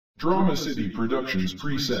Drama City Productions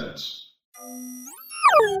presents.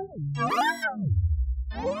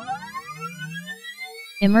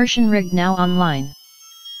 Immersion rigged now online.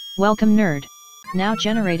 Welcome nerd. Now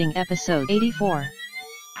generating episode 84.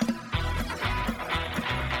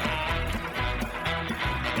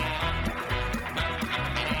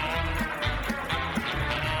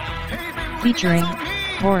 Featuring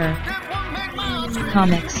horror,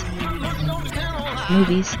 comics,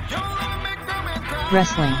 movies,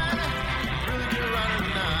 wrestling.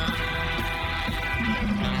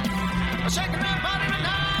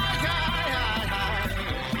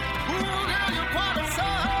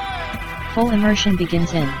 Full immersion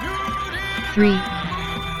begins in 3,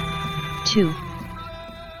 2,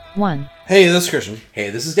 1. Hey, this is Christian. Hey,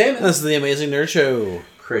 this is Damon. This is the Amazing Nerd Show.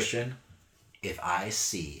 Christian, if I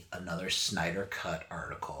see another Snyder Cut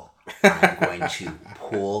article, I'm going to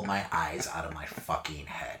pull my eyes out of my fucking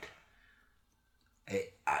head.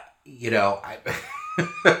 I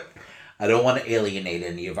don't want to alienate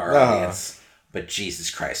any of our audience, but Jesus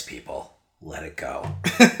Christ, people, let it go.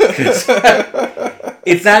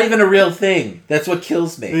 It's not even a real thing. That's what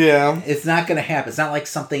kills me. Yeah. It's not going to happen. It's not like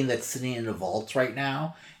something that's sitting in a vault right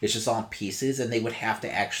now. It's just all in pieces, and they would have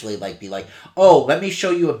to actually be like, oh, let me show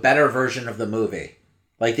you a better version of the movie.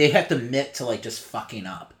 Like, they have to admit to just fucking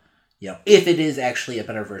up. If it is actually a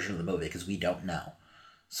better version of the movie, because we don't know.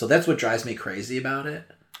 So that's what drives me crazy about it.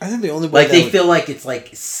 I think the only way they feel like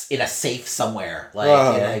it's in a safe somewhere, in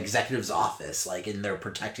an executive's office, and they're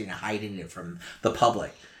protecting and hiding it from the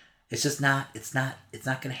public. It's just not. It's not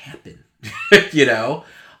going to happen.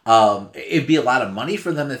 It'd be a lot of money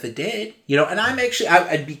for them if it did. And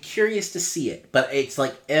I'd be curious to see it, but it's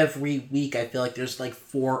every week I feel like there's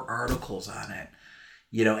 4 articles on it,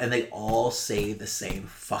 and they all say the same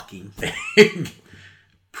fucking thing,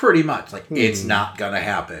 pretty much. It's not gonna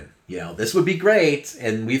happen. This would be great,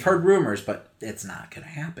 and we've heard rumors, but it's not gonna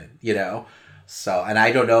happen. So, and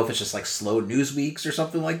I don't know if it's just slow news weeks or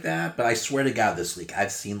something like that, but I swear to God, this week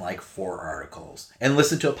I've seen 4 articles and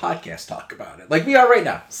listened to a podcast talk about it, like we are right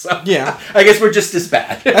now. So yeah, I guess we're just as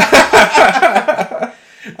bad.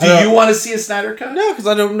 Do you want to see a Snyder Cut? No, because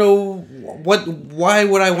I don't know why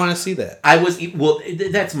would I want to see that?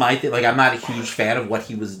 That's my thing. I'm not a huge fan of what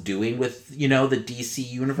he was doing with the DC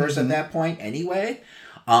universe at that point. Anyway,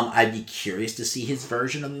 I'd be curious to see his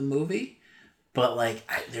version of the movie. But,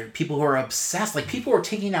 there are people who are obsessed. People were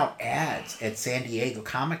taking out ads at San Diego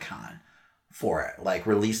Comic-Con for it.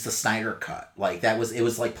 Release the Snyder Cut. It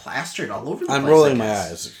was plastered all over the place. I'm rolling my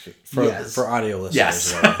eyes for audio listeners.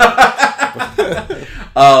 Yes.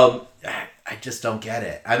 I just don't get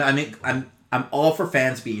it. I'm all for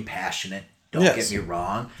fans being passionate. Don't get me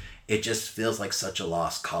wrong. It just feels like such a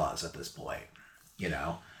lost cause at this point.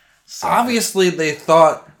 So, obviously, they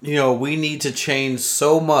thought, we need to change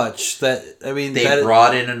so much that, they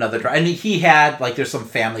brought in another... he had, there's some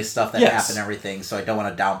family stuff that happened and everything, so I don't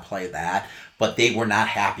want to downplay that. But they were not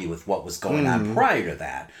happy with what was going on prior to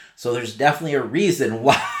that. So there's definitely a reason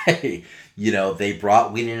why, they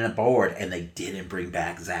brought Whedon on board and they didn't bring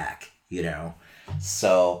back Zack,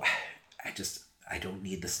 So, I don't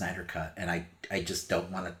need the Snyder Cut, and I just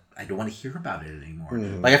don't want to... I don't want to hear about it anymore.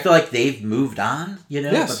 I feel like they've moved on,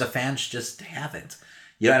 but the fans just haven't.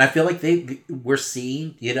 And I feel like we're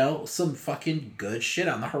seeing, some fucking good shit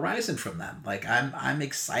on the horizon from them. I'm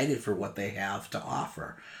excited for what they have to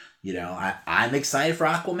offer. I'm excited for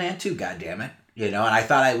Aquaman too, goddammit. And I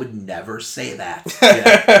thought I would never say that.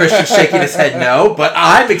 Christian's shaking his head no, but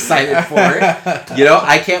I'm excited for it.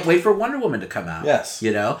 I can't wait for Wonder Woman to come out. Yes.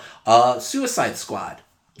 Suicide Squad.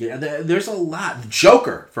 There's a lot.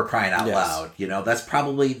 Joker, for crying out loud. That's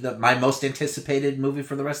probably my most anticipated movie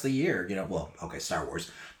for the rest of the year. Star Wars.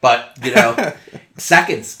 But,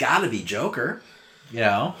 second's gotta be Joker.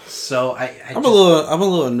 So I'm a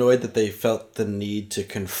little annoyed that they felt the need to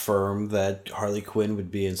confirm that Harley Quinn would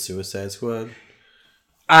be in Suicide Squad.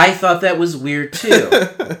 I thought that was weird too.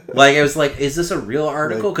 I was like, is this a real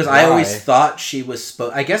article? Because I always thought she was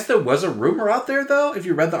I guess there was a rumor out there though, if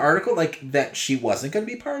you read the article, that she wasn't going to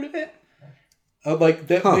be part of it.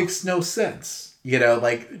 That makes no sense.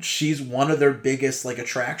 She's one of their biggest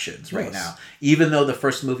attractions right now. Even though the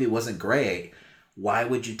first movie wasn't great, why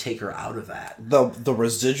would you take her out of that? The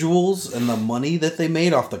residuals and the money that they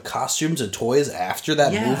made off the costumes and toys after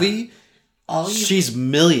that movie, she's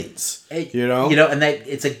millions. And that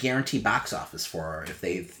it's a guaranteed box office for her if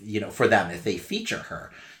they, for them if they feature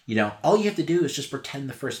her. All you have to do is just pretend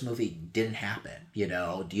the first movie didn't happen. You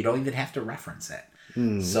don't even have to reference it.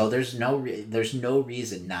 So there's no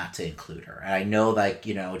reason not to include her. And I know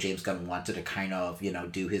James Gunn wanted to kind of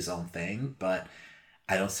do his own thing, but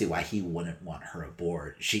I don't see why he wouldn't want her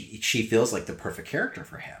aboard. She feels like the perfect character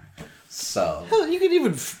for him. So hell, you could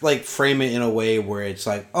even like frame it in a way where it's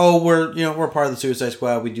like, oh, we're part of the Suicide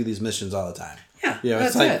Squad. We do these missions all the time. Yeah,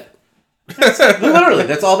 that's it's like, That's it. Literally,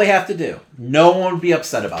 that's all they have to do. No one would be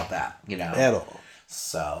upset about that, at all.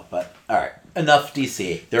 So, but all right, enough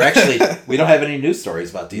DC. We don't have any news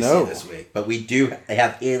stories about DC this week, but we do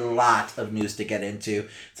have a lot of news to get into.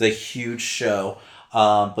 It's a huge show.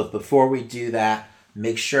 But before we do that,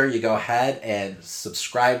 make sure you go ahead and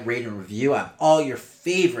subscribe, rate, and review on all your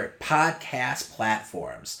favorite podcast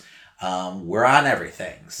platforms. We're on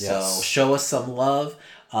everything. So show us some love.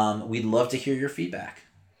 We'd love to hear your feedback.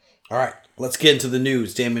 All right, let's get into the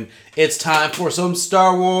news, Damon. It's time for some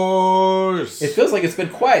Star Wars. It feels like it's been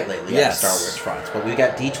quiet lately on the Star Wars front, but we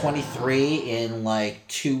got D23 in like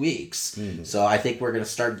 2 weeks. Mm-hmm. So I think we're going to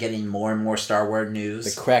start getting more and more Star Wars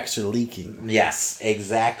news. The cracks are leaking. Yes,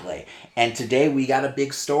 exactly. And today we got a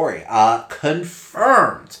big story.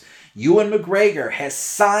 Confirmed. Ewan McGregor has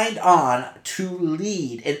signed on to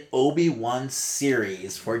lead an Obi-Wan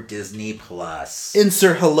series for Disney+.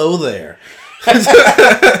 Insert hello there.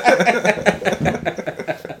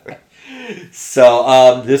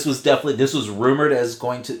 So this was rumored as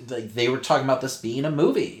going to, like, they were talking about this being a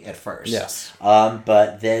movie at first. Yes.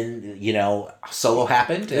 But then, Solo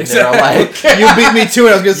happened and they're like, you beat me to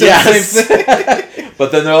it. I was going to say the same thing.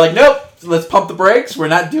 But then they're like, nope, let's pump the brakes. We're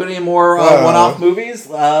not doing any more one-off movies.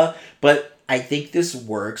 But I think this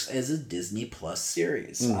works as a Disney Plus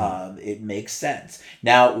series. It makes sense.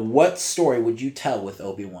 Now, what story would you tell with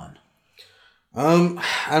Obi-Wan? I'm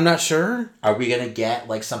not sure. Are we gonna get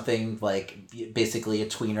like something like basically a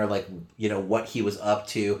tweener, like what he was up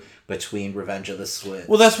to between Revenge of the Sith?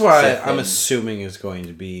 Well, that's what I'm assuming is going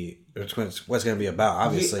to be what's going to be about,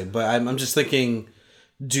 obviously. But I'm just thinking,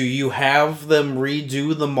 do you have them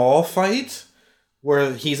redo the mall fight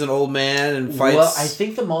where he's an old man and fights? Well, I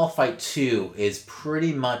think the mall fight 2 is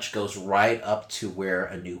pretty much goes right up to where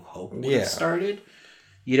A New Hope would have started.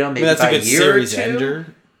 Maybe that's by a good series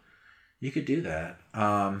ender. You could do that.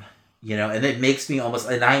 And it makes me almost...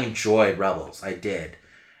 And I enjoyed Rebels. I did.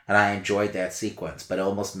 And I enjoyed that sequence. But it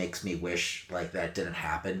almost makes me wish like that didn't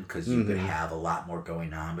happen because you could have a lot more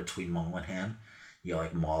going on between Maul and him.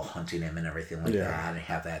 Like Maul hunting him and everything like that. And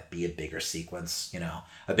have that be a bigger sequence,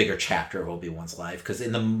 a bigger chapter of Obi-Wan's life. Because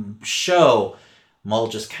in the show, Maul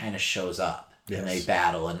just kind of shows up and they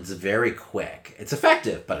battle. And it's very quick. It's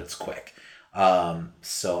effective, but it's quick.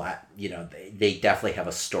 So they definitely have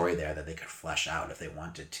a story there that they could flesh out if they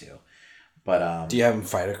wanted to. But do you have them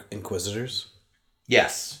fight Inquisitors?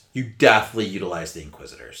 Yes, you definitely utilize the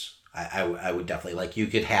Inquisitors. I would definitely, like, you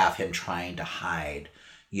could have him trying to hide,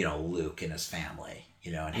 Luke and his family,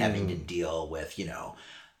 and having to deal with,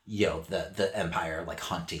 the Empire like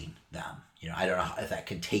hunting them. I don't know if that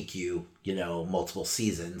could take you, multiple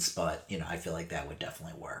seasons, but I feel like that would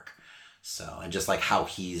definitely work. So, and just like how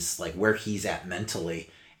he's, like, where he's at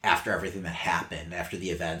mentally after everything that happened, after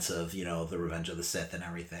the events of, the Revenge of the Sith and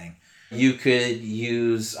everything. You could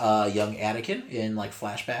use young Anakin in, like,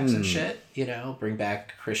 flashbacks and shit, bring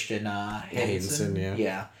back Christian Haydenson.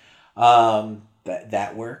 Yeah.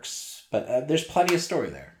 That works. But there's plenty of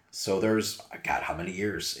story there. So there's, God, how many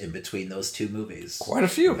years in between those two movies? Quite a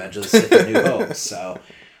few. Revenge of the Sith and New Hope. So,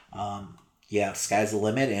 yeah, sky's the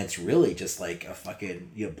limit, and it's really just like a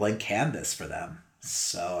fucking blank canvas for them.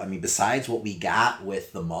 So, I mean, besides what we got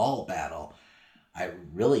with the Maul battle,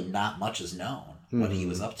 really not much is known what he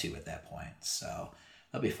was up to at that point. So,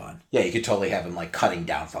 that'll be fun. Yeah, you could totally have him like cutting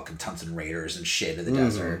down fucking tons of raiders and shit in the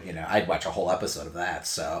desert. I'd watch a whole episode of that.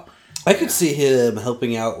 So, I could see him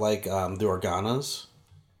helping out like the Organas.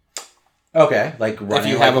 Okay, like running, if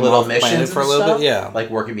you have like, a little missions for a little bit, like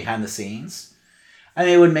working behind the scenes. I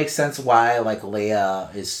mean, it would make sense why, like,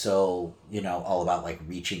 Leia is so, all about, like,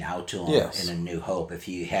 reaching out to him in A New Hope if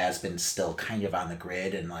he has been still kind of on the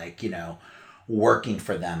grid and, like, working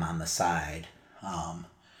for them on the side.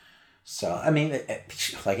 So, I mean,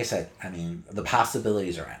 like I said, the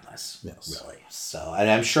possibilities are endless, really. So, and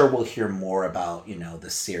I'm sure we'll hear more about, the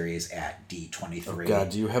series at D23. Oh,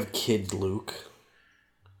 God, do you have Kid Luke?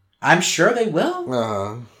 I'm sure they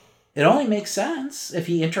will. It only makes sense if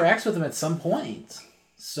he interacts with him at some point.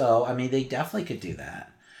 So, I mean, they definitely could do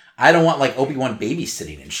that. I don't want, like, Obi-Wan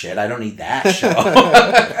babysitting and shit. I don't need that show.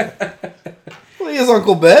 Well, he is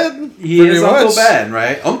Uncle Ben. He is much. Uncle Ben,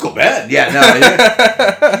 right? Uncle Ben. Yeah,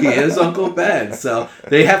 no. He is Uncle Ben. So,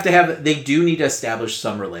 they do need to establish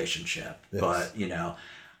some relationship. Yes. But,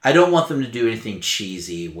 I don't want them to do anything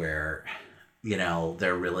cheesy where,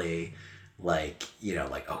 they're really... like, you know,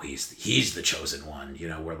 like, oh, he's the chosen one, you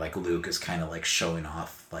know, where like Luke is kind of like showing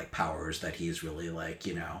off like powers that he's really like,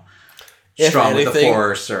 you know, strong with the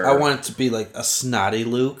Force. Or I want it to be like a snotty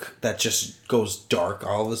Luke that just goes dark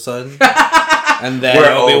all of a sudden, and then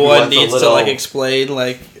Obi-Wan needs to like explain,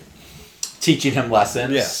 like teaching him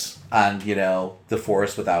lessons, yes, on, you know, the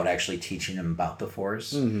Force without actually teaching him about the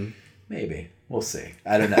Force. Mm-hmm. Maybe we'll see.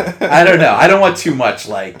 I don't know. I don't want too much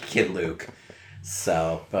like Kid Luke.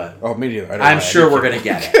 So, but me neither. I'm sure we're gonna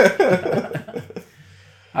get it.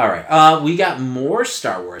 All right. We got more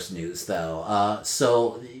Star Wars news though.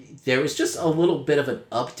 So there was just a little bit of an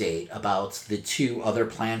update about the 2 other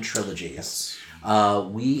planned trilogies.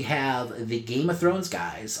 We have the Game of Thrones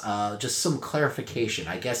guys. Just some clarification,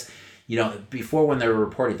 I guess. You know, before when they were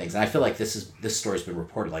reporting things, and I feel like this story's been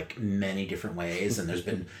reported like many different ways, and there's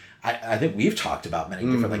been, I think we've talked about many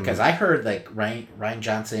different, like, because I heard like Ryan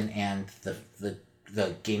Johnson and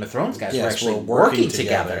the Game of Thrones guys were actually working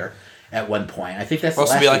together at one point. I think that's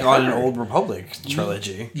supposed to be like on an Old Republic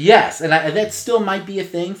trilogy. Yes, and that still might be a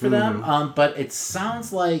thing for them. But it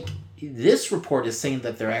sounds like this report is saying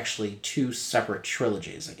that they're actually 2 separate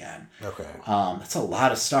trilogies again. Okay, that's a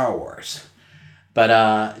lot of Star Wars.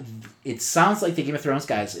 But it sounds like the Game of Thrones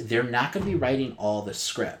guys, they're not going to be writing all the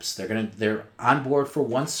scripts. They're on board for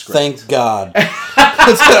one script. Thank God.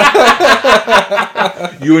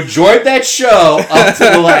 You enjoyed that show up to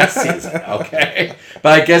the last season, okay?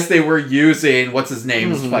 But I guess they were using what's his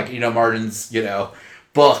name, like, you know, Martin's, you know,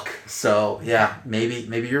 book. So yeah,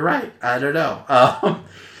 maybe you're right. I don't know.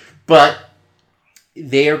 But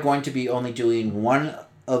they are going to be only doing one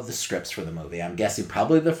of the scripts for the movie. I'm guessing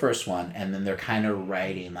probably the first one, and then they're kind of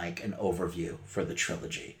writing like an overview for the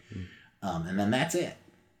trilogy. And then that's it.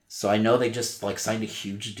 So I know they just like signed a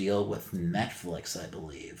huge deal with Netflix, I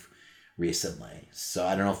believe, recently. So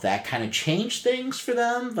I don't know if that kind of changed things for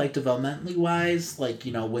them, like developmentally wise, like,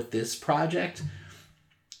 you know, with this project.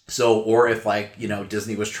 So, or if like, you know,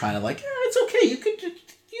 Disney was trying to like, it's okay, you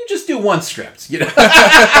just do one script, you know.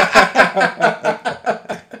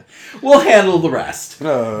 We'll handle the rest.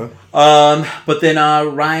 But then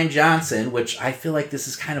Ryan Johnson, which I feel like this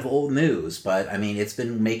is kind of old news, but I mean, it's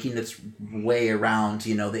been making its way around,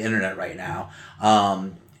 you know, the internet right now,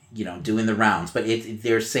 you know, doing the rounds. But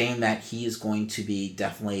they're saying that he is going to be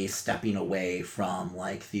definitely stepping away from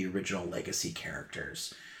like the original legacy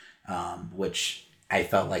characters, which I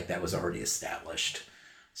felt like that was already established.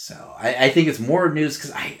 So I think it's more news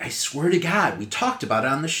because I swear to God, we talked about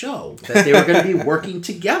it on the show that they were going to be working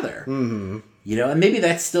together. You know, and maybe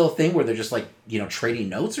that's still a thing where they're just like, you know, trading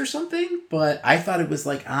notes or something. But I thought it was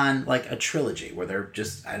like on like a trilogy where they're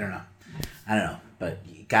just, I don't know. But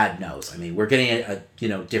God knows. I mean, we're getting you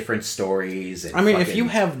know, different stories. And I mean, if you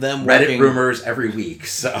have them Reddit rumors every week.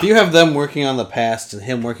 So if you have them working on the past and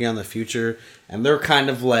him working on the future, and they're kind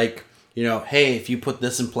of like, you know, hey, if you put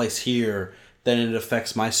this in place here, then it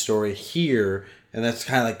affects my story here, and that's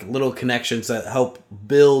kind of like little connections that help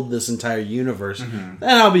build this entire universe. Then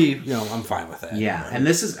I'll be, you know, I'm fine with that. Yeah, and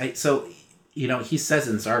this is so, you know, he says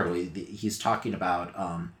in this article, he's talking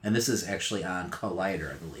about, and this is actually on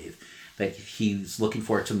Collider, I believe, that he's looking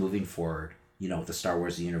forward to moving forward, you know, with the Star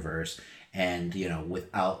Wars universe, and, you know,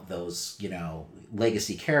 without those, you know,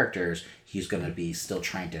 legacy characters, he's going to be still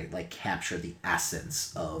trying to like capture the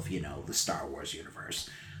essence of, you know, the Star Wars universe.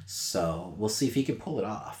 So we'll see if he can pull it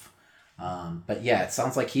off. But yeah, it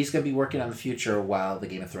sounds like he's going to be working on the future while the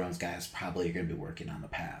Game of Thrones guys probably are going to be working on the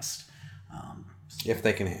past. If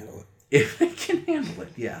they can handle it. If they can handle it,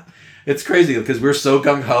 yeah. It's crazy because we're so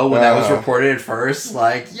gung-ho when that was reported at first.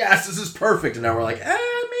 Like, yes, this is perfect. And now we're like,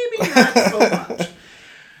 maybe not so much.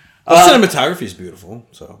 The cinematography is beautiful.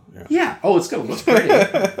 So yeah. Oh, it's going to look pretty.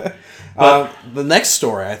 The next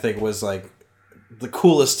story, I think, was like the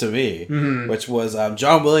coolest to me, which was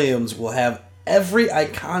John Williams will have every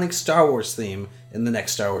iconic Star Wars theme in the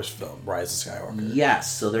next Star Wars film, Rise of Skywalker.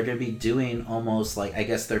 Yes, so they're going to be doing almost like, I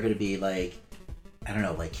guess they're going to be like, I don't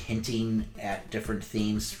know, like hinting at different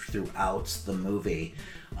themes throughout the movie.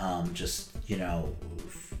 Just, you know,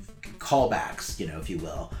 callbacks, you know, if you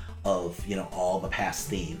will, of, you know, all the past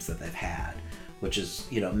themes that they've had, which is,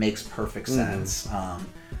 you know, makes perfect sense. I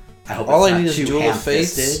hope all it's I not need is too Duel of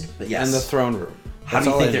Fates but yes. and the Throne Room. How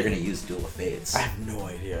do you think they're going to use Duel of Fates? I have no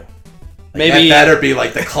idea. Like, maybe that better be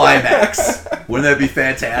like the climax. Wouldn't that be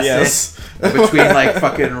fantastic? Yes. Between like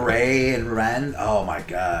fucking Rey and Ren. Oh my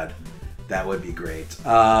God, that would be great.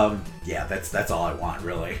 Yeah, that's all I want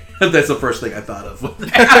really. That's the first thing I thought of when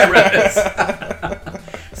I read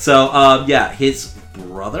this. So yeah, his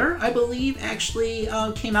brother, I believe, actually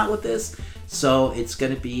came out with this. So it's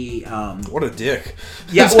gonna be what a dick.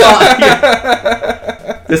 Yeah, well, yeah.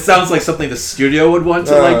 This sounds like something the studio would want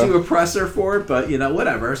to like do a presser for, but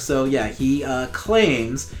whatever. So yeah, he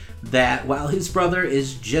claims that while his brother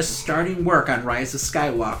is just starting work on Rise of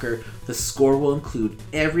Skywalker, the score will include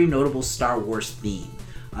every notable Star Wars theme.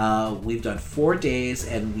 We've done 4 days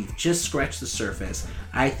and we've just scratched the surface.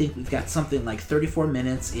 I think we've got something like 34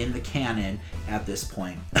 minutes in the canon at this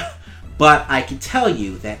point. But I can tell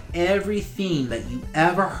you that every theme that you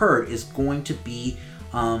ever heard is going to be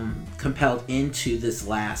compiled into this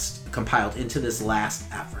last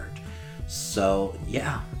effort. So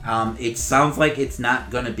yeah, it sounds like it's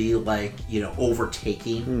not going to be like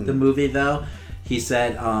overtaking the movie though. He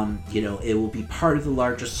said it will be part of the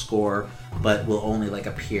larger score, but will only like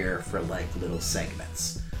appear for like little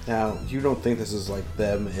segments. Now, you don't think this is like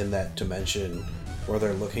them in that dimension where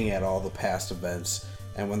they're looking at all the past events,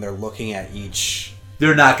 and when they're looking at each,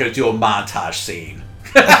 they're not going to do a montage scene.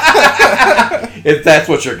 If that's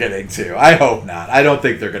what you're getting to, I hope not. I don't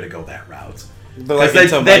think they're going to go that route. Because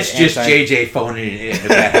that's just JJ phoning it in if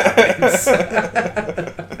that happens.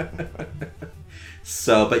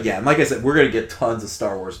 So, but yeah, and like I said, we're going to get tons of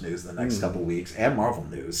Star Wars news in the next couple weeks, and Marvel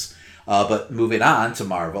news. But moving on to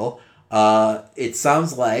Marvel, it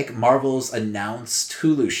sounds like Marvel's announced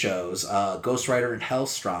Hulu shows, Ghost Rider and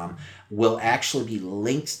Hellstrom, will actually be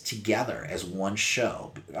linked together as one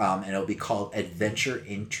show, and it'll be called Adventure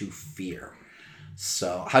into Fear.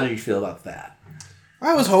 So, how did you feel about that?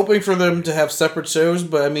 I was hoping for them to have separate shows,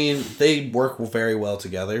 but I mean, they work very well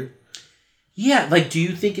together. Yeah, like, do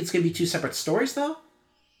you think it's going to be 2 separate stories, though?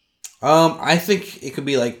 I think it could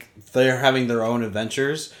be like they're having their own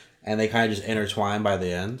adventures, and they kind of just intertwine by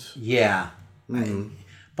the end. Yeah.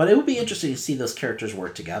 But it would be interesting to see those characters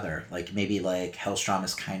work together. Like, maybe, like, Hellstrom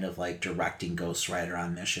is kind of, like, directing Ghost Rider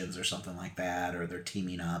on missions or something like that, or they're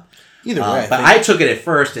teaming up. Either way. But I took it at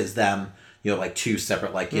first as them, like, 2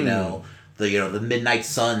 separate, like, the Midnight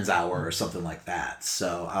Suns hour or something like that.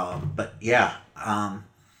 So, but yeah,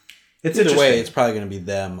 it's either way. It's probably going to be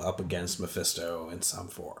them up against Mephisto in some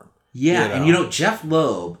form. Yeah, and Jeff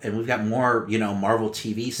Loeb, and we've got more Marvel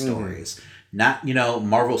TV stories, not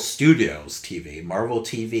Marvel Studios TV, Marvel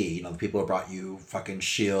TV. The people who brought you fucking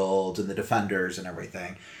Shield and the Defenders and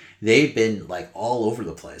everything. They've been like all over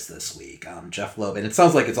the place this week. Jeff Loeb, and it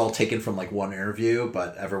sounds like it's all taken from like one interview,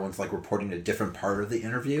 but everyone's like reporting a different part of the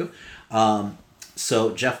interview.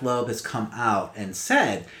 So Jeff Loeb has come out and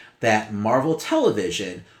said that Marvel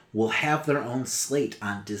Television will have their own slate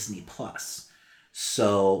on Disney Plus.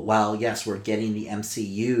 So while yes, we're getting the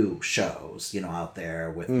MCU shows, out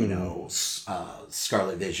there with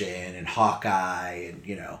Scarlet Vision and Hawkeye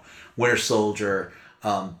and Winter Soldier.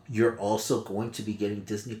 You're also going to be getting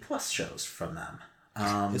Disney Plus shows from them.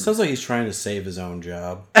 It sounds like he's trying to save his own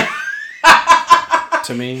job.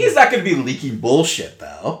 To me, he's not going to be leaking bullshit,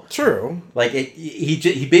 though. True. Like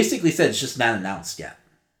he basically said it's just not announced yet.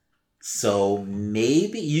 So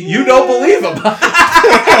maybe you don't believe him.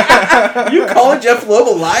 You calling Jeff Loeb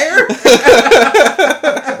a liar?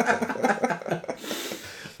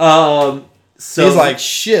 So he's like,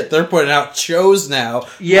 shit, they're putting out shows now.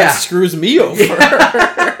 Yeah. That screws me over.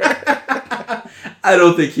 I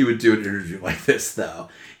don't think he would do an interview like this, though.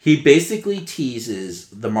 He basically teases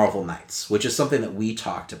the Marvel Knights, which is something that we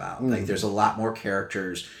talked about. Like, there's a lot more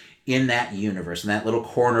characters in that universe, in that little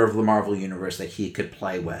corner of the Marvel universe that he could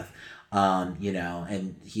play with.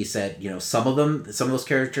 And he said, some of those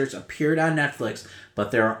characters appeared on Netflix,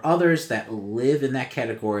 but there are others that live in that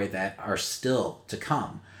category that are still to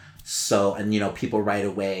come. So, and people right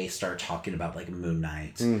away start talking about like Moon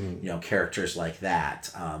Knight, characters like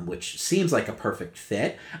that, which seems like a perfect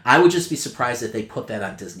fit. I would just be surprised if they put that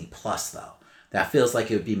on Disney Plus, though. That feels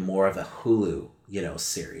like it would be more of a Hulu,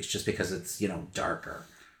 series, just because it's, darker.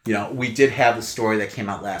 We did have the story that came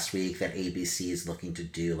out last week that ABC is looking to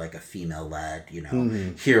do like a female-led,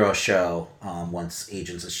 hero show once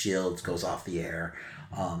Agents of S.H.I.E.L.D. goes off the air.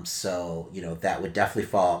 So, that would definitely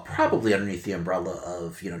fall probably underneath the umbrella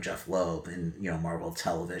of, Jeff Loeb and, Marvel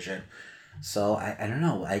Television. So, I don't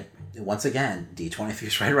know. Once again, D23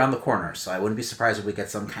 is right around the corner. So I wouldn't be surprised if we get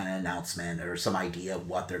some kind of announcement or some idea of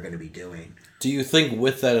what they're going to be doing. Do you think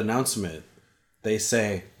with that announcement, they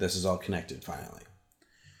say this is all connected finally?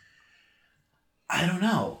 I don't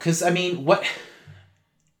know. Because, what...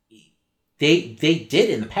 They did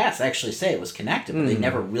in the past actually say it was connected, but they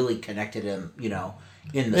never really connected him,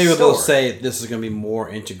 in the Maybe story. they'll say this is going to be more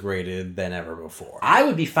integrated than ever before. I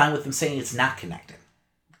would be fine with them saying it's not connected,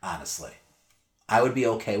 honestly. I would be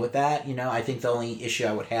okay with that. I think the only issue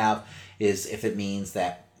I would have is if it means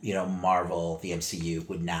that, Marvel, the MCU,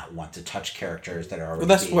 would not want to touch characters that are already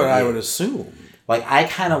that's what I would assume. Like, I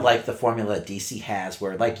kind of like the formula that DC has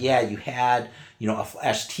where, like, yeah, you had, a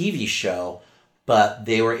Flash TV show, but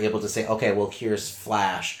they were able to say, okay, well, here's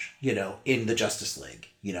Flash, in the Justice League.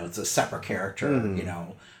 It's a separate character,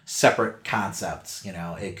 separate concepts.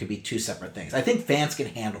 It could be two separate things. I think fans can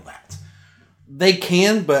handle that. They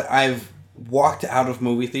can, but I've walked out of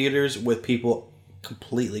movie theaters with people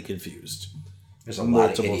completely confused. There's a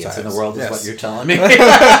lot of idiots in the world, is what you're telling me.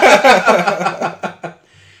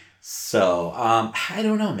 So, I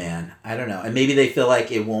don't know, man. I don't know. And maybe they feel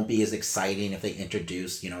like it won't be as exciting if they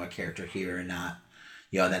introduce, a character here and not,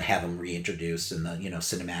 and then have them reintroduced in the,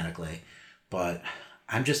 cinematically. But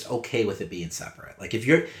I'm just okay with it being separate. Like,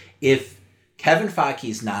 if Kevin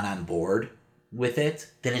Feige's not on board with it,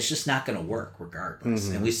 then it's just not going to work regardless.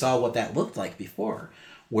 Mm-hmm. And we saw what that looked like before,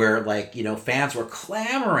 where, like, fans were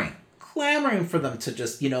clamoring for them to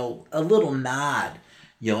just, a little nod,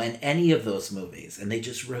 in any of those movies, and they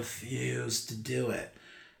just refused to do it.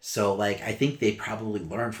 So, like, I think they probably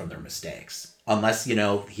learned from their mistakes. Unless,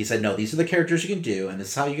 he said, no, these are the characters you can do, and this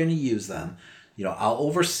is how you're going to use them. I'll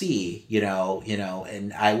oversee,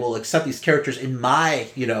 and I will accept these characters in my,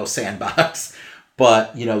 sandbox,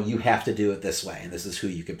 but, you have to do it this way, and this is who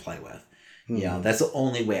you can play with. Mm-hmm. That's the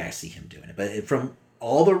only way I see him doing it. But from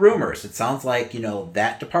all the rumors, it sounds like,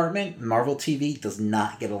 that department, Marvel TV, does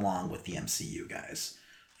not get along with the MCU guys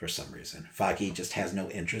for some reason. Feige just has no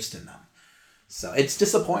interest in them. So it's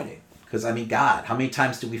disappointing. Because, I mean, God, how many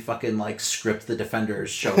times do we fucking, like, script the Defenders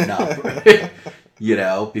showing up, right?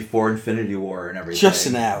 Before Infinity War and everything. Just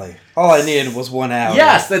an alley. All I needed was one alley.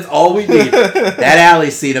 Yes, that's all we need. That alley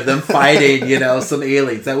scene of them fighting, some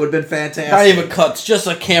aliens. That would have been fantastic. Not even cuts, just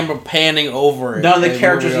a camera panning over it. None of the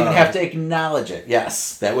characters even have to acknowledge it.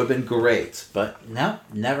 Yes, that would have been great. But no,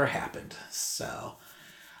 never happened. So,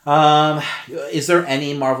 is there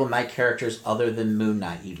any Marvel Knight characters other than Moon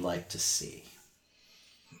Knight you'd like to see?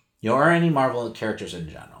 Or any Marvel characters in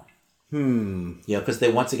general? Because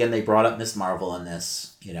they brought up Miss Marvel in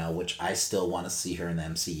this, which I still want to see her in the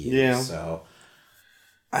MCU. Yeah. So,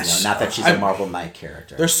 not that she's a Marvel Knight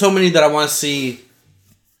character. There's so many that I want to see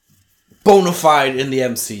bona fide in the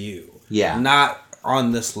MCU. Yeah. Not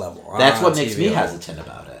on this level. That's what makes me hesitant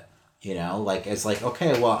about it. It's like,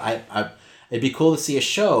 okay, well, I it'd be cool to see a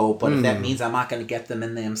show, but if that means I'm not going to get them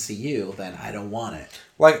in the MCU, then I don't want it.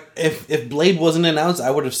 Like, if Blade wasn't announced,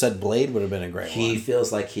 I would have said Blade would have been a great one. He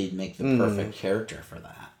feels like he'd make the perfect character for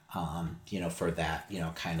that. For that,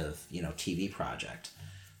 kind of, TV project.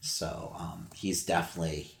 So, he's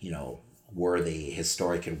definitely, worthy. His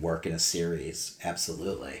story could work in a series.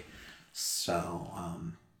 Absolutely. So,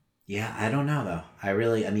 yeah, I don't know, though.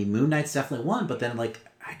 Moon Knight's definitely one, but then, like,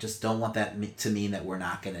 I just don't want that to mean that we're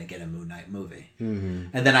not going to get a Moon Knight movie. Mm-hmm.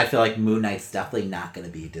 And then I feel like Moon Knight's definitely not going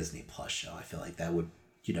to be a Disney Plus show. I feel like that would,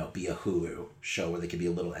 be a Hulu show where they could be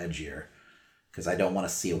a little edgier. Because I don't want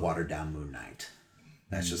to see a watered-down Moon Knight.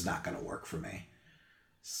 That's just not going to work for me.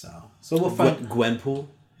 So we'll find... Gwenpool?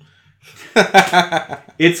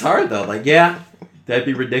 It's hard, though. Like, yeah, that'd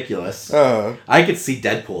be ridiculous. I could see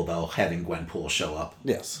Deadpool, though, having Gwenpool show up.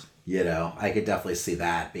 Yes. I could definitely see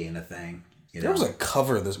that being a thing. There was a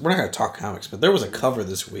cover we're not going to talk comics, but there was a cover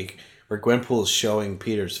this week where Gwenpool is showing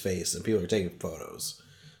Peter's face and people are taking photos.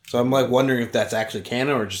 So I'm like wondering if that's actually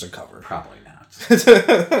canon or just a cover. Probably not.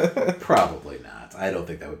 Probably not. I don't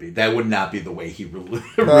think that would not be the way he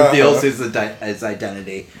reveals his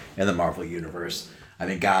identity in the Marvel Universe. I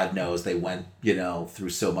mean, God knows they went, through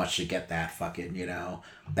so much to get that fucking,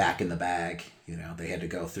 back in the bag. They had to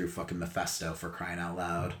go through fucking Mephisto for crying out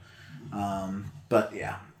loud. But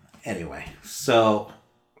yeah. Anyway, so,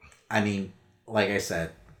 like I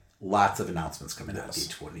said, lots of announcements coming out of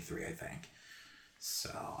D23, I think.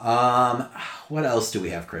 So, what else do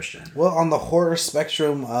we have, Christian? Well, on the horror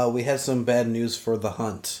spectrum, we had some bad news for The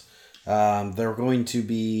Hunt. They're going to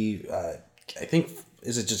be, I think,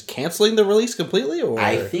 is it just canceling the release completely? Or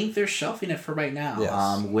I think they're shelving it for right now.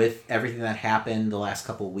 Yes. With everything that happened the last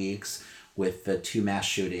couple of weeks, with the 2 mass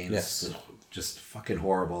shootings. Yes. Just fucking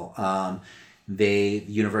horrible.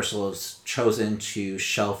 Universal has chosen to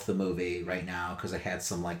shelf the movie right now because it had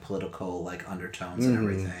some like political like undertones and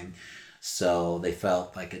everything. So they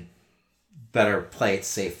felt like it better play it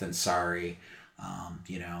safe than sorry.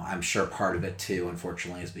 I'm sure part of it too,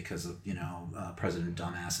 unfortunately, is because of President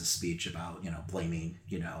Dumbass's speech about blaming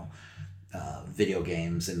video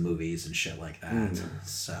games and movies and shit like that.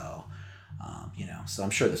 So so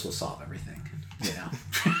I'm sure this will solve everything.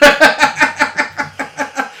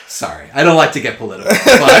 Sorry, I don't like to get political, but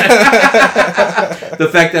the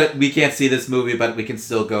fact that we can't see this movie, but we can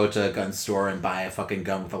still go to a gun store and buy a fucking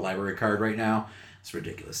gun with a library card right now, It's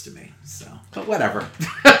ridiculous to me. So, but whatever.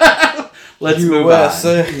 Let's move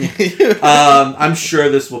on. I'm sure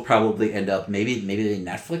this will probably end up, maybe they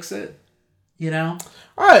Netflix it, you know?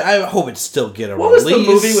 I hope it still get a what release. What was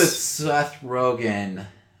the movie with Seth Rogen?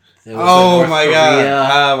 Oh my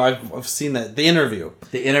god! I've seen that. The Interview.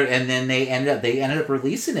 And then they ended up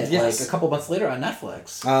releasing it like a couple months later on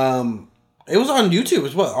Netflix. It was on YouTube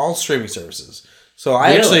as well, all streaming services. So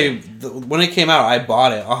I actually, when it came out, I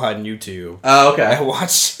bought it on YouTube. Oh, okay. I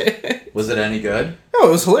watched it. Was it any good? No,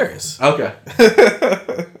 it was hilarious. Okay.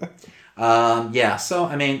 Yeah, so,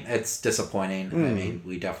 I mean, it's disappointing. I mean,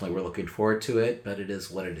 we definitely were looking forward to it, but it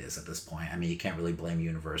is what it is at this point. I mean, you can't really blame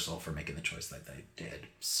Universal for making the choice that they did,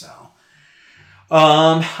 so.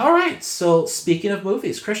 All right, so speaking of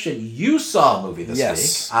movies, Christian, you saw a movie this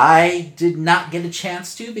week. I did not get a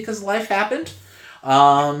chance to because life happened.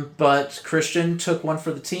 But Christian took one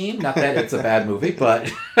for the team. Not that it's a bad movie,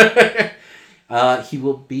 but he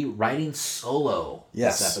will be writing solo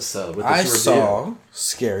this episode with this review. Saw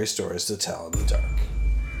Scary Stories to Tell in the Dark.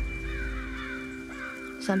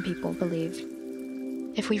 Some people believe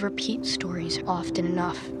if we repeat stories often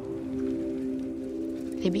enough,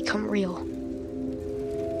 they become real.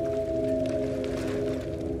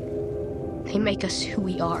 They make us who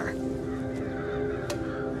we are.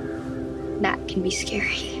 That can be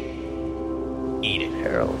scary. Eat it,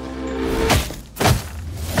 Harold.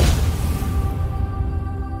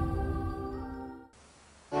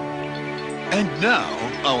 And now,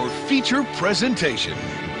 our feature presentation.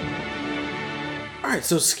 Alright,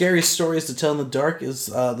 so Scary Stories to Tell in the Dark is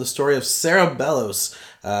the story of Sarah Bellows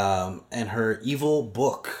and her evil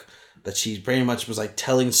book that she pretty much was like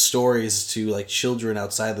telling stories to like children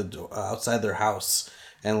outside their house.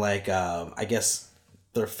 And like, I guess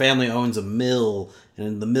their family owns a mill,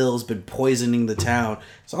 and the mill's been poisoning the town.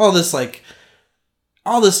 So all this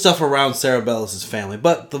stuff around Sarah Bellows' family.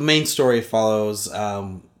 But the main story follows,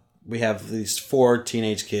 we have these 4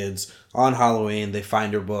 teenage kids on Halloween. They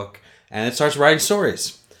find her book, and it starts writing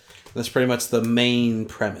stories. That's pretty much the main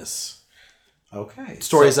premise. Okay.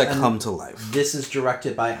 Stories that come to life. This is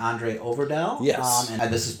directed by Andre Overdell. Yes.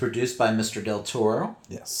 And this is produced by Mr. Del Toro.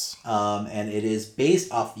 Yes. And it is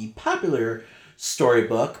based off the popular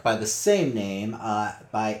storybook by the same name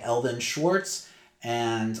by Eldon Schwartz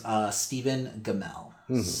and Stephen Gamel.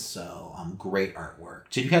 Mm-hmm. So, great artwork.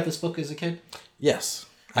 Did you have this book as a kid? Yes.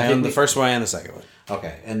 I owned the first one and the second one.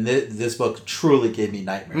 Okay, and this book truly gave me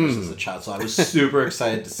nightmares as a child, so I was super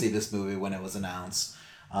excited to see this movie when it was announced.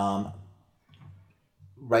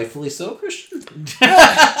 Rightfully so, Christian?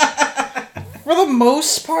 For the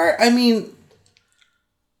most part, I mean,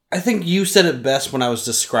 I think you said it best when I was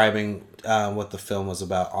describing what the film was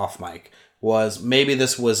about off mic, was maybe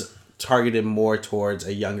this was targeted more towards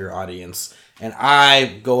a younger audience. And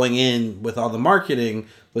I, going in with all the marketing,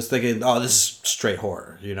 was thinking, oh, this is straight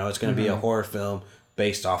horror. You know, it's going to be a horror film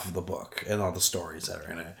based off of the book and all the stories that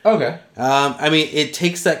are in it. Okay. I mean, it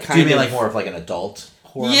takes that kind of... Do you mean like more of like an adult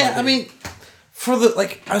horror movie? I mean...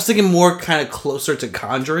 I was thinking more kind of closer to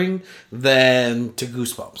Conjuring than to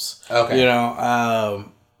Goosebumps. Okay. You know,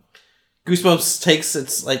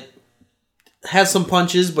 Goosebumps has some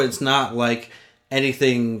punches, but it's not like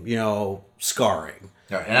anything, you know, scarring.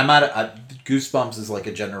 Right. And Goosebumps is like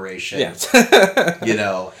a generation, you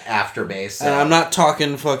know, after base. So. And I'm not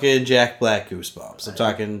talking fucking Jack Black Goosebumps. I'm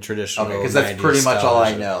talking traditional. Okay, because that's pretty much all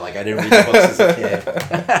I know. Like, I didn't read the books as a kid.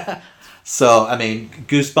 So, I mean,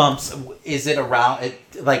 Goosebumps, is it around,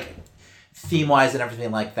 like, theme-wise and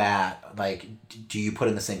everything like that, like, do you put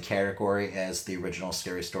in the same category as the original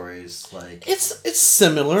Scary Stories? Like, it's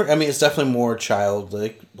similar. I mean, it's definitely more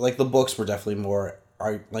childlike. Like, the books were definitely more,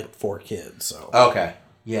 like, for kids, so. Okay.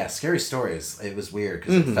 Yeah, Scary Stories, it was weird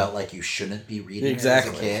because it felt like you shouldn't be reading it as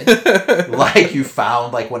a kid. Like you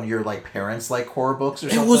found like one of your like parents like horror books or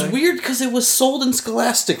something. It was weird because it was sold in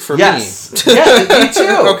Scholastic for me. Yeah, me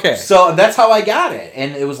too. Okay. So that's how I got it.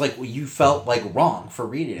 And it was like you felt like wrong for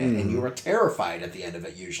reading it and you were terrified at the end of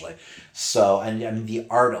it usually. So, and I mean the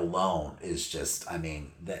art alone is just, I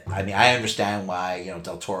understand why, you know,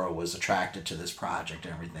 Del Toro was attracted to this project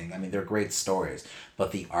and everything. I mean, they're great stories,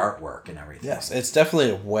 but the artwork and everything. Yes, it's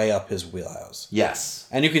definitely way up his wheelhouse. Yes.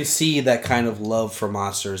 And you can see that kind of love for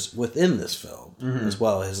monsters within this film as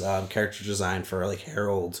well. His character design for like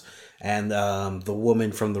Harold and the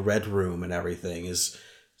woman from the Red Room and everything it's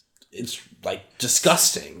like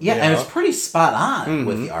disgusting. Yeah, and it's pretty spot on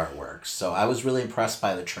with the artwork. So I was really impressed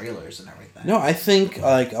by the trailers and everything. No, I think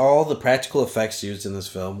like all the practical effects used in this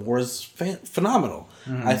film was phenomenal.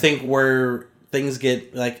 I think where things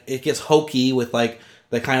get like it gets hokey with like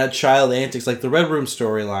the kind of child antics, like the Red Room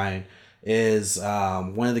storyline, is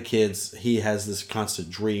one of the kids, he has this constant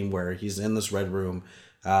dream where he's in this red room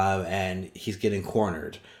and he's getting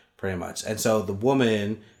cornered, pretty much. And so the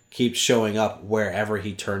woman keeps showing up wherever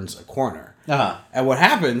he turns a corner. Uh-huh. And what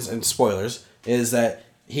happens, and spoilers, is that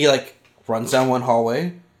he runs down one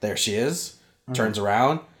hallway, there she is, turns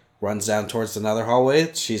around, runs down towards another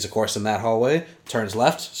hallway, she's of course in that hallway, turns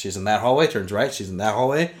left, she's in that hallway, turns right, she's in that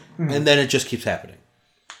hallway, and then it just keeps happening.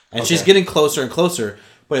 And she's getting closer and closer,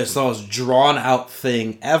 but it's the most drawn out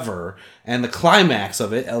thing ever, and the climax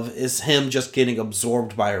of it is him just getting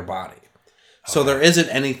absorbed by her body. So there isn't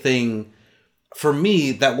anything, for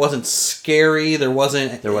me, that wasn't scary, there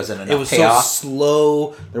wasn't enough it was payoff. So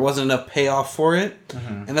slow, there wasn't enough payoff for it,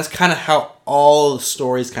 and that's kind of how all the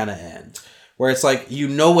stories kind of end. Where it's like, you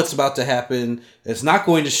know what's about to happen. It's not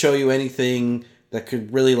going to show you anything that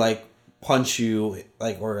could really punch you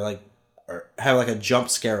or have a jump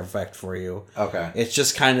scare effect for you. Okay. It's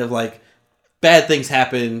just kind of bad things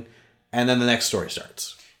happen and then the next story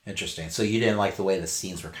starts. Interesting. So you didn't like the way the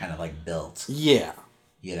scenes were kind of built. Yeah.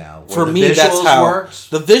 You know, for the me that's how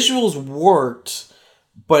worked? The visuals worked,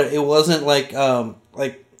 but it wasn't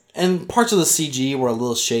and parts of the CG were a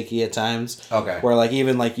little shaky at times. Okay. Where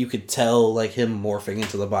even you could tell him morphing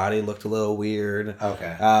into the body looked a little weird.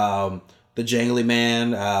 Okay. The jangly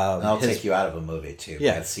man. That'll take you out of a movie too.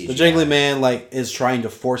 Yeah. That CGI. The jangly man is trying to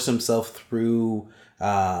force himself through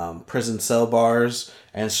prison cell bars,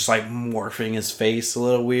 and it's just morphing his face a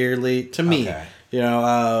little weirdly to me. Okay. You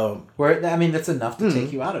know, that's enough to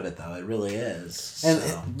take you out of it, though. It really is. And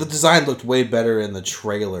the design looked way better in the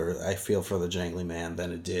trailer, I feel, for the Jangly Man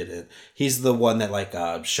than it did. He's the one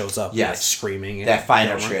that shows up, screaming. That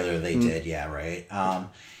final trailer they did, yeah, right.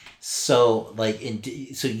 So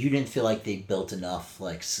you didn't feel like they built enough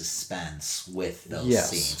suspense with those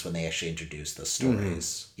scenes when they actually introduced the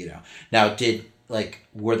stories. You know, now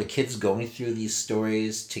were the kids going through these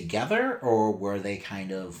stories together, or were they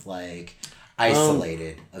kind of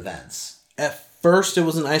isolated events? At first, it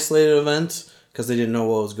was an isolated event because they didn't know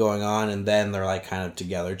what was going on, and then they're kind of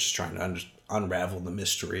together, just trying to unravel the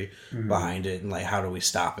mystery behind it, and how do we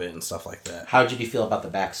stop it and stuff like that. How did you feel about the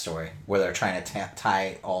backstory, where they're trying to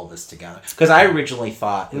tie all this together? Because I originally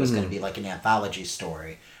thought it was going to be an anthology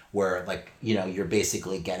story, where you're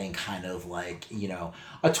basically getting kind of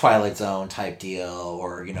a Twilight Zone type deal,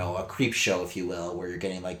 or a creep show, if you will, where you're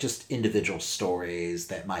getting just individual stories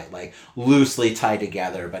that might loosely tie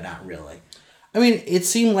together but not really. I mean, it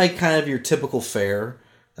seemed like kind of your typical fare.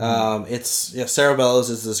 Sarah Bellows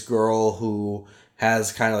is this girl who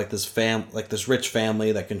has kind of this rich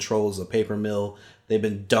family that controls a paper mill. They've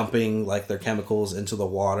been dumping their chemicals into the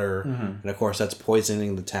water, and of course that's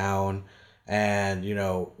poisoning the town. And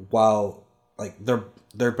while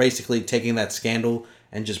they're basically taking that scandal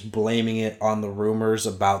and just blaming it on the rumors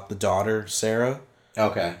about the daughter Sarah.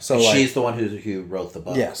 Okay, so she's the one who wrote the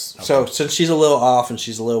book. Yes. Okay. So since she's a little off and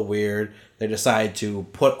she's a little weird, they decide to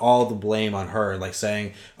put all the blame on her,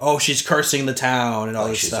 saying, "Oh, she's cursing the town and all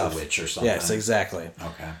this stuff." She's a witch or something. Yes, exactly.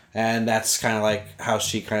 Okay. And that's kind of how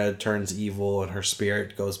she kind of turns evil and her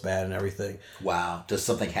spirit goes bad and everything. Wow. Does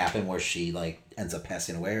something happen where she ends up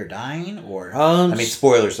passing away or dying, or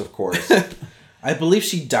spoilers, of course. I believe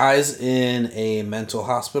she dies in a mental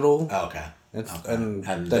hospital. Oh, okay. And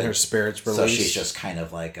then her spirit's released. So she's just kind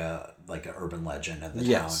of like an urban legend of the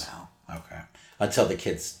town now. Okay. Until the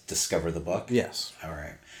kids discover the book? Yes. All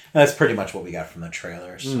right. That's pretty much what we got from the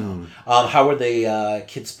trailer. So, how were the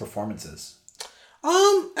kids' performances?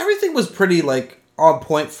 Everything was pretty on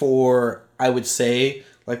point for, I would say,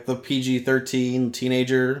 the PG-13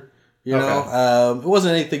 teenager. You know, it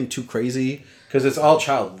wasn't anything too crazy because it's all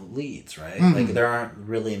child leads, right? There aren't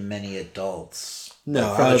really many adults.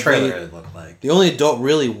 No, from the trailer, it looked like the only adult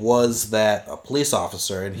really was a police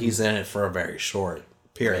officer, and he's in it for a very short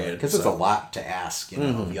period. Because it's a lot to ask,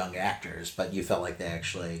 of young actors, but you felt like they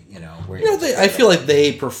actually, were. I feel like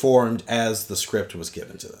they performed as the script was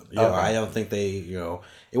given to them. You know, I don't think they,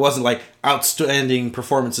 it wasn't outstanding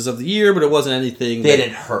performances of the year, but it wasn't anything. They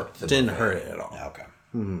didn't hurt. Didn't hurt it at all. Okay.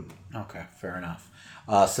 Okay, fair enough.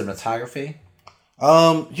 Cinematography.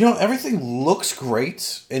 Everything looks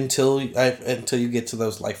great until you get to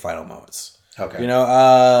those final moments. Okay.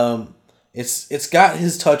 It's got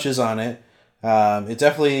his touches on it. It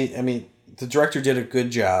definitely. The director did a good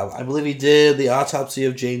job. I believe he did The Autopsy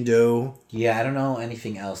of Jane Doe. Yeah, I don't know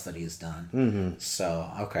anything else that he's done. Mm-hmm. So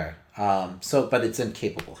okay. But it's in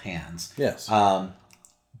capable hands. Yes.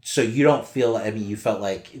 So you don't feel? You felt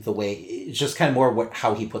like the way it's just kind of more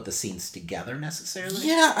how he put the scenes together necessarily.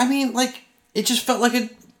 Yeah, it just felt like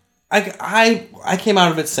it. I came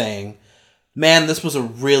out of it saying, man, this was a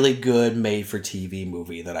really good made-for-TV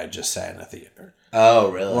movie that I just sat in a theater.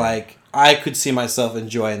 Oh, really? Like, I could see myself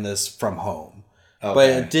enjoying this from home. Okay. But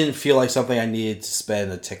it didn't feel like something I needed to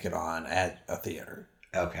spend a ticket on at a theater.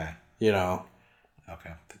 Okay. You know?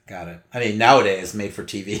 Okay. Got it. I mean, nowadays,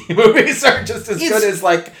 made-for-TV movies are just as good as,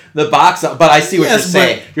 like, the box office. But I see what you're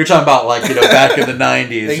saying. You're talking about, like, you know, back in the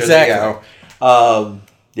 90s. Exactly.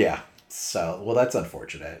 Yeah. So, well, that's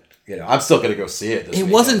unfortunate. You know, I'm still going to go see it. It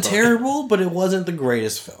wasn't terrible, but it wasn't the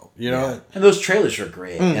greatest film. You know? Yeah. And those trailers are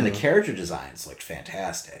great. And the character designs looked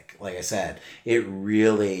fantastic. Like I said, it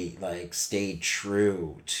really, like, stayed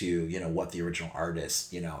true to, you know, what the original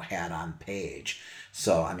artist, you know, had on page.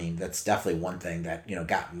 So, I mean, that's definitely one thing that, you know,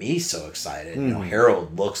 got me so excited. You know,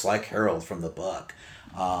 Harold looks like Harold from the book.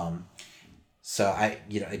 So I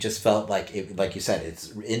just felt like it, like you said,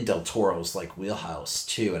 it's in Del Toro's like wheelhouse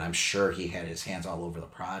too, and I'm sure he had his hands all over the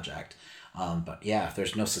project. But yeah, if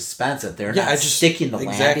there's no suspense, if they're not sticking the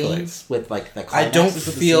landings with like the I don't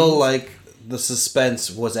feel like the suspense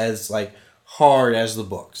was as like hard as the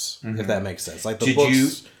books, if that makes sense. Like the books. Did you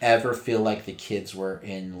ever feel like the kids were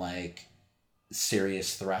in like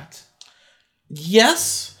serious threat?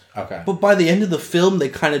 Yes. Okay. But by the end of the film, they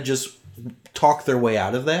kind of just talk their way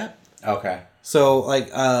out of that. Okay. So,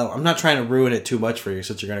 like, I'm not trying to ruin it too much for you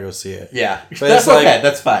since you're going to go see it. Yeah. But That's like, okay.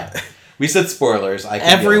 That's fine. We said spoilers.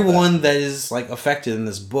 Everyone that is, like, affected in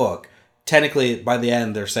this book, technically, by the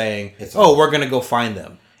end, they're saying, we're going to go find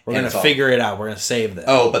them. We're going to figure it out. We're going to save them.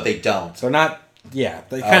 Oh, but they don't. They're not... Yeah,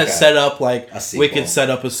 they kind of set up, like, we could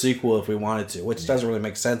set up a sequel if we wanted to, which doesn't really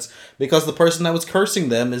make sense, because the person that was cursing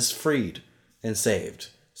them is freed and saved.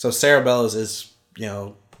 So Cerebell's is, you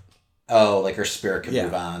know... Oh, like her spirit can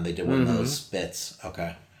move on. They did one of those bits.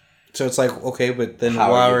 Okay. So it's like, okay, but then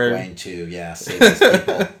how are you going to, save these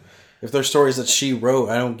people? If they're stories that she wrote,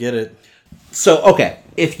 I don't get it. So, okay,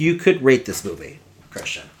 if you could rate this movie,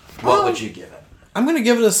 Christian, what would you give it? I'm going to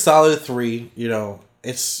give it a solid 3. You know,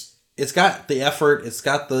 it's got the effort, it's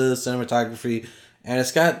got the cinematography, and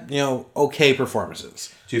it's got, you know, okay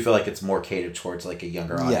performances. Do you feel like it's more catered towards, like, a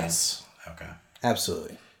younger audience? Yes. Okay.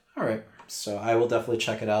 Absolutely. All right. So I will definitely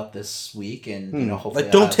check it out this week, and, you know, hopefully...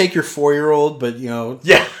 Like, don't take your 4-year-old, but, you know...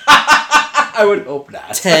 Yeah. I would hope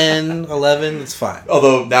not. 10, 11, it's fine.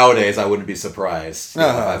 Although, nowadays, I wouldn't be surprised if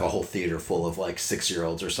I have a whole theater full of, like,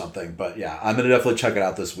 6-year-olds or something. But, yeah, I'm going to definitely check it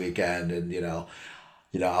out this weekend, and, you know,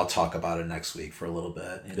 I'll talk about it next week for a little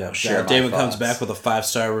bit. You know, share my David thoughts. comes back with a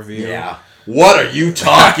 5-star review. Yeah. What are you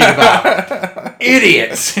talking about?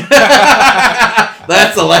 Idiots.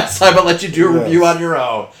 That's the last time I'll let you do a review on your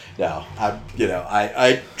own. No,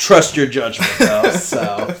 I trust your judgment, though.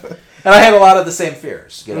 So, and I had a lot of the same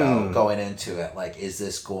fears, you know, going into it. Like, is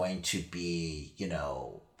this going to be, you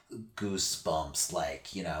know, Goosebumps?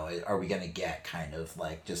 Like, you know, are we going to get kind of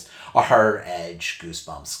like just a hard edge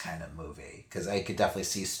Goosebumps kind of movie? Because I could definitely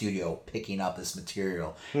see studio picking up this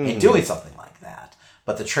material and doing something like that.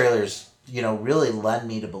 But the trailers, you know, really led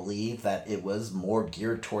me to believe that it was more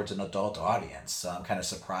geared towards an adult audience. So I'm kind of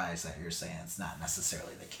surprised that you're saying it's not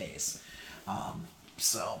necessarily the case.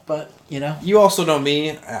 But, you know. You also know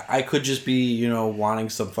me. I could just be, you know, wanting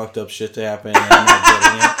some fucked up shit to happen and I'm not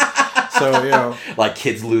getting it. So, you know. Like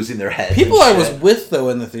kids losing their heads. People I was with, though,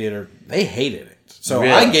 in the theater, they hated it. So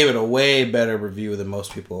really? I gave it a way better review than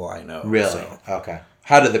most people I know. Really? So. Okay.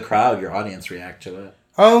 How did the crowd, your audience, react to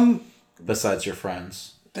it? Besides your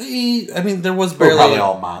friends? There was barely... We're probably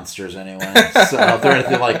all monsters anyway, so if they're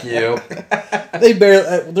anything like you.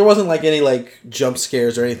 There wasn't like any like jump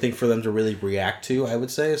scares or anything for them to really react to, I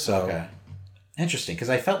would say, so... Okay. Interesting, because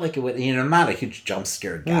I felt like it would... You know, I'm not a huge jump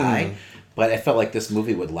scare guy, but I felt like this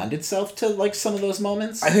movie would lend itself to like some of those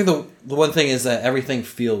moments. I think the one thing is that everything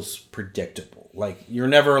feels predictable. Like, you're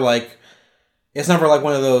never like... It's never like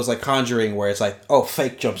one of those like Conjuring where it's like, oh,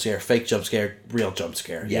 fake jump scare, real jump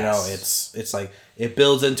scare. Yes. You know, it's like it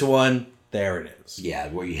builds into one. There it is. Yeah,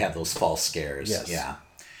 where you have those false scares. Yes.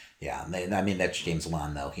 Yeah. I mean, that's James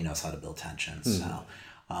Wan though. He knows how to build tension. So,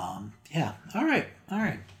 yeah. All right.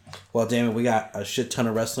 Well, Damon, we got a shit ton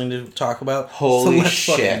of wrestling to talk about. Holy so let's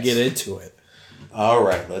shit! Fucking get into it. All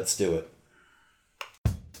right, let's do it.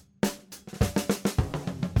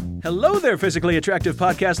 Hello there, physically attractive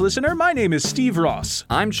podcast listener. My name is Steve Ross.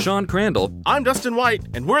 I'm Sean Crandall. I'm Dustin White,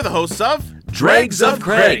 and we're the hosts of Dregs of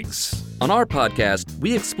Craigs. On our podcast,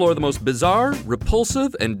 we explore the most bizarre,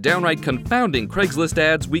 repulsive, and downright confounding Craigslist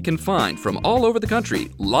ads we can find from all over the country,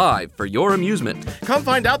 live for your amusement. Come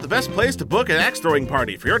find out the best place to book an axe-throwing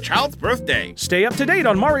party for your child's birthday. Stay up to date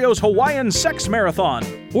on Mario's Hawaiian Sex Marathon.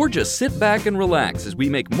 Or just sit back and relax as we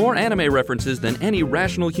make more anime references than any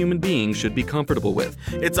rational human being should be comfortable with.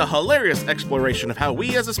 It's a hilarious exploration of how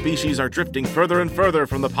we as a species are drifting further and further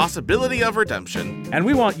from the possibility of redemption. And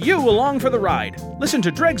we want you along for the ride. Listen to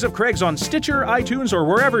Dregs of Craigs on Stitcher, iTunes, or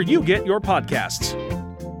wherever you get your podcasts.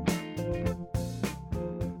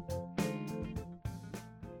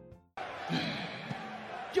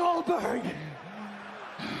 Goldberg!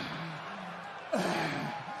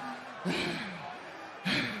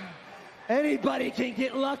 Anybody can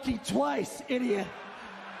get lucky twice, idiot.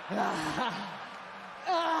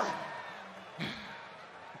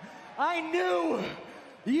 I knew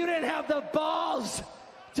you didn't have the balls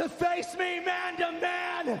to face me man to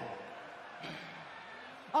man.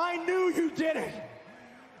 I knew you didn't.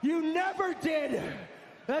 You never did.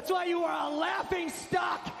 That's why you are a laughing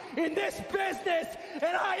stock in this business,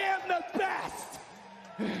 and I am the best.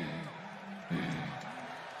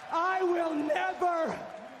 I will never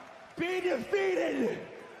be defeated.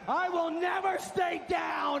 I will never stay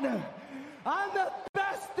down. I'm the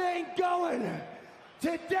best thing going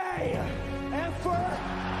today and for...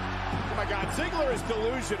 Oh my God, Ziggler is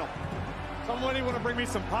delusional. Somebody want to bring me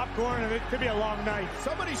some popcorn, and it could be a long night.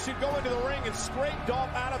 Somebody should go into the ring and scrape Dolph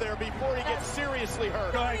out of there before he gets seriously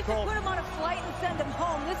hurt. Go ahead, Cole. Put him on a flight and send him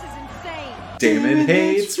home. This is insane. Damon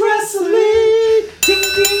hates wrestling. Ding,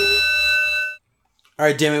 ding. All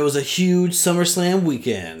right, damn, it was a huge SummerSlam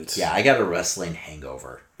weekend. Yeah, I got a wrestling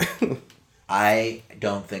hangover. I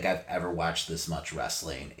don't think I've ever watched this much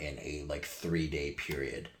wrestling in a 3-day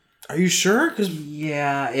period. Are you sure? Because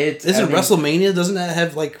isn't WrestleMania? Doesn't that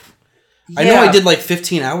have I know I did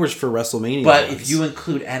 15 hours for WrestleMania. But if you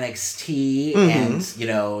include NXT and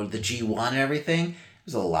the G1 and everything, it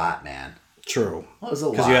was a lot, man. True. Well, it was a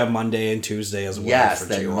lot. Because you have Monday and Tuesday as well. Yes, for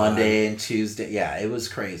then G1. Monday and Tuesday. Yeah, it was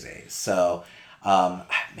crazy. So,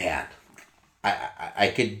 man,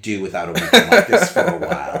 I could do without a weekend like this for a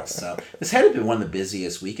while. So this had to be one of the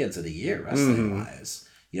busiest weekends of the year, wrestling-wise.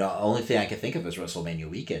 The only thing I can think of is WrestleMania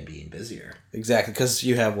weekend being busier. Exactly, because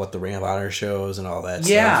you have, the Ring of Honor shows and all that stuff.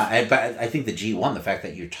 Yeah, but I think the G1, the fact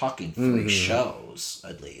that you're talking 3 shows,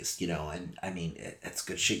 at least, and I mean, it's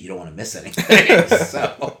good shit. You don't want to miss anything.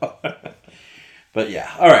 So, but yeah.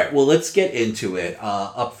 All right, well, let's get into it.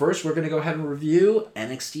 Up first, we're going to go ahead and review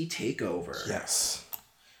NXT TakeOver. Yes.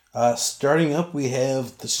 Starting up, we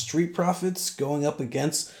have the Street Profits going up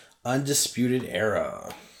against Undisputed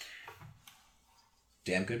Era.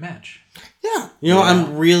 Damn good match. Yeah.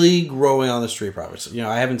 I'm really growing on the Street Profits.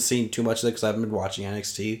 I haven't seen too much of it because I haven't been watching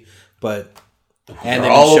NXT, but... And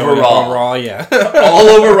they're all over Raw. Yeah. All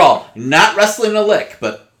over Raw. Not wrestling a lick,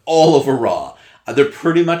 but all over Raw. They're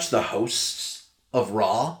pretty much the hosts of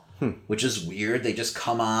Raw, which is weird. They just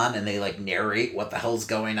come on and they narrate what the hell's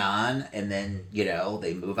going on, and then,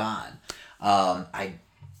 they move on. I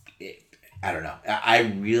don't know.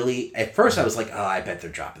 I really... At first I was like, oh, I bet they're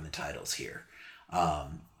dropping the titles here.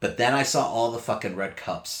 But then I saw all the fucking red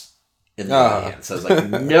cups in the audience. So I was like,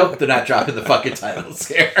 nope, they're not dropping the fucking titles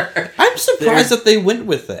here. I'm surprised that they went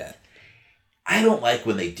with that. I don't like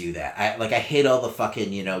when they do that. I hate all the fucking,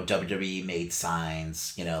 WWE made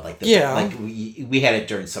signs, we had it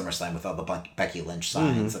during SummerSlam with all the Becky Lynch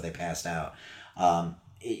signs that they passed out.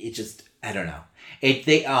 It just, I don't know.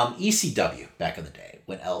 ECW back in the day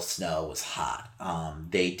when El Snow was hot,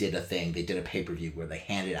 they did a pay-per-view where they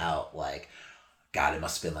handed out God, it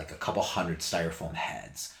must have been a couple hundred styrofoam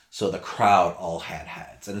heads. So the crowd all had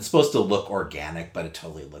heads. And it's supposed to look organic, but it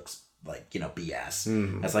totally looks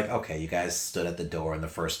BS. It's okay, you guys stood at the door and the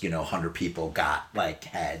first, 100 people got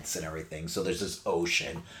heads and everything. So there's this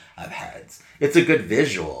ocean of heads. It's a good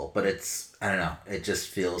visual, but it's, I don't know, it just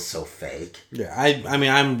feels so fake. Yeah, I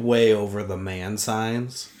mean, I'm way over the man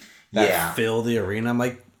signs that fill the arena. I'm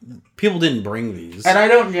like, people didn't bring these. And I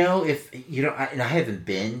don't know if, I haven't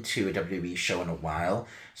been to a WWE show in a while.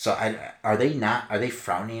 So are they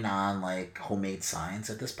frowning on homemade signs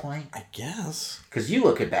at this point? I guess. Because you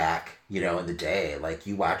look back, in the day,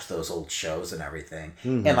 you watch those old shows and everything.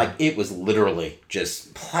 And it was literally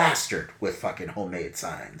just plastered with fucking homemade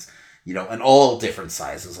signs. And all different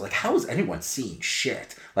sizes. How is anyone seeing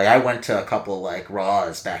shit? I went to a couple,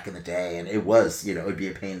 Raws back in the day, and it was, it would be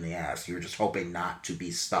a pain in the ass. You were just hoping not to be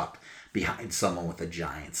stuck behind someone with a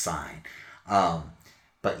giant sign.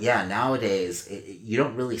 But yeah, nowadays, you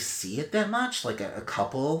don't really see it that much. Like a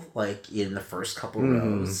couple, like in the first couple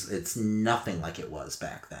rows. It's nothing like it was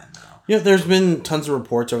back then, though. Yeah, there's been tons of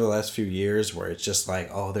reports over the last few years where it's just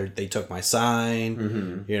like, oh, they took my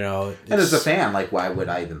sign, you know. And as a fan, like, why would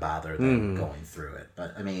I even bother them going through it?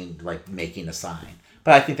 But, I mean, like, making a sign.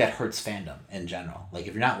 But I think that hurts fandom in general. Like,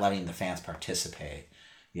 if you're not letting the fans participate,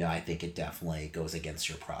 you know, I think it definitely goes against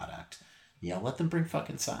your product. You know, let them bring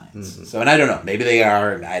fucking signs. So, and I don't know, maybe they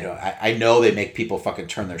are. And I know they make people fucking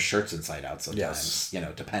turn their shirts inside out sometimes. Yes. You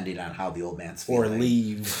know, depending on how the old man's feeling. Or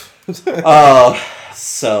leave.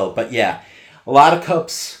 So, but yeah, a lot of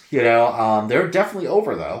cups. You know, they're definitely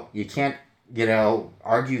over though. You can't, you know,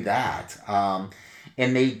 argue that.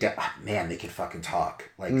 And they can fucking talk.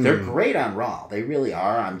 Like they're great on Raw. They really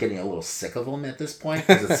are. I'm getting a little sick of them at this point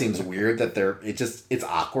because it seems weird that it's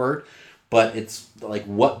awkward. But it's like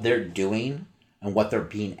what they're doing and what they're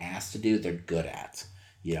being asked to do, they're good at.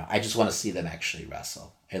 You know, I just want to see them actually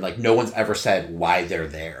wrestle. And like no one's ever said why they're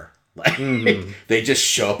there. Like they just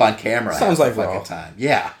show up on camera. Sounds like fucking time.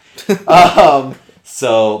 Yeah.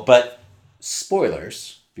 So, but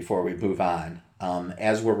spoilers before we move on.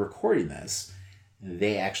 As we're recording this,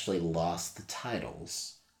 they actually lost the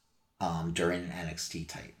titles during an NXT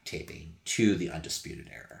taping to the Undisputed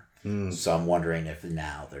Era. So I'm wondering if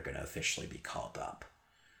now they're going to officially be called up.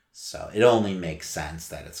 So it only makes sense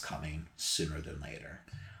that it's coming sooner than later.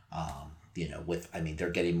 You know,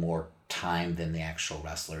 they're getting more time than the actual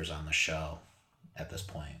wrestlers on the show at this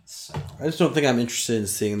point. So I just don't think I'm interested in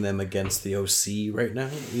seeing them against the OC right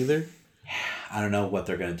now either. I don't know what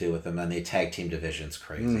they're going to do with them. And the tag team division's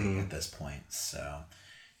crazy at this point. So,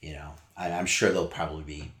 you know, I'm sure they'll probably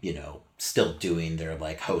be, you know, still doing their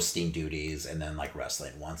like hosting duties and then like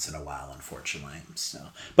wrestling once in a while, unfortunately. So,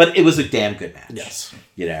 but it was a damn good match. Yes.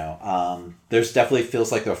 You know, there's definitely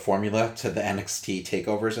feels like a formula to the NXT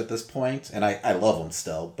takeovers at this point, and I love them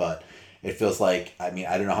still, but it feels like, I mean,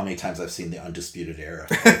 I don't know how many times I've seen the Undisputed Era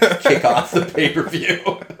kick off the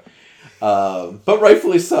pay-per-view. But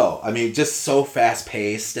rightfully so. I mean, just so fast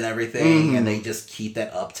paced and everything, and they just keep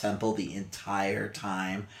that up tempo the entire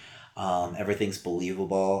time. Everything's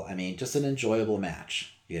believable. I mean, just an enjoyable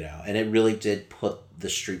match, you know. And it really did put the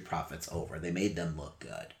Street Profits over. They made them look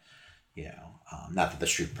good, you know. Not that the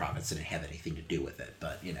Street Profits didn't have anything to do with it,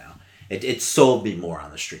 but you know, it sold me more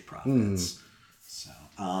on the Street Profits. So,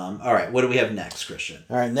 all right, what do we have next, Christian?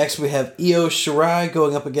 All right, next we have Io Shirai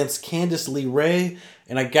going up against Candice LeRae.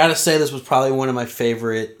 And I gotta say, this was probably one of my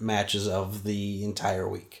favorite matches of the entire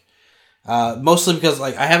week. Mostly because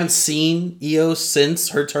like I haven't seen Io since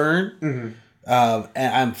her turn, and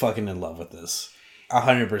I'm fucking in love with this,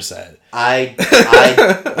 100%.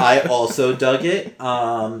 I also dug it.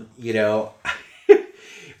 You know,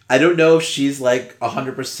 I don't know if she's like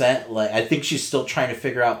 100%. Like I think she's still trying to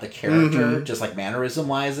figure out the character, just like mannerism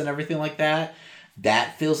wise and everything like that.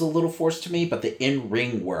 That feels a little forced to me, but the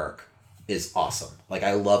in-ring work is awesome. Like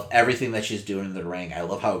I love everything that she's doing in the ring. I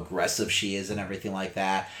love how aggressive she is and everything like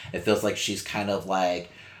that. It feels like she's kind of like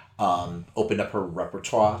opened up her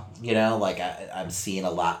repertoire, you know, like I'm seeing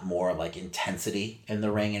a lot more like intensity in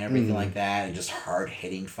the ring and everything like that, and just hard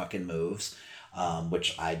hitting fucking moves,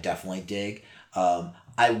 which I definitely dig.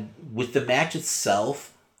 With the match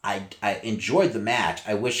itself, I enjoyed the match.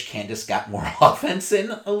 I wish Candice got more offense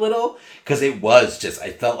in a little, because it was just, I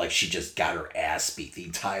felt like she just got her ass beat the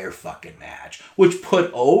entire fucking match, which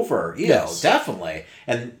put over, you know, definitely.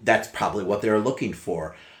 And that's probably what they were looking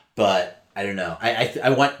for. But I don't know.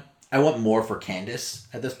 I want more for Candice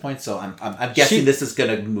at this point, so I'm guessing this is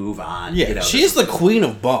gonna move on. Yeah, you know, she's the queen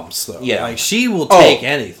of bumps, though. Yeah, like she will take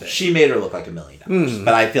anything. She made her look like $1 million,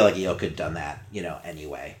 but I feel like Io could have done that, you know,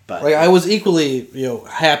 anyway. But like I was equally, you know,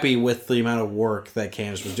 happy with the amount of work that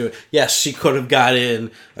Candice was doing. Yes, she could have got in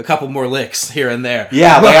a couple more licks here and there.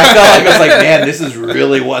 Yeah, like I felt like I was like, man, this is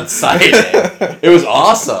really one-sided. It was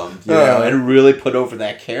awesome, you know, and really put over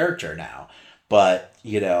that character now. But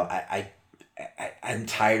you know, I'm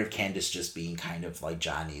tired of Candice just being kind of like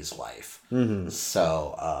Johnny's wife.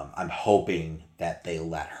 So I'm hoping that they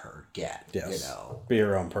let her get, you know, be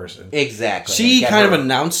her own person. Exactly. She kind of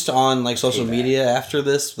announced on like social media after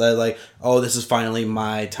this that like, oh, this is finally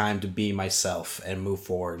my time to be myself and move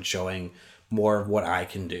forward, showing more of what I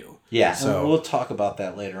can do. Yeah, so and we'll talk about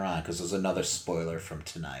that later on because there's another spoiler from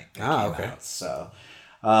tonight. Okay. Out, so.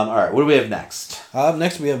 All right, what do we have next?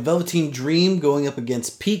 Next, we have Velveteen Dream going up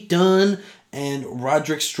against Pete Dunne and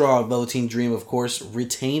Roderick Strong. Velveteen Dream, of course,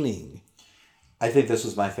 retaining. I think this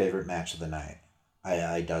was my favorite match of the night.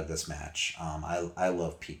 I dug this match. I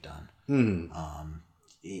love Pete Dunne.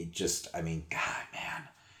 He just, I mean, God, man,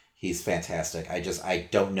 He's fantastic. I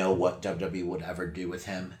don't know what WWE would ever do with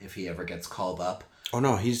him if he ever gets called up. Oh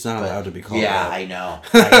no, he's not allowed to be called up. Yeah, I know.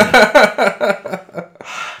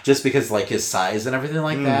 Just because like his size and everything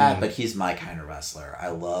like that, but he's my kind of wrestler. I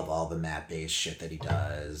love all the mat-based shit that he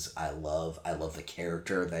does. I love the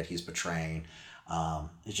character that he's portraying.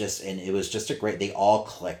 It was just a great. They all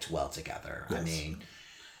clicked well together. Yes. I mean,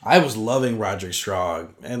 I was loving Roderick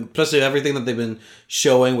Strong, and especially everything that they've been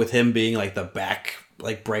showing with him being like the back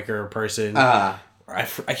breaker person. I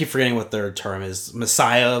keep forgetting what their term is.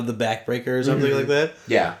 Messiah of the backbreaker or something like that.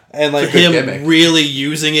 Yeah. And like him gimmick. Really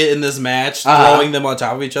using it in this match, throwing them on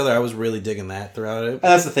top of each other. I was really digging that throughout it. And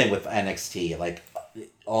that's the thing with NXT. Like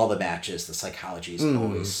all the matches, the psychology is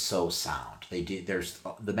always so sound.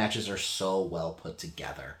 The matches are so well put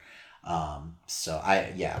together.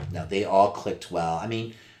 They all clicked well. I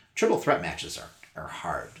mean, triple threat matches are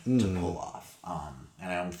hard to pull off. And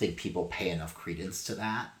I don't think people pay enough credence to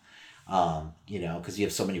that. Because you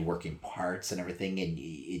have so many working parts and everything, and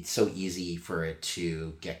it's so easy for it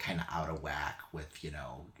to get kind of out of whack with,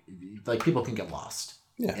 like people can get lost.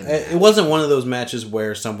 Yeah, it wasn't one of those matches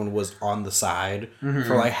where someone was on the side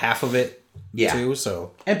for like half of it. Yeah. Too,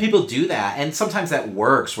 so. And people do that, and sometimes that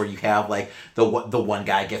works where you have like the one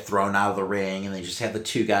guy get thrown out of the ring, and they just have the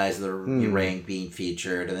two guys in the ring being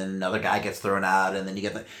featured, and then another guy gets thrown out, and then you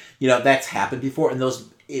get that's happened before, and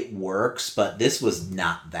it works, but this was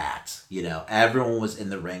not that. Everyone was in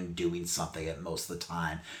the ring doing something at most of the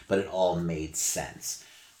time, but it all made sense.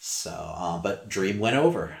 So, but Dream went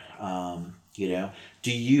over.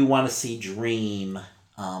 Do you want to see Dream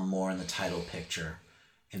more in the title picture?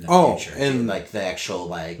 In the future, and like the actual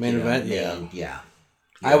main event, yeah.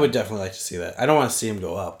 I would definitely like to see that. I don't want to see him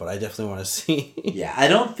go up, but I definitely want to see. Yeah,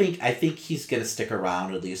 I think he's gonna stick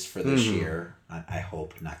around at least for this year. I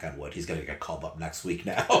hope, knock on wood, he's gonna get called up next week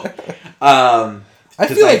now. I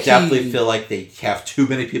definitely feel like they have too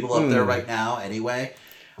many people up there right now. Anyway,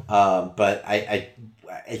 but I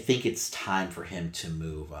think it's time for him to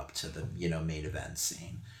move up to the main event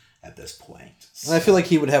scene at this point. So. And I feel like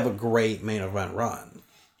he would have a great main event run.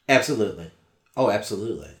 Absolutely. Oh,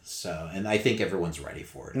 absolutely. So, and I think everyone's ready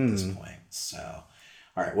for it at this point. So,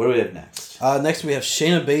 all right, what do we have next? Next we have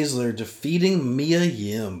Shayna Baszler defeating Mia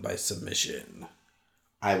Yim by submission.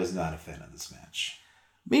 I was not a fan of this match.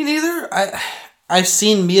 Me neither. I've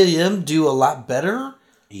seen Mia Yim do a lot better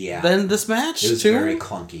than this match, it was very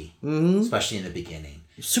clunky, especially in the beginning.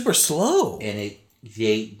 Super slow. And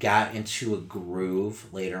they got into a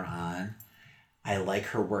groove later on. I like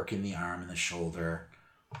her working the arm and the shoulder.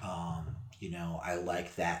 I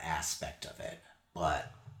like that aspect of it,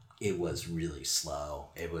 but it was really slow.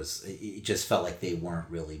 It just felt like they weren't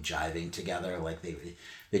really jiving together. Like they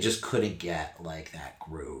just couldn't get like that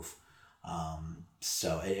groove.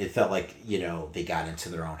 So it felt like, they got into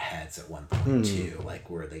their own heads at one point too, like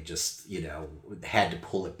where they just, had to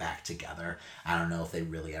pull it back together. I don't know if they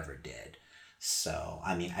really ever did. So,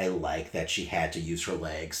 I mean, I like that she had to use her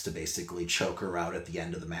legs to basically choke her out at the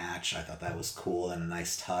end of the match. I thought that was cool and a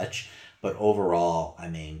nice touch. But overall, I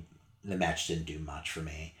mean, the match didn't do much for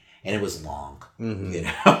me. And it was long.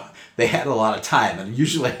 They had a lot of time. And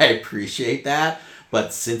usually I appreciate that.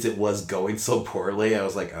 But since it was going so poorly, I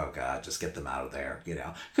was like, oh, God, just get them out of there.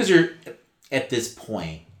 Because at this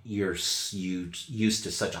point, you're used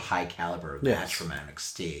to such a high caliber match from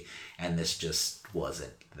NXT. And this just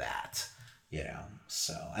wasn't that.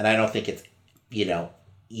 So, and I don't think it's,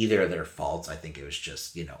 either of their faults. I think it was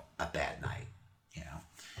just, a bad night,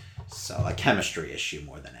 so a chemistry issue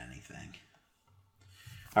more than anything.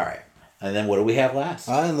 All right. And then what do we have last?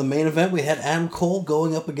 In the main event, we had Adam Cole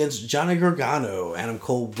going up against Johnny Gargano. Adam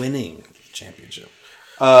Cole winning the championship.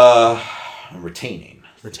 Retaining.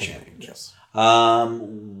 Yes.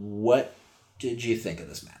 What did you think of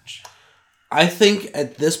this match? I think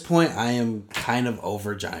at this point, I am kind of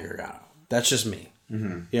over Johnny Gargano. That's just me.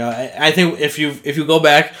 I think if you go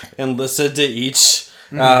back and listen to each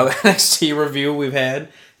NXT review we've had,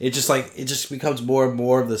 it just becomes more and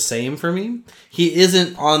more of the same for me. He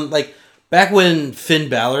isn't on back when Finn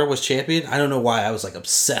Balor was champion. I don't know why I was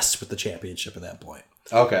obsessed with the championship at that point.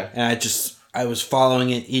 Okay, and I was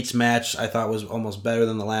following it. Each match I thought was almost better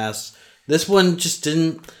than the last. This one just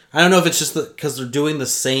didn't. I don't know if it's just because they're doing the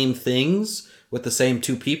same things with the same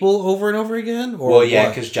two people over and over again? Or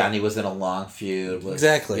because Johnny was in a long feud. With, with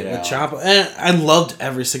Ciampa. And I loved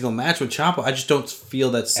every single match with Ciampa. I just don't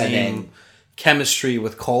feel that same chemistry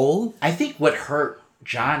with Cole. I think what hurt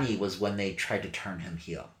Johnny was when they tried to turn him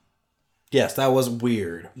heel. Yes, that was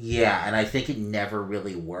weird. Yeah, and I think it never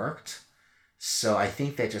really worked. So I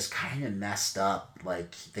think that just kind of messed up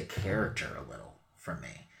the character a little for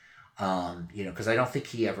me. Because I don't think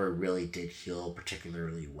he ever really did heel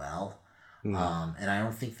particularly well. And I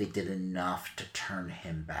don't think they did enough to turn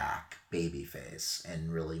him back babyface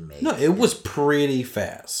and really make it was pretty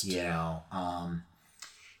fast. And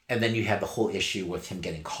then you had the whole issue with him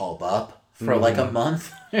getting called up for like a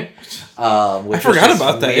month. I forgot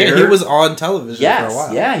about that. Yeah, he was on television for a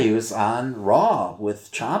while. Yeah, he was on Raw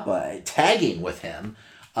with Ciampa, tagging with him.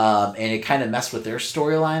 And it kind of messed with their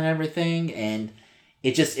storyline and everything. And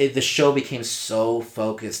the show became so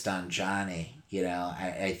focused on Johnny.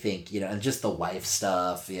 I think, and just the wife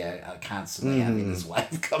stuff, constantly having his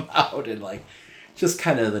wife come out and, like, just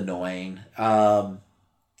kind of annoying.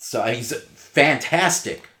 So he's a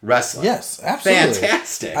fantastic wrestler. Yes, absolutely.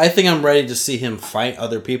 Fantastic. I think I'm ready to see him fight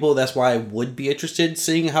other people. That's why I would be interested in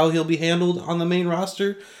seeing how he'll be handled on the main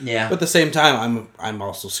roster. Yeah. But at the same time, I'm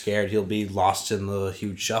also scared he'll be lost in the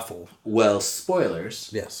huge shuffle. Well, spoilers.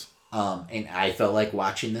 Yes. And I felt like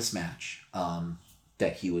watching this match,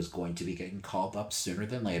 that he was going to be getting called up sooner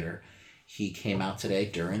than later. He came out today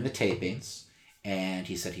during the tapings, and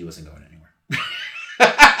he said he wasn't going anywhere.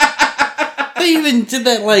 They even did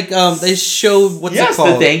that, like, they showed, what's it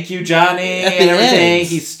called? The thank you, Johnny, at and the everything. end.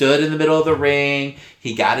 He stood in the middle of the ring.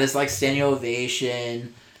 He got his, like, standing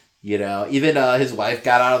ovation. Even his wife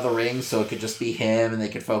got out of the ring so it could just be him and they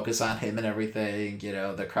could focus on him and everything.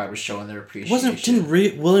 The crowd was showing their appreciation.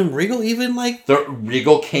 Didn't William Regal even, like...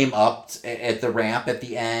 Regal came up at the ramp at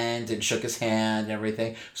the end and shook his hand and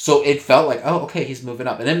everything. So it felt like, oh, okay, he's moving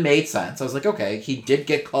up. And it made sense. I was like, okay, he did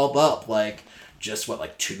get called up, like, just,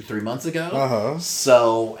 2-3 months ago? Uh-huh.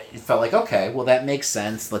 So it felt like, okay, well, that makes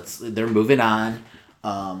sense. They're moving on.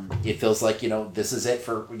 It feels like, this is it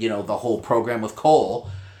for, the whole program with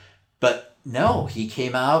Cole. But no, he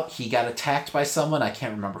came out, he got attacked by someone, I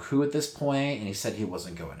can't remember who at this point, and he said he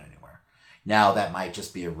wasn't going anywhere. Now, that might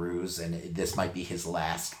just be a ruse, and this might be his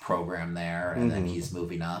last program there, and then he's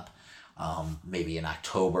moving up, maybe in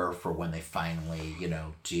October for when they finally,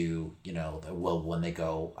 do, when they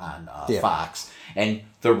go on Fox. And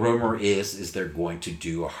the rumor is they're going to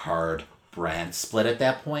do a hard brand split at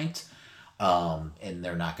that point. And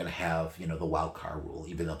they're not going to have, the wild card rule,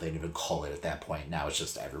 even though they didn't even call it at that point. Now it's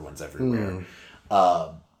just everyone's everywhere.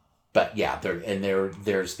 But yeah,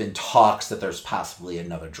 there's been talks that there's possibly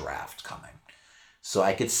another draft coming. So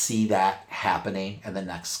I could see that happening in the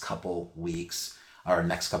next couple weeks or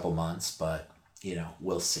next couple months, but,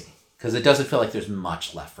 we'll see. Because it doesn't feel like there's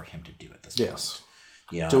much left for him to do at this point. Yes.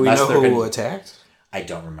 You know, do we know who attacked? I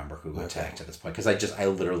don't remember who attacked at this point because I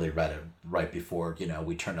literally read it right before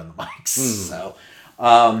we turned on the mics. So,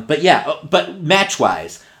 but match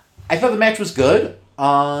wise, I thought the match was good.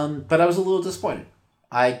 But I was a little disappointed.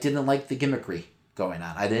 I didn't like the gimmickry going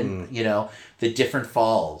on. I didn't, the different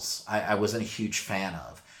falls. I wasn't a huge fan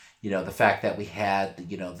of. The fact that we had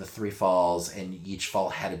the 3 falls and each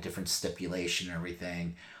fall had a different stipulation and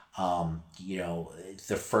everything.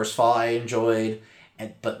 The first fall I enjoyed.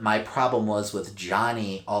 But my problem was with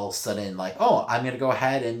Johnny all of a sudden like, oh, I'm going to go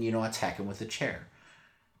ahead and, attack him with a chair.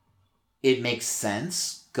 It makes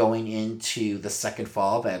sense going into the second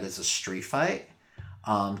fall that is a street fight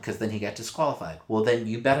because then he got disqualified. Well, then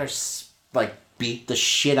you better beat the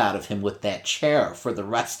shit out of him with that chair for the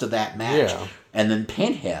rest of that match and then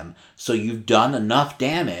pin him. So you've done enough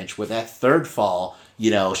damage where that third fall,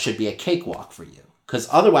 should be a cakewalk for you. Because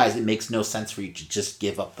otherwise it makes no sense for you to just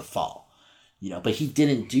give up the fall. But he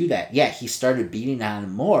didn't do that. Yeah, he started beating on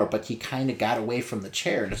him more, but he kind of got away from the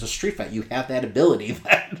chair. And it's a street fight. You have that ability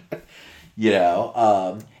then.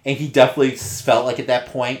 And he definitely felt like at that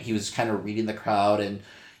point he was kind of reading the crowd and,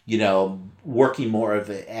 working more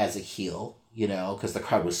of it as a heel, because the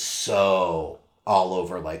crowd was so all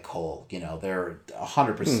over like Cole. They're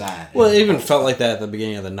 100%. Well, it even felt like that at the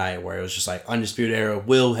beginning of the night where it was just like Undisputed Era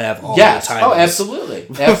will have all the time. Oh, absolutely.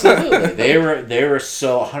 Absolutely. They were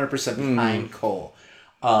so 100% behind Cole.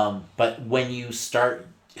 But when you start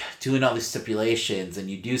doing all these stipulations and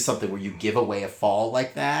you do something where you give away a fall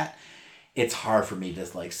like that, it's hard for me to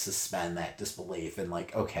suspend that disbelief and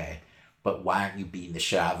okay, but why aren't you beating the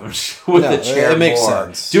shit out of him with the chair? It makes more?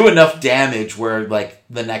 sense. Do enough damage where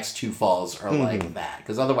the next 2 falls are like that,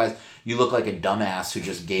 because otherwise you look like a dumbass who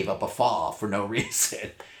just gave up a fall for no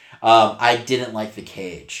reason. I didn't like the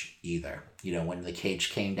cage either. When the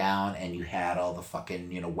cage came down and you had all the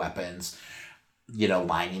fucking weapons,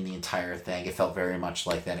 lining the entire thing. It felt very much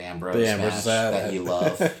like that Ambrose match that you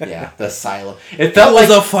love. Yeah, the Asylum. It felt like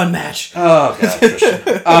a fun match. Oh god, for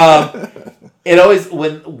sure. It always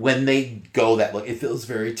when they go that look, it feels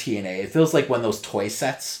very TNA. It feels like one of those toy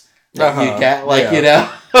sets that you get,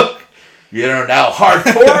 now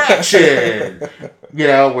hardcore action.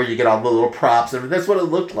 Where you get all the little props, and that's what it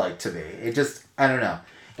looked like to me. It just, I don't know.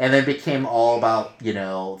 And then it became all about,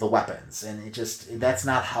 the weapons. And that's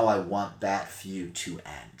not how I want that feud to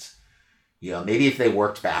end. Maybe if they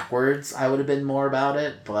worked backwards, I would have been more about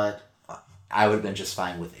it, but I would have been just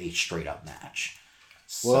fine with a straight up match.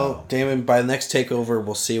 So, well, Damon, by the next takeover,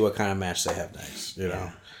 we'll see what kind of match they have next.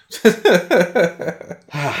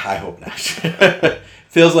 I hope not.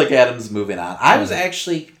 Feels like Adam's moving on. I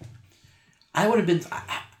would have been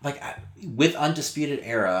with Undisputed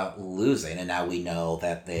Era losing, and now we know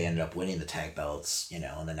that they ended up winning the tag belts, in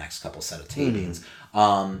the next couple set of tapings.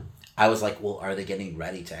 I was like, well, are they getting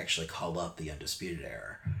ready to actually call up the Undisputed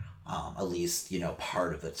Era? At least,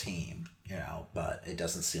 part of the team, but it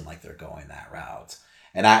doesn't seem like they're going that route.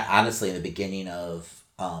 And I honestly, in the beginning of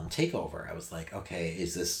TakeOver, I was like, okay,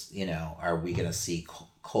 is this, are we going to see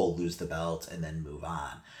Cole lose the belt and then move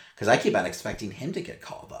on? Because I keep on expecting him to get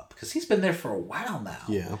called up because he's been there for a while now.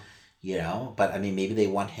 Yeah. But I mean, maybe they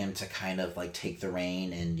want him to kind of take the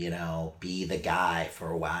reign and, be the guy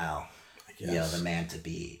for a while, the man to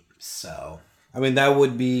beat. So, I mean,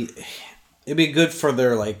 it'd be good for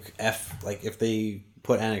their if they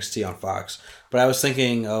put NXT on Fox. But I was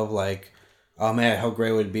thinking of oh man, how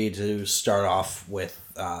great would it be to start off with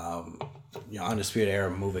Undisputed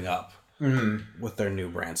Era moving up with their new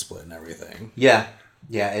brand split and everything. Yeah,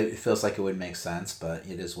 it feels like it would make sense, but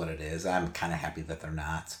it is what it is. I'm kind of happy that they're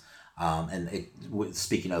not.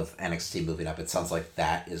 Speaking of NXT moving up, it sounds like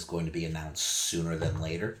that is going to be announced sooner than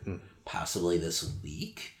later, possibly this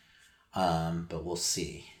week. But we'll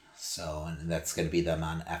see. So, and that's going to be them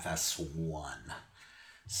on FS1.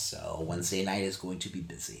 So Wednesday night is going to be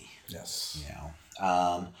busy. Yes.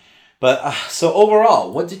 So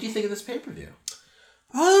overall, what did you think of this pay-per-view?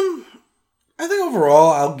 I think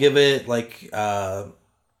overall I'll give it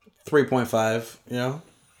 3.5,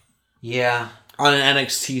 Yeah. On an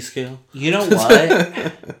NXT scale. You know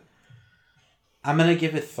what? I'm going to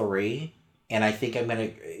give it 3. And I think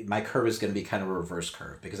my curve is going to be kind of a reverse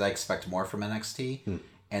curve because I expect more from NXT.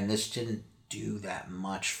 And this didn't do that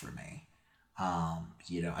much for me.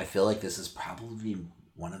 I feel like this is probably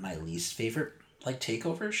one of my least favorite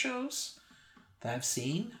takeover shows that I've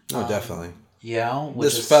seen. Oh, definitely.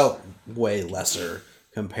 This felt way lesser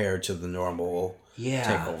compared to the normal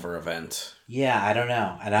takeover event. Yeah, I don't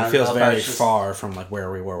know. And it feels very far from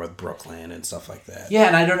where we were with Brooklyn and stuff like that. Yeah,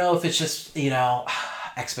 and I don't know if it's just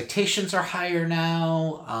expectations are higher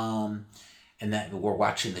now, and that we're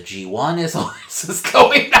watching the G1 as all this is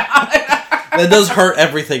going on. That does hurt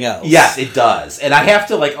everything else. Yes, it does. And I have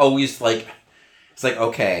to always it's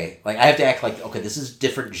okay. I have to act okay, this is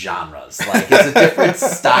different genres. It's a different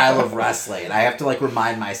style of wrestling. And I have to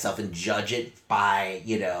remind myself and judge it by,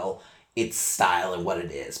 its style and what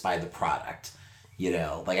it is, by the product.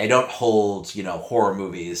 I don't hold, horror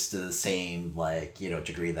movies to the same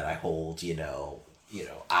degree that I hold,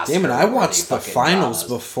 Oscar. Damn it, I watched the finals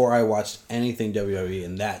before I watched anything WWE,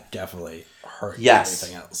 and that definitely hurt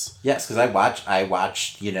everything else. Yes, because I watched, what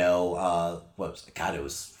was it? God, it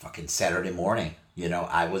was fucking Saturday morning.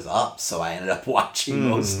 I was up, so I ended up watching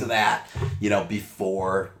most of that,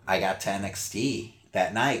 before I got to NXT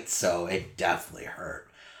that night. So it definitely hurt.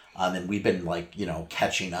 And we've been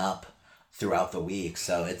catching up throughout the week.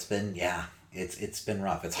 So it's been, it's been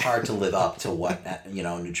rough. It's hard to live up to what,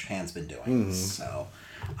 New Japan's been doing. So,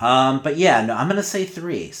 but yeah, no, I'm going to say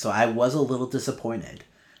 3. So I was a little disappointed,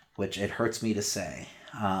 which it hurts me to say.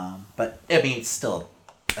 But I mean, it's still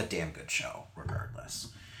a damn good show regardless.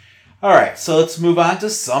 All right, so let's move on to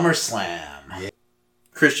SummerSlam. Yeah.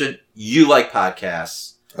 Christian, you like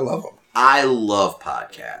podcasts. I love them. I love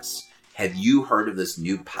podcasts. Have you heard of this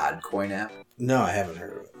new Podcoin app? No, I haven't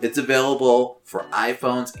heard of it. It's available for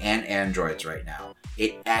iPhones and Androids right now.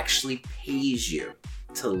 It actually pays you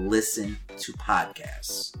to listen to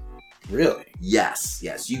podcasts. Really? Yes.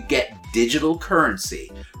 You get digital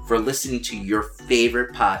currency for listening to your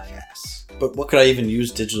favorite podcasts. But what could I even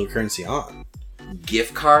use digital currency on?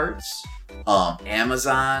 Gift cards,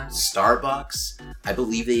 Amazon, Starbucks. I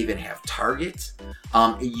believe they even have Target.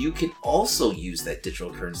 You can also use that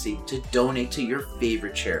digital currency to donate to your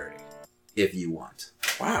favorite charity if you want.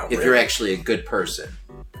 Wow. If you're actually a good person,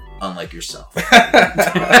 unlike yourself. Well,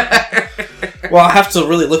 I have to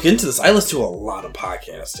really look into this. I listen to a lot of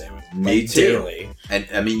podcasts, damn it. Me too. Daily. And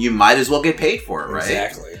I mean, you might as well get paid for it, right?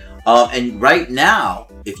 Exactly. And right now,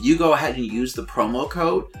 if you go ahead and use the promo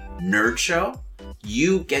code NERDSHOW,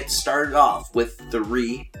 you get started off with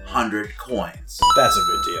 300 coins. That's a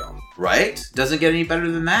good deal. Right? Doesn't get any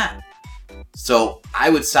better than that. So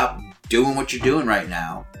I would stop doing what you're doing right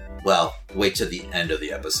now Well, wait till the end of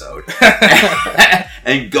the episode.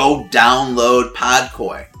 And go download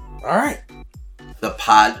Podcoin. All right. The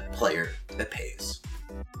pod player that pays.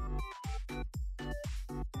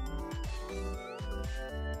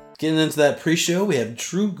 Getting into that pre-show, we have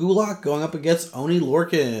Drew Gulak going up against Oni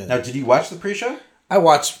Lorcan. Now, did you watch the pre-show? I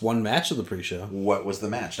watched one match of the pre-show. What was the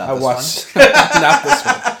match? Not I this watched, one? Not this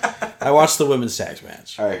one. I watched the women's tag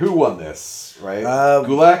match. All right, who won this, right?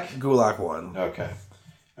 Gulak? Gulak won. Okay.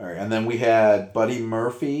 All right, and then we had Buddy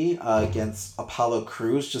Murphy against Apollo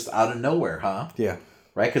Crews just out of nowhere, huh? Yeah.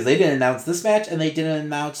 Right, because they didn't announce this match, and they didn't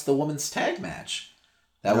announce the women's tag match.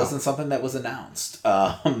 That wasn't something that was announced.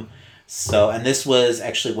 And this was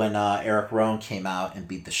actually when Eric Rowan came out and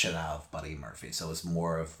beat the shit out of Buddy Murphy. So it was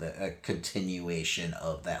more of a continuation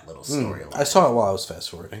of that little storyline. I saw it while I was fast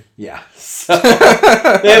forwarding. Yeah. So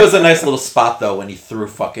it was a nice little spot though when he threw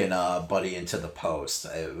fucking Buddy into the post.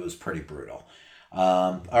 It was pretty brutal.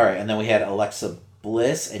 All right, and then we had Alexa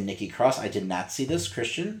Bliss and Nikki Cross. I did not see this.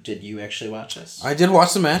 Christian, did you actually watch this? I did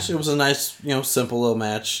watch the match. It was a nice, simple little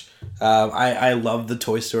match. I love the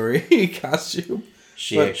Toy Story costume.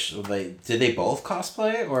 Did they both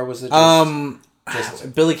cosplay, or was it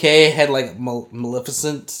just Billy Kay had like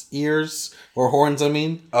Maleficent ears or horns? I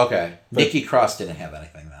mean, okay. Nikki Cross didn't have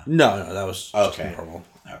anything though. No, that was just okay. normal.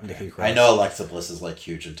 Okay. Nikki Cross. I know Alexa Bliss is like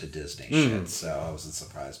huge into Disney shit, so I wasn't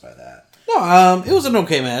surprised by that. No, it was an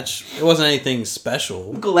okay match. It wasn't anything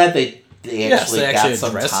special. I'm glad they actually got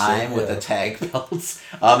some time with the tag belts.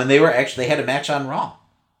 And they had a match on Raw.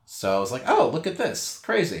 So I was like, oh, look at this.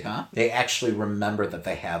 Crazy, huh? They actually remember that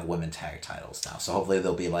they have women tag titles now. So hopefully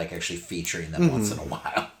they'll be like actually featuring them once in a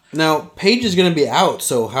while. Now, Paige is going to be out,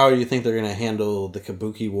 so how do you think they're going to handle the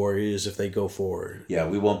Kabuki Warriors if they go forward? Yeah,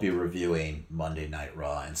 we won't be reviewing Monday Night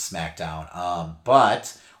Raw and SmackDown,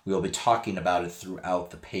 but we will be talking about it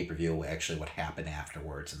throughout the pay-per-view, actually what happened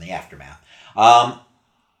afterwards in the aftermath.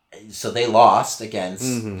 So they lost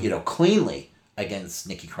against, cleanly against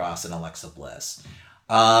Nikki Cross and Alexa Bliss.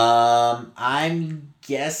 I'm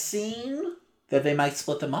guessing that they might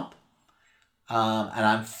split them up. And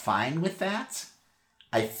I'm fine with that.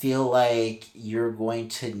 I feel like you're going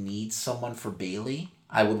to need someone for Bayley.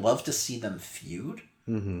 I would love to see them feud.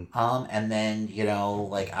 Mm-hmm. And then,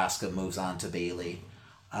 like Asuka moves on to Bayley.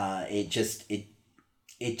 It just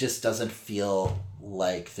doesn't feel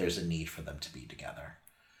like there's a need for them to be together.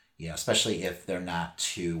 Especially if they're not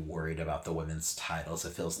too worried about the women's titles.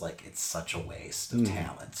 It feels like it's such a waste of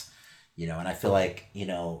talent. And I feel like,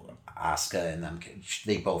 Asuka and them,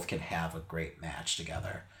 they both can have a great match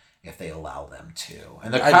together if they allow them to.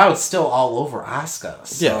 And the crowd's still all over Asuka.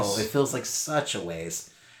 So it feels like such a waste.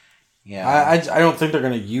 Yeah, I don't think they're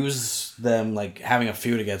going to use them like having a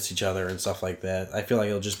feud against each other and stuff like that. I feel like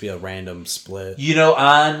it'll just be a random split.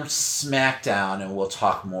 On SmackDown, and we'll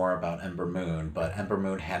talk more about Ember Moon, but Ember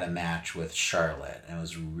Moon had a match with Charlotte, and it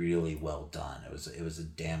was really well done. It was a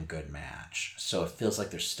damn good match. So it feels like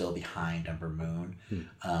they're still behind Ember Moon,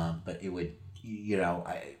 but it would,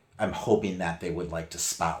 I'm hoping that they would like to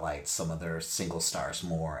spotlight some of their single stars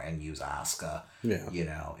more and use Asuka,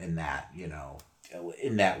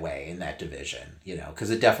 in that way, in that division, because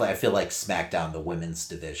it definitely, I feel like SmackDown, the women's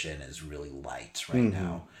division is really light right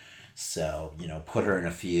now. So, put her in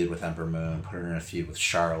a feud with Ember Moon, put her in a feud with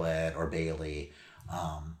Charlotte or Bayley,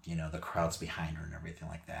 the crowd's behind her and everything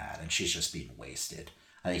like that. And she's just being wasted.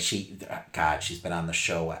 I think she's been on the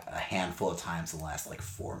show a handful of times in the last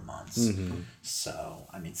 4 months. So,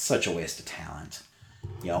 such a waste of talent,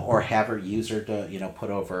 or have her use her to, put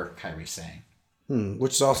over Kairi Sane.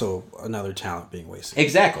 Which is also another talent being wasted.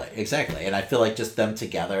 Exactly. And I feel like just them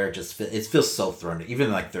together, it feels so thrown.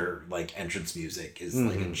 Even their entrance music is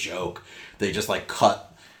like a joke. They just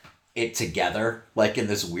cut it together in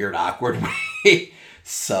this weird, awkward way.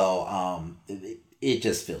 So it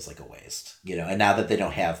just feels like a waste, And now that they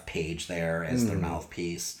don't have Paige there as their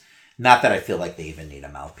mouthpiece, not that I feel like they even need a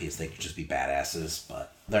mouthpiece. They could just be badasses,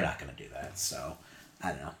 but they're not going to do that. So I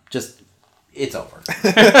don't know. It's over.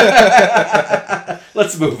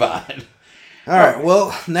 Let's move on. All right.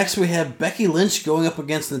 Well, next we have Becky Lynch going up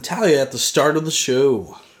against Natalya at the start of the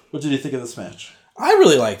show. What did you think of this match? I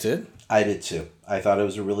really liked it. I did too. I thought it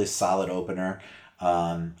was a really solid opener.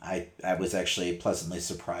 I was actually pleasantly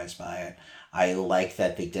surprised by it. I like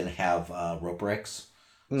that they didn't have rope breaks.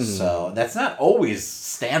 So that's not always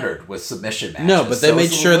standard with submission matches. No, but they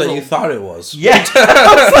made sure that you thought it was. Yeah.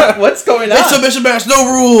 I was like, what's going on? It's submission match,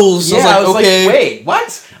 no rules. Yeah, I was like, wait,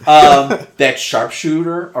 what? That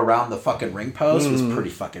sharpshooter around the fucking ring post was pretty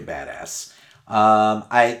fucking badass.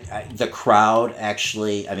 The crowd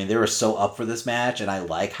actually, I mean, they were so up for this match, and I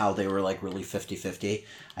like how they were like really 50-50.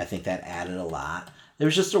 I think that added a lot. It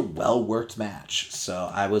was just a well-worked match, so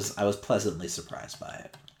I was pleasantly surprised by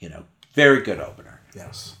it. You know, very good opener.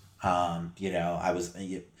 Yes. You know, I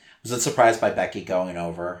wasn't surprised by Becky going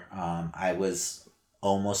over. I was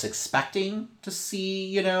almost expecting to see,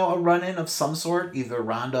 you know, a run-in of some sort, either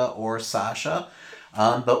Ronda or Sasha.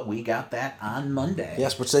 But we got that on Monday.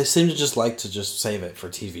 Yes, which they seem to just like to just save it for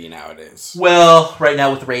TV nowadays. Well, right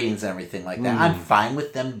now with ratings and everything like that, I'm fine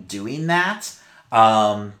with them doing that.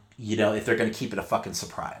 You know, if they're going to keep it a fucking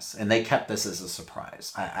surprise. And they kept this as a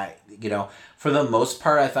surprise. I you know, for the most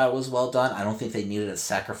part, I thought it was well done. I don't think they needed to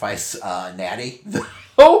sacrifice Natty.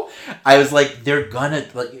 I was like, they're gonna,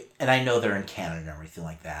 like, and I know they're in Canada and everything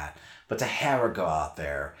like that, but to have her go out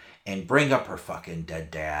there and bring up her fucking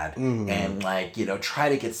dead dad and, like, you know, try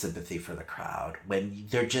to get sympathy for the crowd when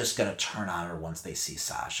they're just going to turn on her once they see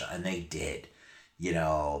Sasha. And they did. You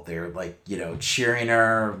know, they're like, you know, cheering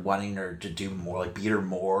her, wanting her to do more, like beat her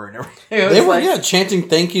more and everything. They were, chanting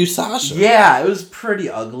 "Thank you, Sasha." Yeah, it was pretty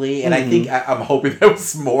ugly, and I think I'm hoping there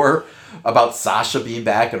was more about Sasha being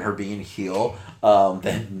back and her being heel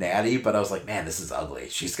than Natty. But I was like, man, this is ugly.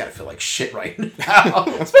 She's got to feel like shit right now,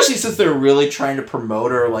 especially since they're really trying to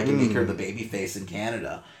promote her, like, and make her the babyface in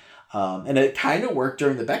Canada. And it kind of worked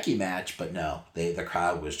during the Becky match, but no, the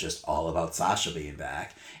crowd was just all about Sasha being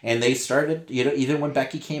back. And they started, you know, even when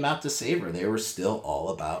Becky came out to save her, they were still all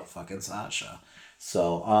about fucking Sasha.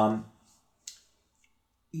 So,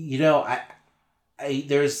 you know, I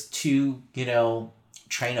there's two, you know,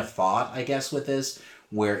 train of thought, I guess, with this,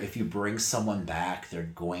 where if you bring someone back, they're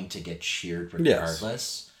going to get cheered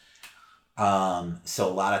regardless. Yes. So a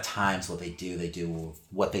lot of times what they do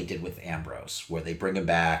what they did with Ambrose, where they bring him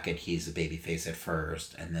back and he's a babyface at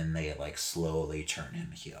first, and then they like slowly turn him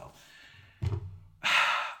heel.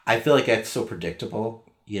 I feel like that's so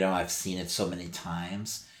predictable. You know, I've seen it so many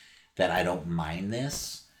times that I don't mind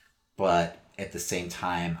this, but at the same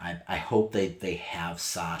time, I hope they have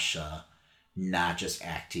Sasha not just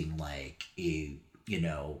acting like a, you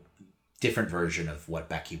know, different version of what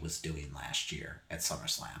Becky was doing last year at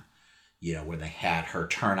SummerSlam. You know, where they had her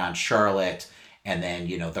turn on Charlotte, and then,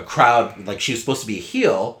 you know, the crowd, like, she was supposed to be a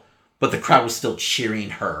heel, but the crowd was still cheering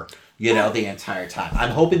her, you know, the entire time.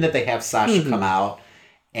 I'm hoping that they have Sasha come out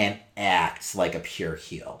and act like a pure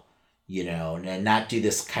heel, you know, and not do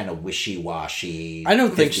this kind of wishy-washy. I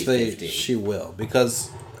don't think she will,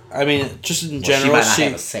 because, I mean, just in general, she might not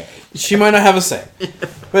have a say. She might not have a say.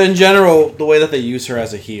 But in general, the way that they use her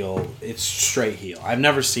as a heel, it's straight heel. I've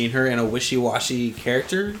never seen her in a wishy-washy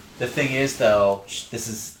character. The thing is, though,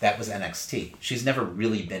 that was NXT. She's never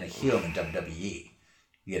really been a heel in WWE.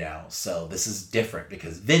 You know, so this is different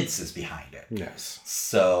because Vince is behind it. Yes.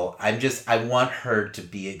 So I want her to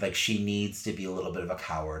be, like, she needs to be a little bit of a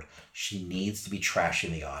coward. She needs to be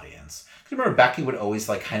trashing the audience. Because remember, Becky would always,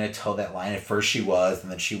 like, kind of toe that line. At first she was,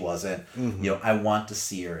 and then she wasn't. You know, I want to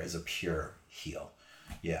see her as a pure heel.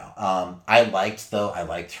 Yeah. I liked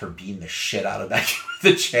her beating the shit out of Becky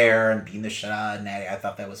with the chair and beating the shit out of Natty. I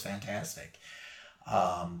thought that was fantastic.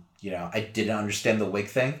 You know, I didn't understand the wig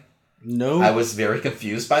thing. No. I was very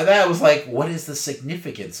confused by that. I was like, what is the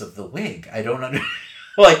significance of the wig? I don't understand.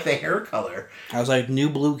 Like, the hair color. I was like, new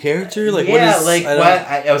blue character? Like, yeah, what is... like,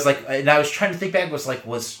 what? I was like, and I was trying to think back,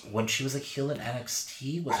 was when she was, like, heel in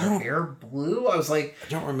NXT, was her hair blue? I was like... I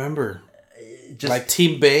don't remember. Like,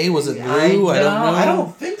 Team Bay, was it blue? I don't know. I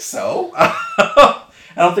don't think so. I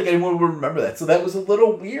don't think anyone would remember that. So that was a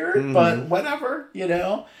little weird, but whatever, you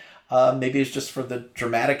know? Maybe it's just for the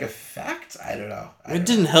dramatic effect. I don't know. It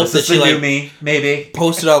didn't help that she, like, maybe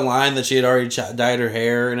posted online that she had already dyed her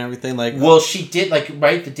hair and everything. Like, well, she did, like,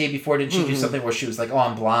 right the day before. Didn't she do something where she was like, "Oh,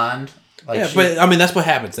 I'm blonde"? Like, yeah, but I mean, that's what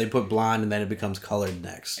happens. They put blonde and then it becomes colored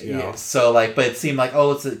next. You know? Yeah. So, like, but it seemed like,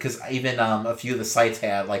 oh, it's because even a few of the sites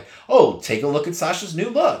had, like, oh, take a look at Sasha's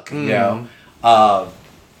new look. You know.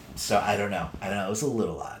 So I don't know. It was a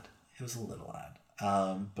little odd.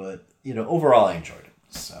 But you know, overall, I enjoyed it.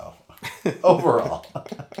 So, overall,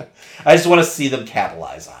 I just want to see them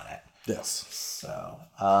capitalize on it. Yes. So,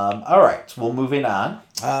 all right. Well, moving on.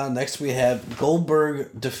 Next, we have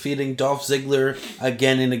Goldberg defeating Dolph Ziggler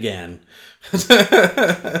again and again.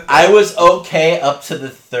 I was okay up to the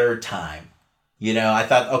third time. You know, I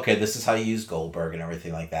thought, okay, this is how you use Goldberg and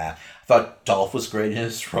everything like that. I thought Dolph was great in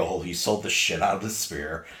his role. He sold the shit out of the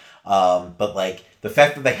spear. But, like, the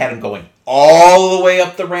fact that they had him going all the way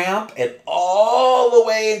up the ramp and all the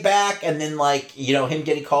way back, and then, like, you know, him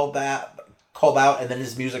getting called out, and then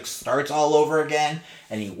his music starts all over again,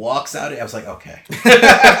 and he walks out, I was like, okay.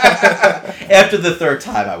 After the third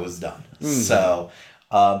time, I was done. So,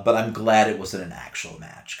 but I'm glad it wasn't an actual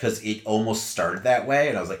match because it almost started that way.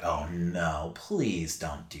 And I was like, oh no, please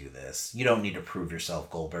don't do this. You don't need to prove yourself,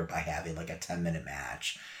 Goldberg, by having like a 10-minute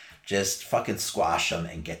match. Just fucking squash them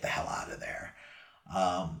and get the hell out of there.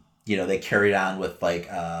 They carried on with like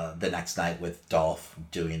the next night with Dolph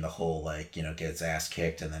doing the whole like, get his ass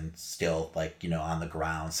kicked and then still like, on the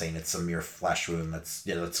ground saying it's a mere flesh wound.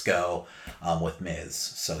 Let's go with Miz.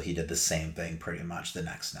 So he did the same thing pretty much the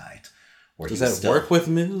next night. Does that work with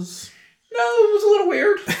Miz? No, it was a little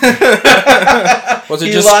weird. Was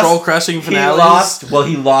it just scroll crushing finales?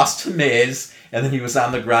 He lost to Miz. And then he was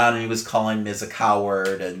on the ground and he was calling Miz a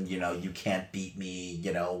coward and, you can't beat me,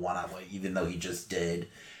 one-on-one, even though he just did.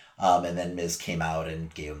 And then Miz came out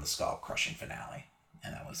and gave him the skull-crushing finale.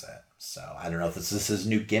 And that was it. So I don't know if this is his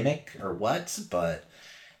new gimmick or what, but,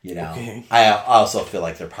 okay. I also feel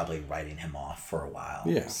like they're probably writing him off for a while.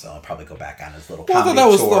 Yeah. So I'll probably go back on his little comedy tour. I thought that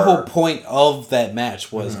was the whole point of that match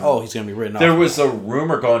was, he's going to be written off. There was a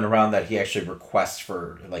rumor going around that he actually requests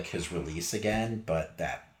for, like, his release again, but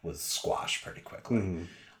that was squashed pretty quickly.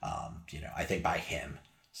 I think by him.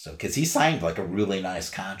 So, because he signed like a really nice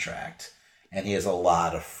contract and he has a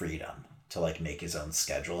lot of freedom to like make his own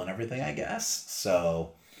schedule and everything, I guess.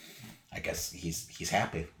 So I guess he's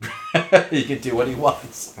happy. He can do what he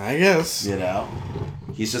wants. I guess.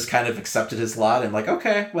 He's just kind of accepted his lot and like,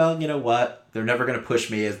 okay, well, you know what? They're never going to push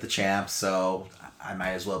me as the champ. So I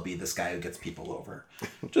might as well be this guy who gets people over.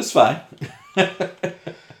 Just fine.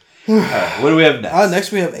 All right, what do we have next?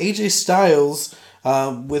 Next we have AJ Styles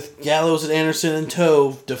with Gallows and Anderson in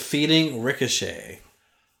tow defeating Ricochet.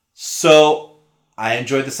 So I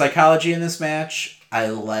enjoyed the psychology in this match. I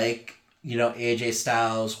like, AJ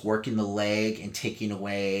Styles working the leg and taking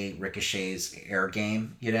away Ricochet's air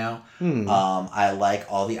game, I like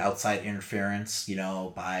all the outside interference,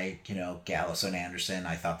 by, Gallows and Anderson.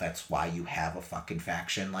 I thought that's why you have a fucking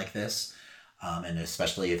faction like this. And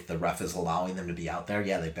especially if the ref is allowing them to be out there,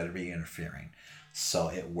 they better be interfering. So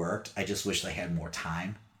it worked. I just wish they had more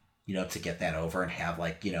time, to get that over and have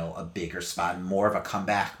like, a bigger spot and more of a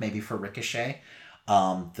comeback maybe for Ricochet.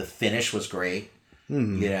 The finish was great.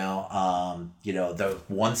 The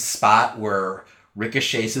one spot where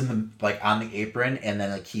Ricochet's on the apron and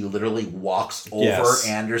then like he literally walks over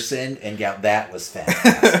Anderson and that was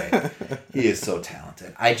fantastic. He is so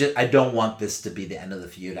talented. I don't want this to be the end of the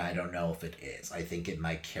feud. I don't know if it is. I think it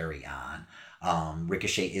might carry on.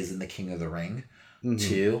 Ricochet is in the King of the Ring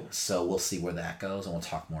too, so we'll see where that goes and we'll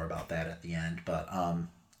talk more about that at the end. But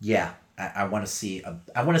I want to see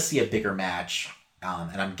a bigger match.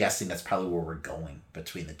 And I'm guessing that's probably where we're going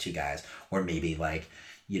between the two guys, or maybe like,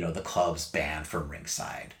 the club's banned from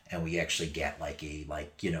ringside and we actually get like a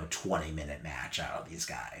 20-minute match out of these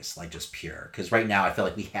guys, like just pure. Because right now I feel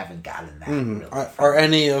like we haven't gotten that. Really are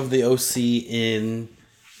any of the OC in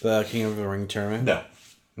the King of the Ring tournament?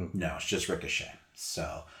 No, it's just Ricochet.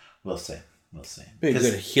 So we'll see. Be a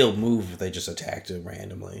good heel move if they just attacked him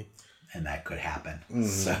randomly. And that could happen.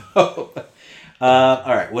 So,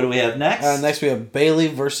 all right, what do we have next? Next we have Bayley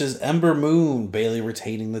versus Ember Moon. Bayley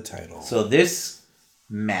retaining the title. So this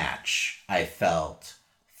match, I felt,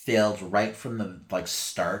 failed right from the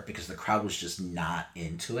start because the crowd was just not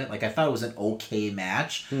into it. Like I thought it was an okay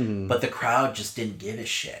match, but the crowd just didn't give a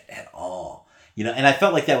shit at all. And I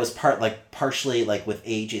felt like that was partially with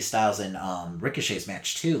AJ Styles and Ricochet's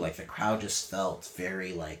match too. Like the crowd just felt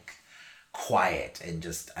very quiet and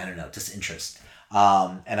just, I don't know, disinterest.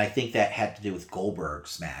 And I think that had to do with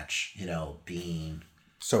Goldberg's match, being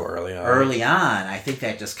so early on. I think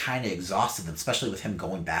that just kind of exhausted them, especially with him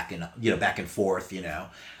going back and forth,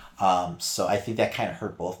 so I think that kind of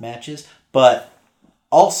hurt both matches. But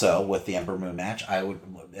also with the Ember Moon match,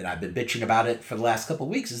 and I've been bitching about it for the last couple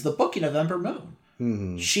of weeks, is the booking of Ember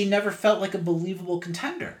Moon. She never felt like a believable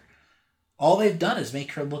contender. All they've done is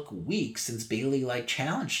make her look weak since Bayley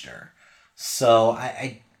challenged her. So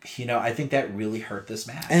I think that really hurt this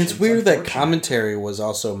match. And it's weird that commentary was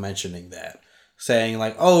also mentioning that, saying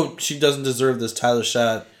she doesn't deserve this title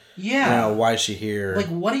shot. Yeah. Why is she here?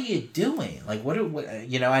 What are you doing? I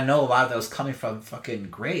know a lot of that was coming from fucking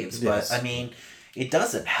Graves, but I mean, it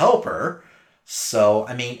doesn't help her. So,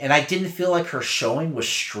 I mean, and I didn't feel like her showing was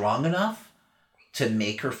strong enough to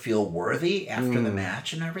make her feel worthy after the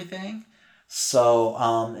match and everything.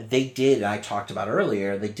 So they did, and I talked about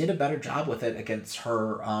earlier, they did a better job with it against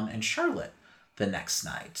her and Charlotte the next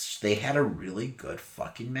night. They had a really good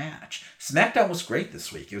fucking match. SmackDown was great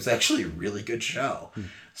this week. It was actually a really good show.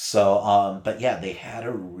 So, but yeah, they had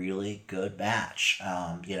a really good match.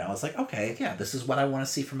 I was like, okay, yeah, this is what I want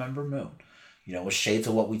to see from Ember Moon. With shades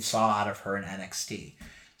of what we saw out of her in NXT.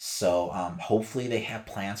 So hopefully they have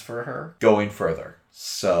plans for her going further.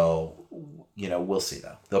 So, we'll see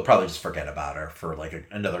though. They'll probably just forget about her for like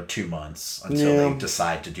another 2 months until they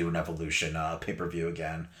decide to do an Evolution pay-per-view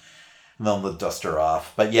again. And then they'll dust her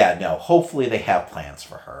off. But yeah, no, hopefully they have plans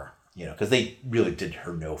for her, because they really did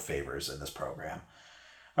her no favors in this program.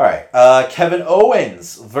 All right, Kevin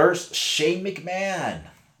Owens versus Shane McMahon.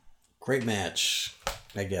 Great match,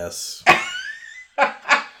 I guess.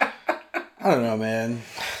 I don't know, man.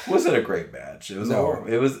 Wasn't a great match. It was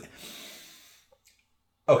it was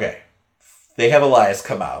okay. They have Elias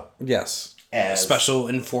come out. Yes. As special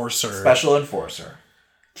enforcer. Special enforcer.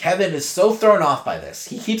 Kevin is so thrown off by this.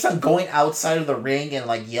 He keeps on going outside of the ring and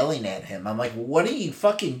like yelling at him. I'm like, what are you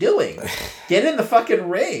fucking doing? Get in the fucking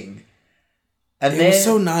ring. And it was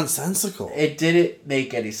so nonsensical. It didn't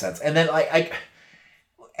make any sense. And then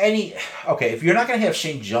if you're not going to have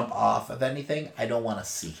Shane jump off of anything, I don't want to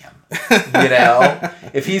see him.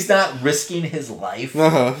 If he's not risking his life,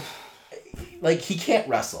 he can't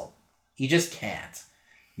wrestle. He just can't.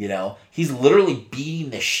 He's literally beating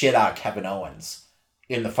the shit out of Kevin Owens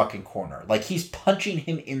in the fucking corner. Like, he's punching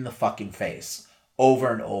him in the fucking face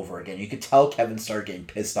over and over again. You could tell Kevin started getting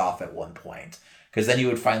pissed off at one point, because then he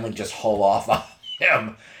would finally just haul off on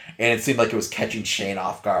him, and it seemed like it was catching Shane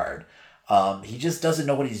off guard. He just doesn't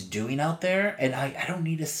know what he's doing out there, and I don't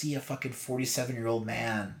need to see a fucking 47-year-old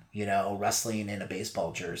man, wrestling in a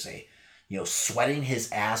baseball jersey, sweating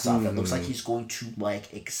his ass off. It looks like he's going to,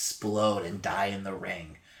 explode and die in the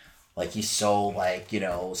ring. Like, he's so,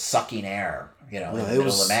 sucking air, in the middle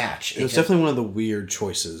of the match. It was definitely one of the weird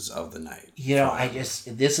choices of the night. This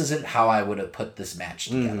isn't how I would have put this match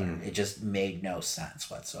together. It just made no sense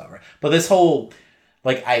whatsoever. But this whole...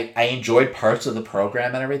 I enjoyed parts of the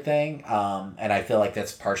program and everything, and I feel like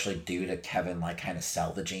that's partially due to Kevin, kind of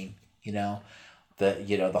salvaging,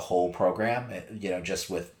 the whole program, just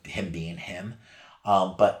with him being him.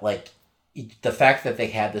 But, the fact that they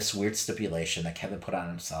had this weird stipulation that Kevin put on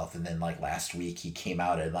himself, and then, last week he came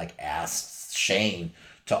out and, asked Shane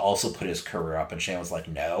to also put his career up, and Shane was like,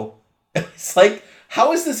 no. It's like,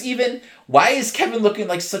 how is this even... Why is Kevin looking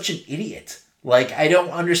like such an idiot? I don't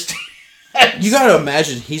understand. You gotta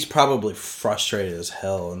imagine he's probably frustrated as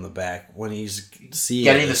hell in the back when he's seeing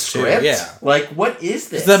getting the script. Yeah, what is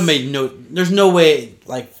this? That made there's no way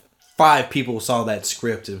 5 people saw that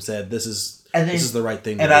script and said this is the right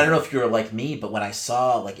thing. And I don't know if you're like me, but when I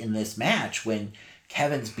saw in this match when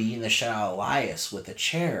Kevin's beating the shit out of Elias with a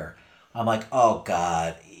chair, I'm like, oh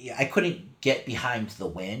god, I couldn't get behind the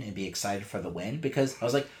win and be excited for the win, because I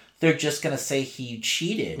was like, they're just going to say he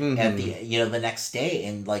cheated at the next day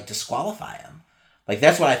and disqualify him.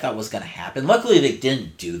 That's what I thought was going to happen. Luckily they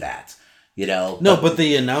didn't do that, No, but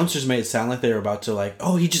the announcers made it sound like they were about to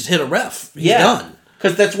oh, he just hit a ref. He's done.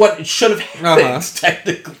 Because that's what it should have happened,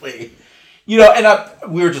 technically.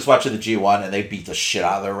 And we were just watching the G1 and they beat the shit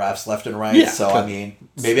out of their refs left and right. Yeah, so, I mean,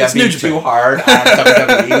 maybe I'm being too hard on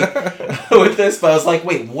WWE with this, but I was like,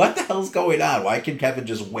 wait, what the hell's going on? Why can Kevin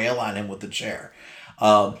just wail on him with the chair?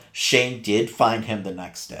 Shane did find him the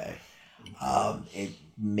next day. It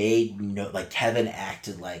made Kevin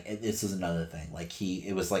acted this is another thing.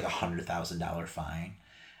 It was $100,000 fine.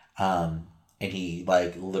 And he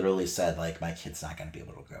literally said my kid's not going to be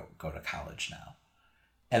able to go to college now.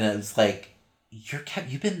 And it's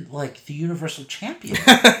you've been the Universal Champion.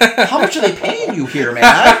 How much are they paying you here, man?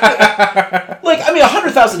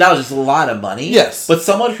 $100,000 is a lot of money. Yes. But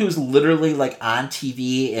someone who's literally on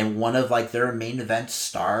TV and one of their main event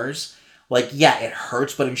stars, yeah, it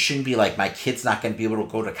hurts, but it shouldn't be my kid's not going to be able to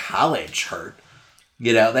go to college hurt.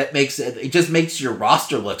 That makes it just makes your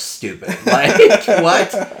roster look stupid.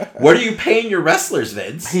 What? What are you paying your wrestlers,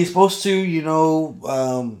 Vince? He's supposed to,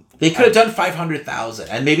 They could have done $500,000,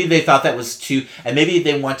 and maybe they thought that was too. And maybe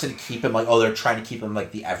they wanted to keep him they're trying to keep him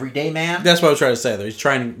the everyday man. That's what I was trying to say. He's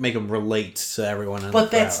trying to make him relate to everyone. But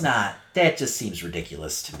that's not. That just seems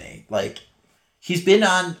ridiculous to me. He's been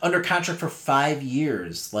under contract for 5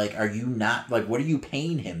 years. Are you not what are you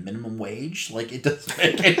paying him? Minimum wage? It doesn't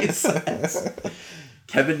make any sense.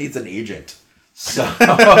 Kevin needs an agent. So,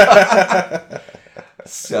 I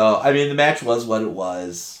mean, the match was what it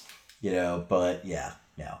was, but yeah.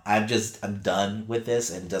 No, I'm done with this,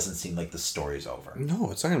 and it doesn't seem like the story's over.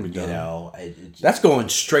 No, it's not going to be done. That's going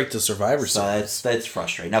straight to Survivor Series. So that's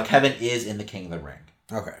frustrating. Now, Kevin is in the King of the Ring.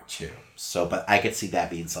 Okay. Too. So, but I could see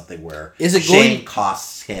that being something where Shane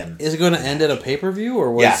costs him. Is it going to end at a pay-per-view,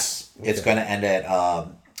 or was? Yes, it's going to end at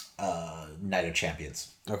Night of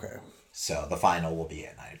Champions. Okay. So the final will be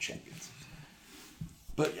at Night of Champions.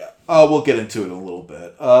 But yeah, we'll get into it in a little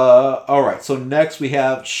bit. All right, so next we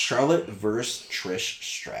have Charlotte versus Trish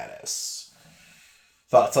Stratus.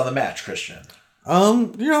 Thoughts on the match, Christian?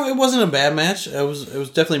 It wasn't a bad match. It was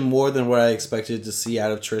definitely more than what I expected to see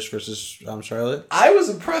out of Trish versus Charlotte. I was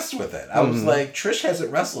impressed with it. I was like, Trish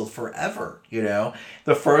hasn't wrestled forever,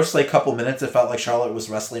 The first couple minutes, it felt like Charlotte was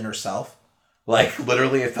wrestling herself.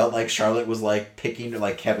 Literally, it felt like Charlotte was picking,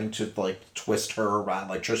 having to twist her around,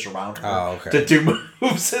 Trish around her to do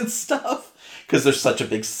moves and stuff. Because there's such a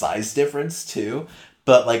big size difference too.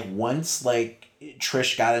 But once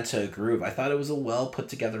Trish got into a groove, I thought it was a well put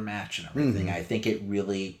together match and everything. I think it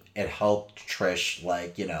helped Trish,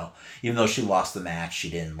 even though she lost the match, she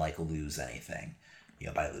didn't lose anything,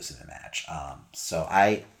 by losing the match. So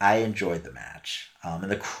I enjoyed the match. And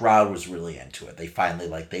the crowd was really into it. They finally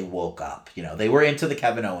they woke up. They were into the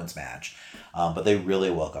Kevin Owens match, but they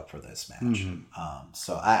really woke up for this match.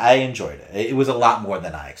 So I enjoyed it. It was a lot more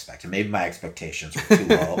than I expected. Maybe my expectations were too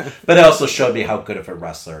low, but it also showed me how good of a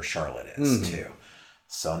wrestler Charlotte is too.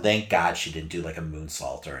 So thank God she didn't do a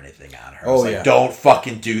moonsault or anything on her. I was don't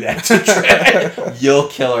fucking do that to Trish. You'll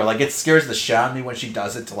kill her. It scares the shit out of me when she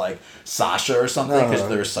does it to Sasha or something because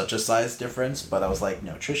there's such a size difference. But I was like,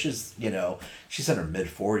 no, Trish is, she's in her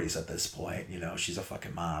mid-40s at this point. She's a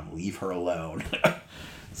fucking mom. Leave her alone.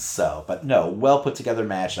 So, but no, well put together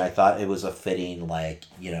match. And I thought it was a fitting,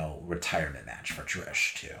 retirement match for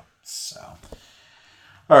Trish too. So,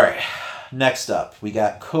 all right. Next up, we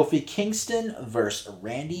got Kofi Kingston versus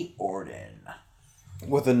Randy Orton.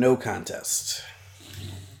 With a no contest.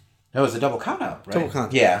 No, it's a double count out, right? Double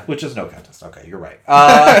contest. Yeah, which is no contest. Okay, you're right.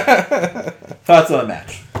 Thoughts on the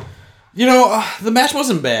match? The match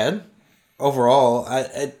wasn't bad overall.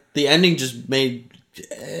 The ending just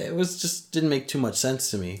didn't make too much sense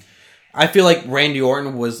to me. I feel like Randy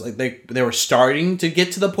Orton was they were starting to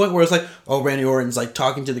get to the point where it's Randy Orton's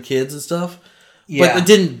talking to the kids and stuff. Yeah. But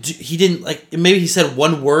he didn't maybe he said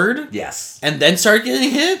one word. Yes. And then started getting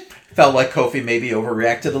hit. Felt like Kofi maybe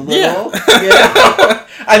overreacted a little. Yeah.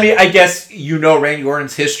 I mean, I guess Randy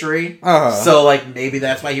Orton's history. So maybe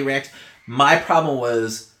that's why he reacted. My problem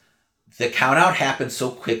was the count out happened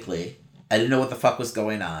so quickly. I didn't know what the fuck was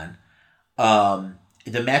going on.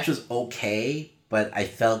 The match was okay, but I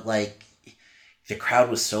felt like the crowd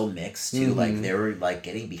was so mixed too. They were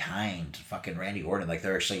getting behind fucking Randy Orton. They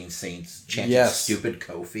were actually chanting stupid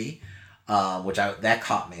Kofi, which that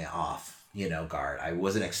caught me off, guard. I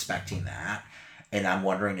wasn't expecting that. And I'm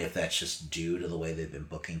wondering if that's just due to the way they've been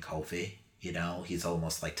booking Kofi. He's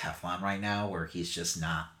almost like Teflon right now where he's just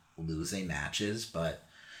not losing matches, but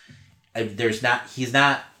he's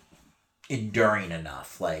not enduring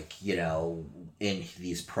enough, in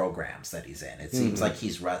these programs that he's in. It seems like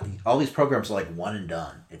all these programs are one and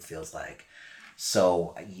done, it feels like.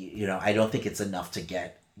 So, I don't think it's enough to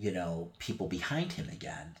get, people behind him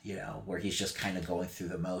again, where he's just kind of going through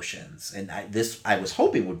the motions. And I was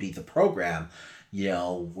hoping would be the program,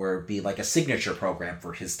 where it'd be a signature program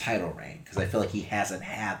for his title reign, because I feel like he hasn't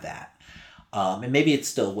had that. And maybe it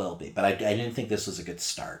still will be, but I didn't think this was a good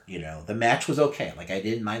start. The match was okay. I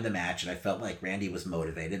didn't mind the match, and I felt like Randy was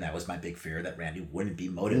motivated. And that was my big fear, that Randy wouldn't be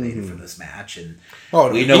motivated for this match. And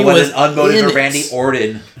we know what an unmotivated Randy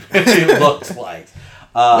Orton looked like.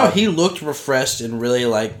 He looked refreshed and really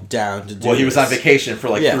down to do. Well, he was on vacation for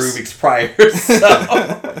 3 weeks prior.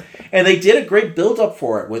 So. And they did a great build up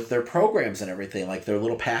for it with their programs and everything, their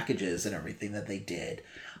little packages and everything that they did.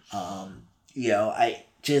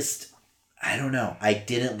 I don't know. I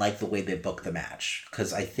didn't like the way they booked the match,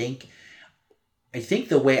 because I think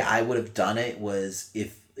the way I would have done it was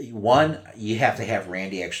you have to have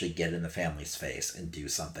Randy actually get in the family's face and do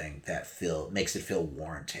something that makes it feel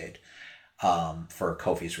warranted for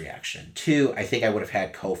Kofi's reaction. 2, I think I would have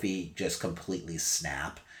had Kofi just completely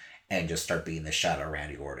snap and just start beating the shit out of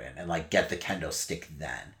Randy Orton and get the kendo stick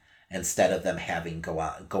then, instead of them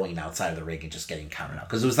going outside of the ring and just getting counted out,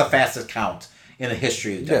 because it was the fastest count in the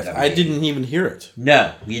history of WWE. I didn't even hear it.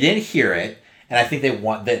 No, you didn't hear it, and I think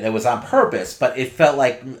that was on purpose. But it felt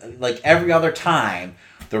like every other time,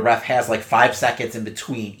 the ref has 5 seconds in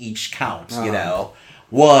between each count.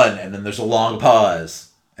 1, and then there's a long pause,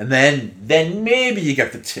 and then maybe you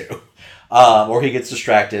get the 2, or he gets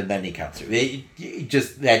distracted and then he counts through.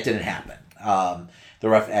 That didn't happen. The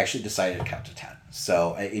ref actually decided to count to 10,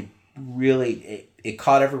 so it really. It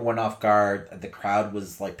caught everyone off guard. The crowd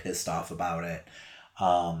was pissed off about it.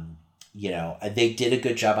 They did a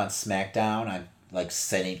good job on SmackDown on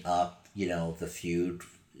setting up, the feud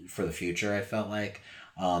for the future. I felt like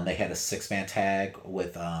they had a 6-man tag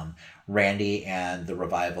with Randy and the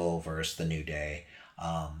Revival versus the New Day.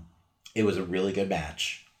 It was a really good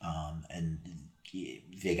match. And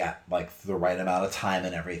they got like the right amount of time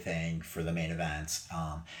and everything for the main events.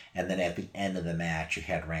 And then at the end of the match, you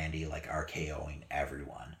had Randy like RKOing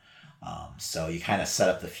everyone. So you kind of set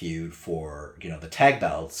up the feud for, the tag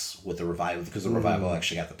belts with the Revival, because the Revival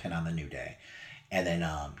actually got the pin on the New Day. And then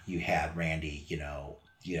you had Randy,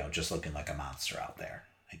 just looking like a monster out there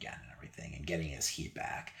again and everything, and getting his heat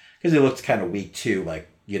back. Because he looked kind of weak too, like,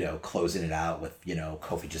 closing it out with,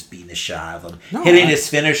 Kofi just beating the shit out of him, hitting his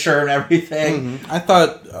finisher and everything. I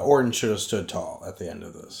thought Orton should have stood tall at the end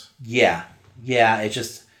of this. Yeah, it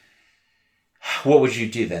just... What would you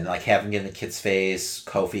do then? Like, have him get in the kid's face,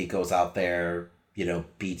 Kofi goes out there,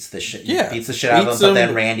 beats the shit out of him, but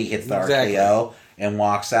then Randy hits the RKO and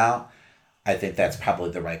walks out. I think that's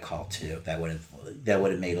probably the right call too. That would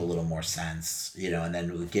have made a little more sense, and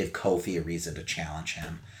then it would give Kofi a reason to challenge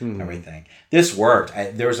him and everything. This worked.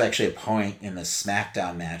 There was actually a point in the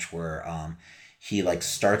SmackDown match where he like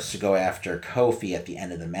starts to go after Kofi at the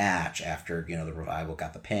end of the match after, the Revival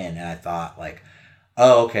got the pin, and I thought like,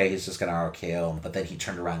 oh, okay, he's just going to RKO him. But then he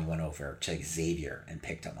turned around and went over to Xavier and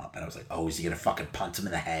picked him up. And I was like, oh, is he going to fucking punt him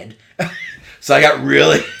in the head? So I got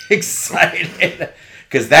really excited.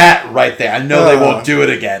 Because that right there, I know they won't do it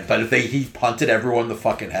again. But if he punted everyone in the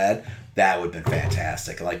fucking head, that would have been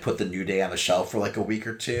fantastic. Like, put the New Day on the shelf for like a week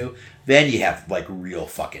or two. Then you have like real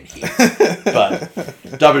fucking heat. But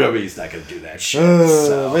WWE's not going to do that shit.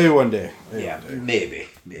 So. Maybe one day. Maybe.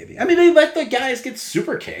 I mean, they let the guys get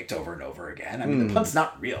super kicked over and over again. I mean, the punt's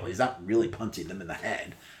not real. He's not really punching them in the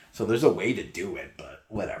head. So there's a way to do it, but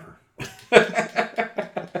whatever.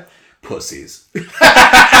 Pussies.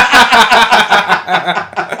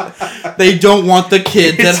 They don't want the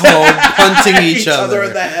kids at home punching each other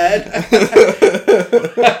in the head.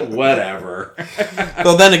 Whatever.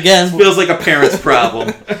 So then again, feels like a parent's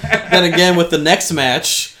problem. Then again, with the next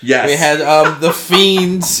match, we had the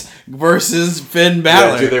Fiends versus Finn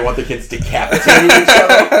Balor. Do they want the kids decapitating each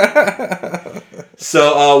other?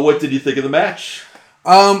 So, what did you think of the match?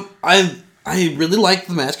 I really liked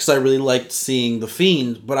the match because I really liked seeing the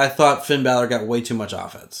Fiend, but I thought Finn Balor got way too much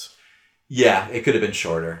offense. Yeah, it could have been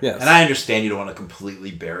shorter. Yes. And I understand you don't want to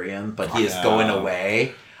completely bury him, but he is going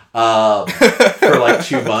away for like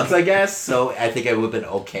 2 months, I guess. So I think it would have been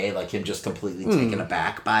okay, like him just completely taken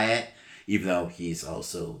aback by it, even though he's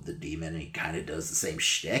also the demon and he kind of does the same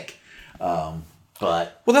shtick.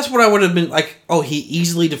 But that's what I would have been like. Oh, he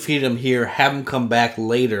easily defeated him here. Have him come back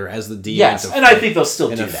later as the demon. Yes, and I think they'll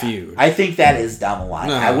still do that. Feud. I think that is down the line.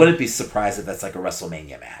 I wouldn't be surprised if that's like a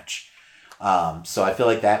WrestleMania match. So I feel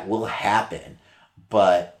like that will happen.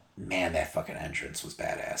 But man, that fucking entrance was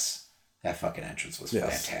badass. That fucking entrance was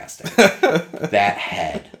fantastic. That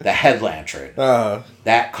head lantern,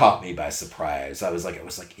 that caught me by surprise. I was like,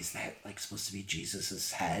 is that like supposed to be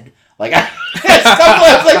Jesus's head? Like, I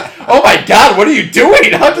was like, oh my god, what are you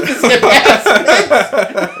doing? How did this get past this?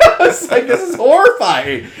 I was like, this is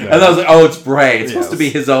horrifying. And I was like, oh, it's Bray. It's supposed to be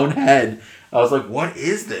his own head. I was like, what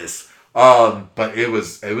is this? But it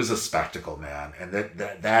was a spectacle, man, and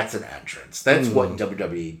that's an entrance. That's what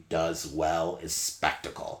WWE does well, is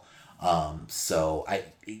spectacle. So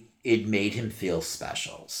it made him feel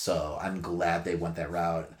special. So I'm glad they went that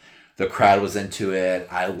route. The crowd was into it.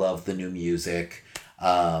 I love the new music.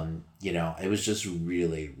 It was just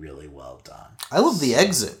really, really well done. I love the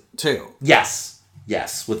exit too.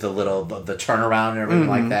 Yes, with the turnaround and everything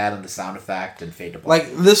like that, and the sound effect and fade to black.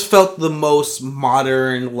 Like, this felt the most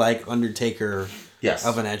modern, like, Undertaker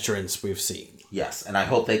of an entrance we've seen. Yes, and I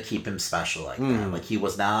hope they keep him special like that. Like, he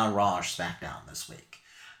was not on Raw or SmackDown this week.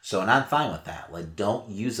 So, and I'm fine with that. Like, don't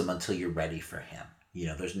use him until you're ready for him.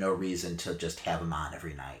 There's no reason to just have him on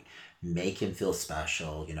every night. Make him feel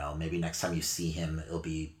special. Maybe next time you see him, it'll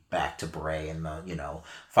be back to Bray and the,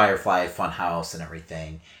 Firefly Funhouse and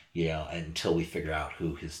everything, until we figure out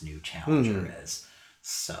who his new challenger is.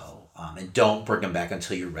 So, and don't bring him back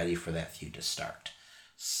until you're ready for that feud to start.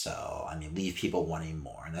 So, I mean, leave people wanting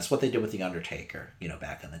more. And that's what they did with The Undertaker,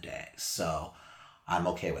 back in the day. So, I'm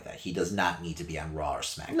okay with that. He does not need to be on Raw or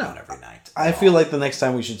SmackDown every night. I feel like the next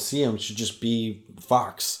time we should see him should just be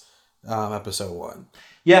Fox, episode 1.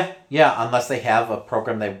 Yeah, unless they have a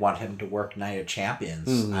program they want him to work Night of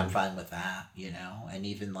Champions. I'm fine with that, and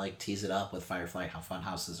even like tease it up with Firefly Fun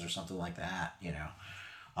Houses or something like that,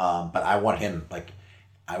 But I want him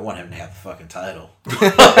to have the fucking title.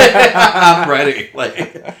 I'm ready.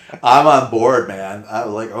 Like, I'm on board, man.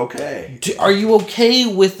 I'm like, okay. Are you okay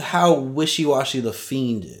with how wishy-washy the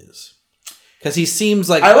Fiend is? Because he seems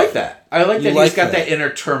like... I like that. He's got that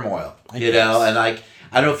inner turmoil, and like,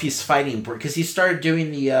 I don't know if he's fighting, because he started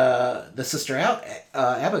doing the Sister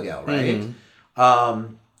Abigail, right?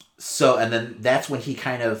 So, and then that's when he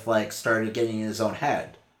kind of like started getting in his own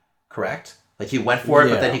head, correct? Like he went for it,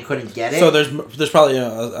 but then he couldn't get it. So there's probably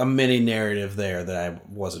a mini narrative there that I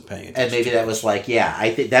wasn't paying attention to. And maybe that was like,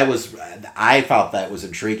 I thought that was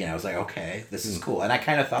intriguing. I was like, okay, this is cool. And I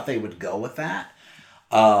kind of thought they would go with that.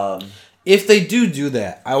 If they do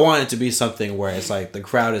that, I want it to be something where it's like the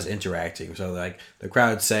crowd is interacting. So like the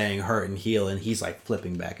crowd's saying hurt and heel, and he's like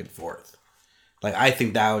flipping back and forth. Like I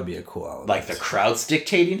think that would be a cool element. Like the crowd's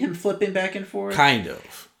dictating him flipping back and forth? Kind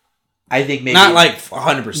of. I think maybe not like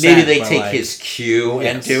 100%. Maybe they take his cue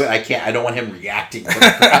into it. I don't want him reacting to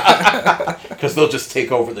the crowd because they'll just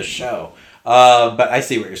take over the show. But I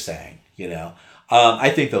see what you're saying. I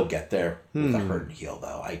think they'll get there with the hurt and heel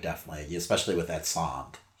though. I definitely, especially with that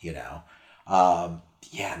song. Yeah,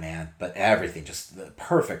 man. But everything, just the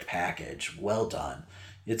perfect package. Well done.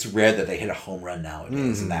 It's rare that they hit a home run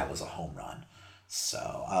nowadays, and that was a home run.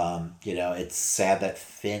 So, it's sad that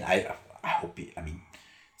Finn. I hope.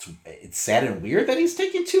 It's sad and weird that he's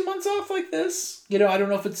taking 2 months off like this. I don't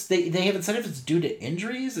know if it's they haven't said if it's due to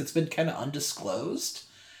injuries. It's been kind of undisclosed,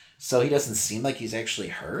 so he doesn't seem like he's actually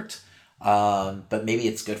hurt. But maybe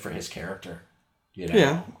it's good for his character.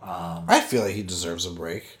 Yeah. I feel like he deserves a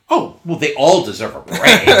break. Oh well, they all deserve a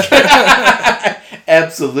break.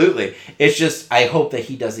 Absolutely. It's just I hope that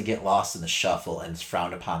he doesn't get lost in the shuffle and it's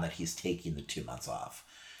frowned upon that he's taking the 2 months off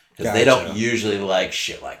because they don't usually like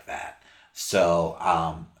shit like that. So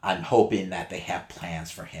I'm hoping that they have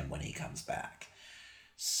plans for him when he comes back.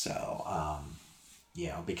 So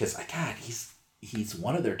because God, he's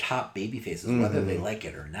one of their top baby faces, whether they like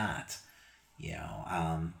it or not.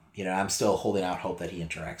 I'm still holding out hope that he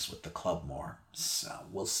interacts with the club more. So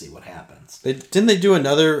we'll see what happens. Didn't they do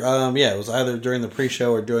another? It was either during the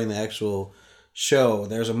pre-show or during the actual show.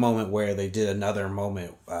 There's a moment where they did another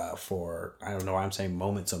moment for, I don't know why I'm saying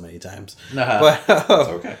moment so many times, but That's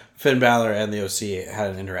okay. Finn Balor and the OC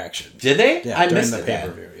had an interaction. Did they? Yeah, I during missed the it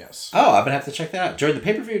pay-per-view. then. Yes. Oh, I'm gonna have to check that out during the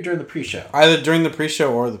pay-per-view or during the pre-show. Either during the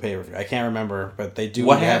pre-show or the pay-per-view. I can't remember, but they do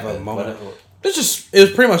have a moment. It was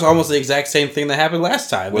pretty much almost the exact same thing that happened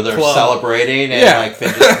last time. Where they're celebrating and like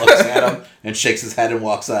Finn just looks at him and shakes his head and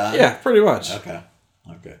walks on. Yeah, pretty much. Okay.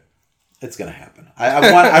 It's gonna happen.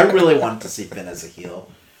 I really want to see Finn as a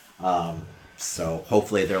heel. So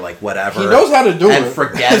hopefully they're like whatever. He knows how to do it. And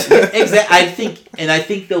forget exactly. I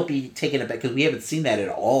think they'll be taking it back because we haven't seen that at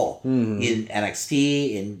all in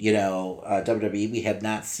NXT in WWE. We have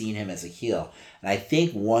not seen him as a heel, and I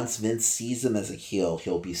think once Vince sees him as a heel,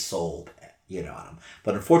 he'll be sold. On him.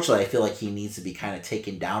 But unfortunately, I feel like he needs to be kind of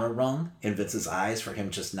taken down a rung in Vince's eyes for him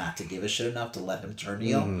just not to give a shit enough to let him turn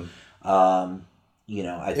heel. I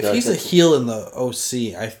if he's a heel in the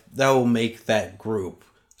OC, that will make that group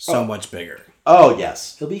so much bigger. Oh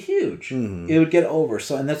yes, it'll be huge. It would get over.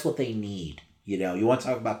 So, and that's what they need. You want to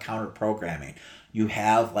talk about counter programming. You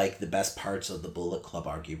have like the best parts of the Bullet Club,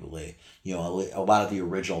 arguably. A lot of the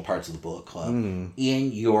original parts of the Bullet Club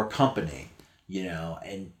in your company.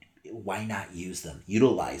 And why not use them?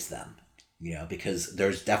 Utilize them. Because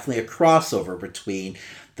there's definitely a crossover between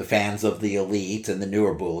the fans of the Elite and the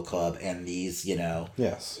newer Bullet Club and these,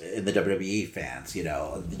 yes, in the WWE fans,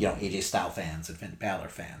 AJ Styles fans and Finn Balor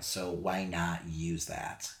fans. So why not use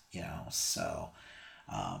that? So,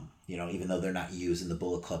 even though they're not using the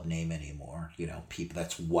Bullet Club name anymore, people,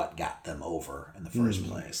 that's what got them over in the first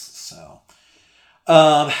place. So,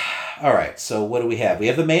 all right. So what do we have? We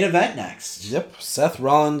have the main event next. Yep. Seth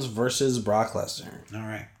Rollins versus Brock Lesnar. All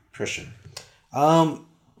right. Christian.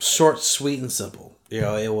 Short, sweet, and simple.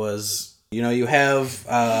 It was, you have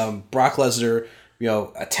Brock Lesnar,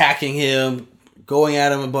 attacking him, going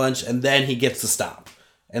at him a bunch, and then he gets the stop.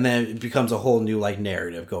 And then it becomes a whole new,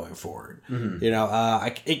 narrative going forward.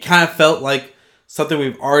 It kind of felt like something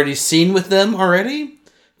we've already seen with them already.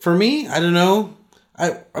 For me, I don't know.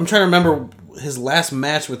 I'm trying to remember his last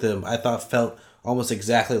match with him, I thought felt almost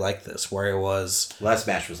exactly like this, where it was... Last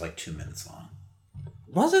match was 2 minutes long.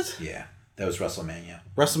 Was it? Yeah. That was WrestleMania.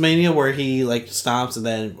 WrestleMania, where he stomps and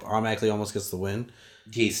then automatically almost gets the win.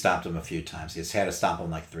 He stomped him a few times. He's had to stomp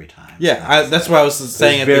him 3 times. Yeah, that's what I was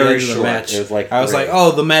saying at the end of the match. It was I was like,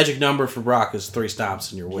 oh, the magic number for Brock is 3 stomps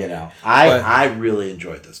and you're winning. I really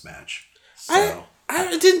enjoyed this match. So.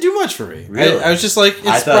 It didn't do much for me. Really? I was just like,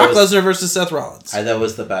 it's Brock Lesnar versus Seth Rollins. I thought it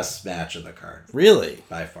was the best match of the card. Really?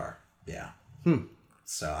 By far. Yeah.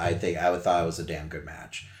 So I thought it was a damn good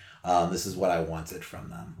match. This is what I wanted from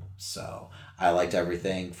them. So I liked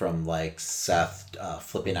everything from Seth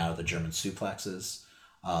flipping out of the German suplexes.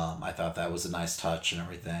 I thought that was a nice touch and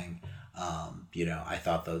everything. I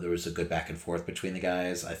thought though there was a good back and forth between the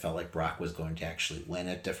guys. I felt like Brock was going to actually win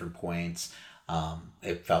at different points.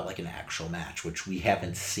 It felt like an actual match, which we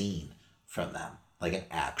haven't seen from them, like an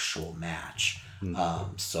actual match.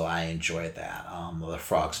 So I enjoyed that. The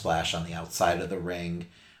frog splash on the outside of the ring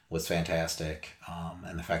was fantastic.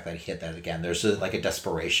 And the fact that he hit that again, there's like a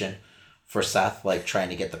desperation for Seth, like trying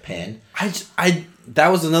to get the pin. That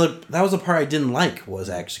was a part I didn't like, was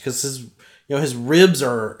actually because his ribs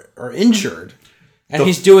are injured. And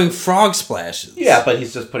he's doing frog splashes. Yeah, but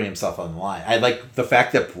he's just putting himself on the line. I like the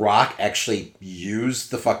fact that Brock actually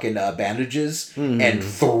used the fucking bandages and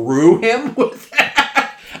threw him with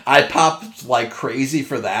that. I popped like crazy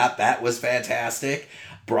for that. That was fantastic.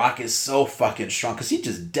 Brock is so fucking strong because he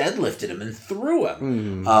just deadlifted him and threw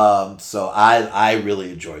him. So I really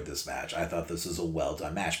enjoyed this match. I thought this was a well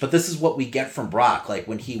done match. But this is what we get from Brock. Like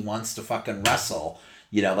when he wants to fucking wrestle.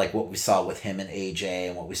 Like what we saw with him and AJ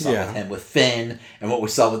and what we saw with him with Finn and what we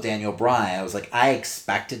saw with Daniel Bryan. I was like, I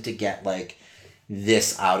expected to get like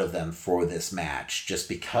this out of them for this match just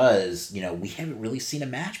because, we haven't really seen a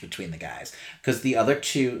match between the guys. Because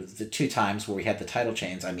the two times where we had the title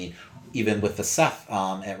chains, I mean, even with the Seth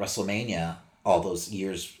at WrestleMania all those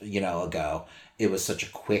years, ago, it was such a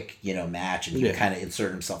quick, match and he kind of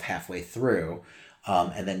inserted himself halfway through.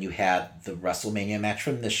 And then you had the WrestleMania match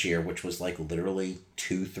from this year, which was like literally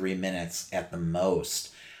 2-3 minutes at the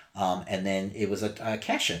most. And then it was a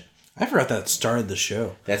cash-in. I forgot that started the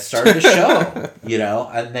show. That started the show,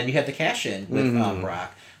 and then you had the cash-in with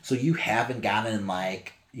Brock. So you haven't gotten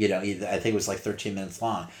like, I think it was like 13 minutes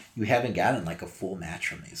long. You haven't gotten like a full match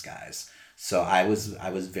from these guys. So I was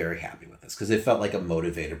very happy with this because it felt like a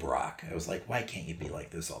motivated Brock. I was like, why can't you be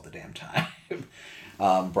like this all the damn time?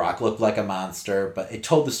 Brock looked like a monster, but it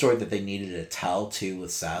told the story that they needed to tell too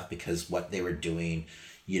with Seth because what they were doing,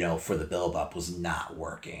 for the build up was not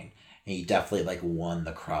working. And he definitely like won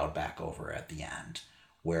the crowd back over at the end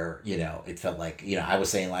where, it felt like, I was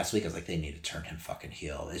saying last week, I was like, they need to turn him fucking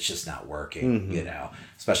heel. It's just not working,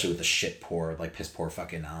 especially with the piss poor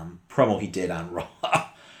fucking promo he did on Raw.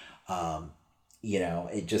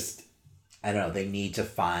 It just, I don't know. They need to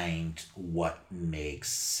find what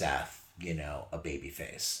makes Seth, a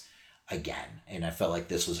babyface again. And I felt like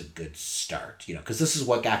this was a good start, because this is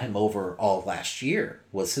what got him over all of last year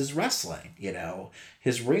was his wrestling,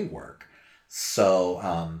 his ring work. So,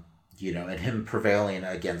 and him prevailing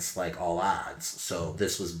against like all odds. So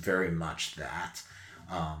this was very much that,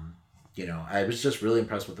 I was just really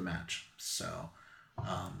impressed with the match. So,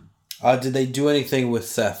 did they do anything with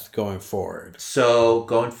Seth going forward? So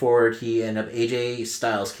going forward, AJ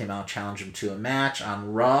Styles came out, challenged him to a match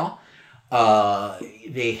on Raw.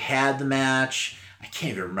 They had the match. I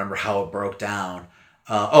can't even remember how it broke down.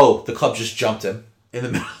 The club just jumped him in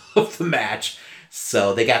the middle of the match.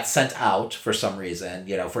 So they got sent out for some reason,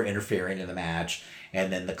 for interfering in the match.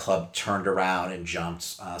 And then the club turned around and jumped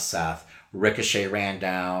Seth. Ricochet ran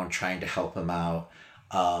down trying to help him out.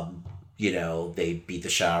 They beat the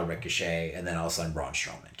shit out of Ricochet. And then all of a sudden Braun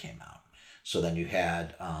Strowman came out. So then you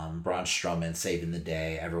had Braun Strowman saving the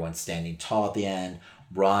day. Everyone's standing tall at the end.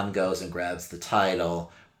 Braun goes and grabs the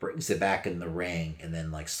title, brings it back in the ring, and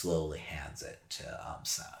then like slowly hands it to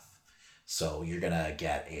Seth. So you're going to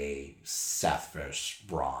get a Seth versus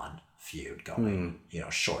Braun feud going,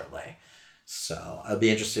 shortly. So I'll be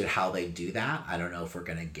interested in how they do that. I don't know if we're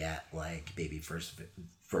going to get like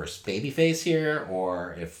first babyface here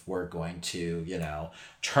or if we're going to,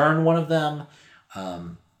 turn one of them.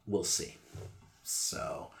 We'll see.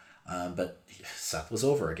 So, but Seth was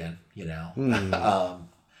over again,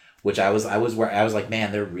 which I was like,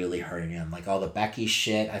 man, they're really hurting him. Like all the Becky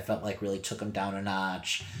shit, I felt like really took him down a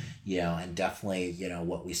notch, and definitely,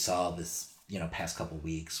 what we saw this, past couple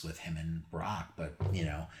weeks with him and Brock, but,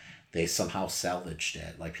 they somehow salvaged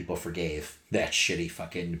it. Like people forgave that shitty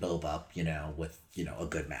fucking build up, with, a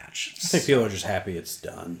good match. I think people are just happy it's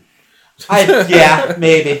done.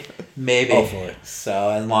 Maybe. Hopefully. So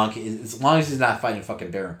as long as he's not fighting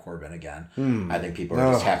fucking Baron Corbin again, I think people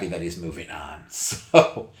are just happy that he's moving on.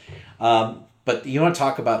 So, but you want to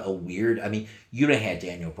talk about a weird? I mean, you didn't have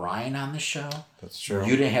Daniel Bryan on this show. That's true.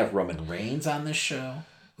 You didn't have Roman Reigns on this show.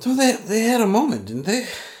 So they had a moment, didn't they?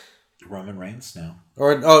 Roman Reigns, no.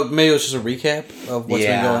 Or maybe it was just a recap of what's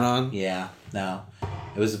been going on. Yeah, no.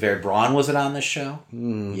 It was Braun wasn't on this show.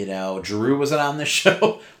 Drew wasn't on this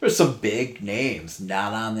show. There's some big names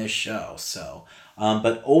not on this show. So,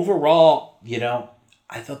 but overall,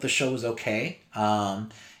 I thought the show was okay.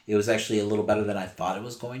 It was actually a little better than I thought it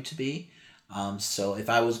was going to be. So if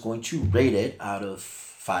I was going to rate it out of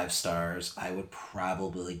 5 stars, I would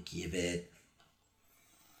probably give it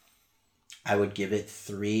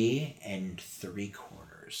 3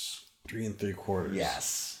 3/4. 3 3/4.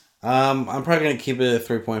 Yes. I'm probably going to keep it at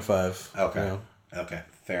 3.5. Okay. You know? Okay.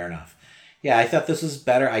 Fair enough. Yeah, I thought this was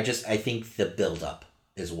better. I think the build-up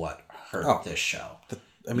is what hurt this show. But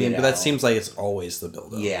that seems like it's always the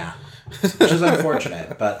build-up. Yeah. Which is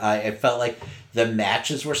unfortunate. But I felt like the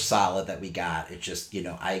matches were solid that we got. It just,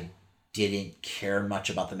 I didn't care much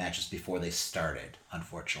about the matches before they started,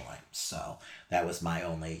 unfortunately. So that was my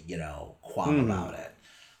only, qualm about it.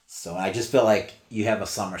 So I just feel like you have a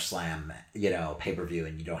SummerSlam, pay-per-view,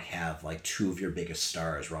 and you don't have like two of your biggest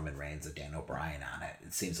stars, Roman Reigns and Daniel Bryan, on it.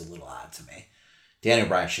 It seems a little odd to me. Daniel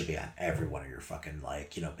Bryan should be on every one of your fucking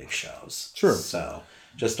big shows. True. So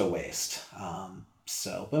just a waste.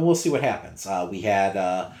 But we'll see what happens. We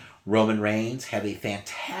had Roman Reigns have a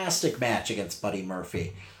fantastic match against Buddy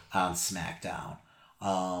Murphy on SmackDown.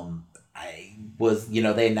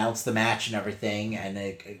 They announced the match and everything, and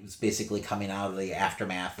it was basically coming out of the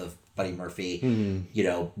aftermath of Buddy Murphy,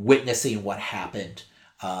 witnessing what happened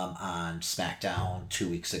on SmackDown 2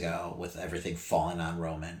 weeks ago with everything falling on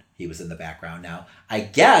Roman. He was in the background. Now, I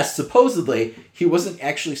guess, supposedly, he wasn't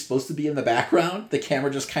actually supposed to be in the background. The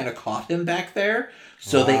camera just kind of caught him back there.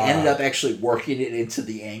 So they ended up actually working it into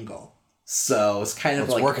the angle. So it's kind of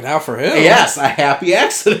it's working out for him. Yes, a happy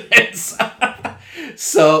accident.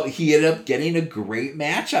 So he ended up getting a great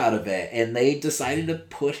match out of it, and they decided to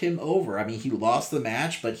put him over. I mean, he lost the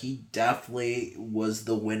match, but he definitely was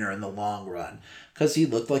the winner in the long run because he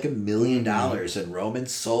looked like $1 million, and Roman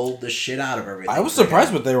sold the shit out of everything. I was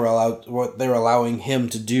surprised what they were allowing him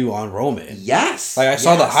to do on Roman. Yes, I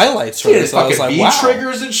saw the highlights for this. I was like, wow.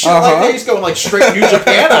 V-triggers and shit like that. He's going like straight New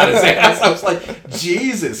Japan on his ass. I was like,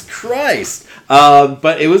 Jesus Christ.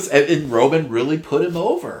 But it was, and Roman really put him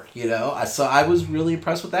over, So I was really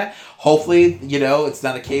impressed with that. Hopefully, it's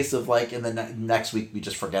not a case of like in the next week we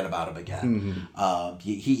just forget about him again.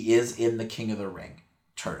 He is in the King of the Ring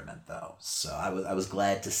tournament though, so I was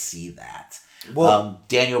glad to see that. Well,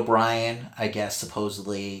 Daniel Bryan, I guess,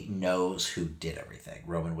 supposedly knows who did everything.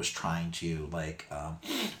 Roman was trying to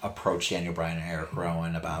approach Daniel Bryan and Eric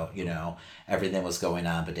Rowan about everything that was going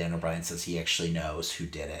on, but Daniel Bryan says he actually knows who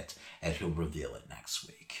did it and he'll reveal it next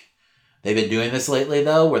week. They've been doing this lately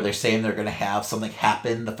though, where they're saying they're going to have something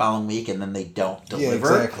happen the following week and then they don't deliver.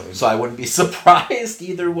 Yeah, exactly. So I wouldn't be surprised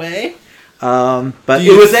either way. But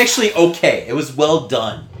it was actually okay. It was well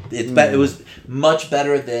done. It was much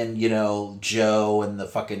better than, Joe and the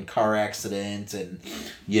fucking car accident and,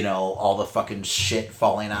 all the fucking shit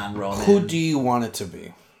falling on Roman. Who do you want it to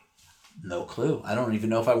be? No clue. I don't even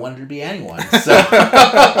know if I wanted to be anyone. So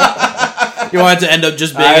you want it to end up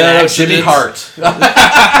just being Jimmy Hart.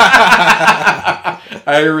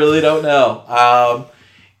 I really don't know.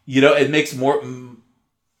 It makes more...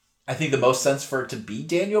 I think the most sense for it to be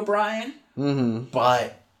Daniel Bryan.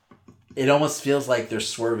 But it almost feels like they're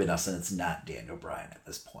swerving us and it's not Daniel Bryan at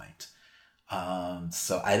this point.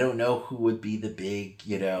 So I don't know who would be the big,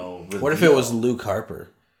 reveal. What if it was Luke Harper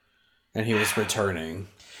and he was returning?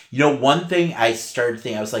 One thing I started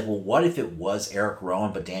thinking, I was like, well, what if it was Eric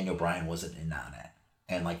Rowan, but Daniel Bryan wasn't in on it?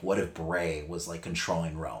 And what if Bray was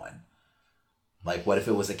controlling Rowan? What if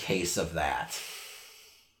it was a case of that?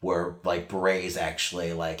 Where Bray's actually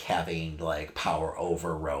having power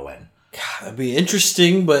over Rowan. God, that'd be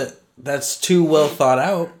interesting, but that's too well thought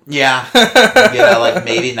out. Yeah.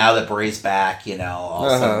 Maybe now that Bray's back, all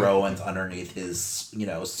of a sudden Rowan's underneath his,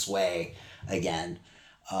 sway again.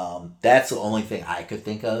 That's the only thing I could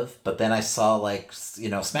think of. But then I saw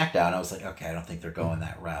SmackDown. I was like, okay, I don't think they're going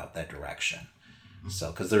that direction.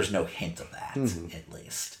 So, because there's no hint of that, at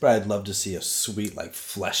least. But I'd love to see a sweet,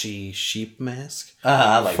 fleshy sheep mask.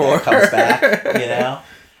 That comes back,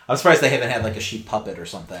 I'm surprised they haven't had a sheep puppet or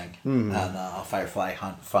something on Firefly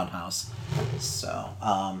Funhouse. So,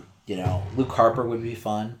 Luke Harper would be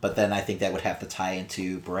fun, but then I think that would have to tie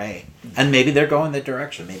into Bray. And maybe they're going that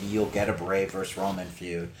direction. Maybe you'll get a Bray versus Roman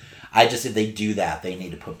feud. If they do that, they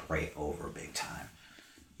need to put Bray over big time.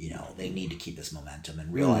 They need to keep this momentum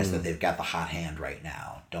and realize that they've got the hot hand right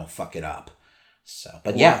now. Don't fuck it up. So,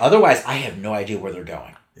 but otherwise, I have no idea where they're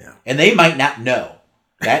going. Yeah. And they might not know.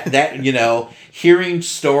 That hearing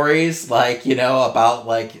stories about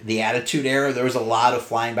the Attitude Era, there was a lot of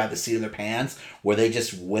flying by the seat of their pants where they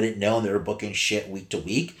just wouldn't know and they were booking shit week to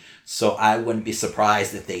week. So I wouldn't be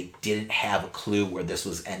surprised if they didn't have a clue where this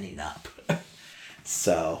was ending up.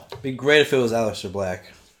 So it'd be great if it was Aleister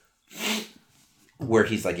Black. Where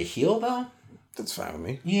he's a heel though? That's fine with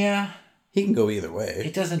me. Yeah. He can go either way.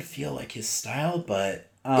 It doesn't feel like his style,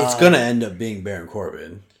 but it's gonna end up being Baron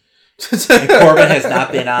Corbin. And Corbin has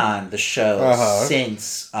not been on the show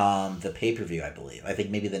since the pay-per-view, I believe. I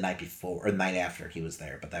think maybe the night before or the night after he was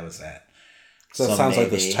there, but that was it. So it sounds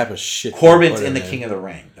like this type of shit. Corbin's in the King of the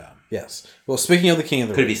Ring, though. Yes. Well, speaking of the King of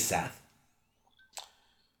the Ring. Could Ring. it be Seth?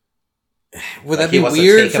 Would that be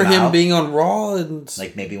weird for him being on Raw? And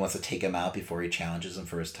like maybe he wants to take him out before he challenges him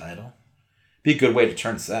for his title? Be a good way to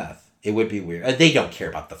turn Seth. It would be weird. They don't care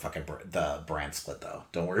about the fucking the brand split, though.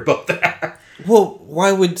 Don't worry about that. Well,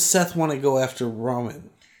 why would Seth want to go after Roman?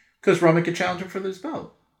 Because Roman could challenge him for this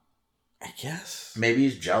belt. I guess. Maybe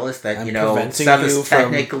he's jealous that, Seth is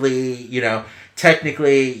technically,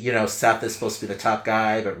 Seth is supposed to be the top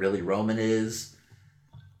guy, but really Roman is.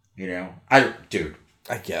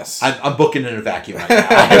 I guess. I'm booking in a vacuum right now.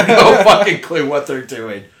 I have no fucking clue what they're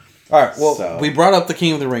doing. All right, well, we brought up the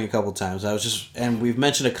King of the Ring a couple times. And we've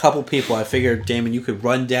mentioned a couple people. I figured, Damon, you could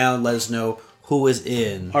run down, let us know who is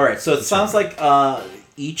in. All right, so it sounds like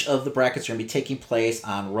each of the brackets are going to be taking place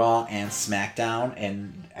on Raw and SmackDown,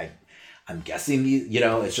 and I'm guessing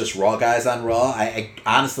it's just Raw guys on Raw. I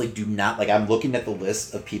honestly do not I'm looking at the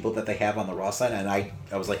list of people that they have on the Raw side, and I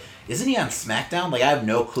was like, isn't he on SmackDown? I have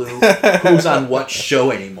no clue who's on what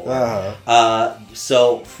show anymore. Uh-huh.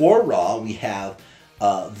 So for Raw, we have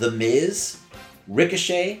The Miz,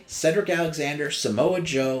 Ricochet, Cedric Alexander, Samoa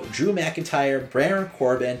Joe, Drew McIntyre, Baron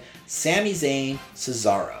Corbin, Sami Zayn,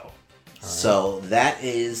 Cesaro. So that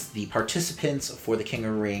is the participants for the King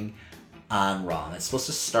of the Ring on Raw. And it's supposed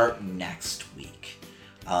to start next week.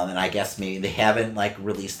 And I guess maybe they haven't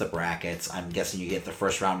released the brackets. I'm guessing you get the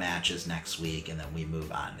first round matches next week and then we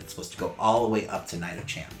move on. It's supposed to go all the way up to Night of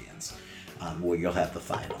Champions, where you'll have the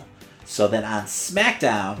final. So then on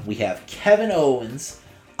SmackDown, we have Kevin Owens,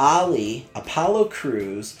 Ali, Apollo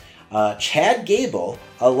Crews, Chad Gable,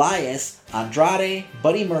 Elias, Andrade,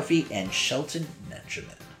 Buddy Murphy, and Shelton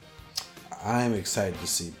Benjamin. I'm excited to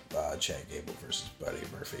see Chad Gable versus Buddy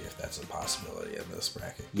Murphy, if that's a possibility in this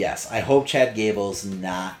bracket. Yes, I hope Chad Gable's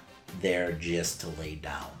not there just to lay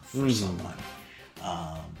down for someone.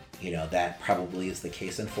 That probably is the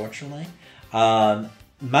case, unfortunately.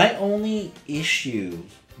 My only issue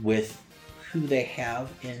with who they have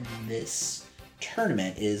in this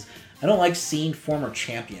tournament is I don't like seeing former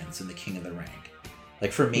champions in the King of the Ring.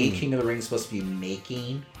 For me, King of the Ring is supposed to be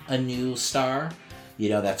making a new star.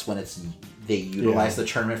 That's when they utilize the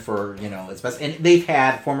tournament for, its best. And they've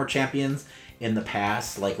had former champions in the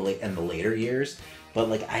past, in the later years. But,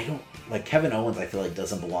 I don't... Kevin Owens, I feel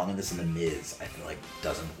doesn't belong in this. And The Miz, I feel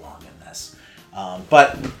doesn't belong in this.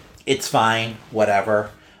 But it's fine. Whatever.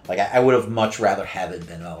 I would have much rather have it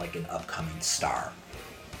been, an upcoming star.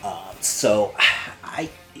 So,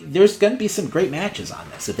 there's going to be some great matches on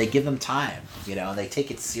this if they give them time, and they take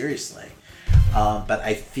it seriously. But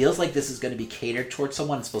I feels like this is going to be catered towards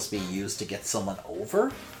someone. It's supposed to be used to get someone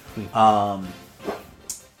over.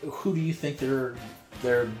 Who do you think they're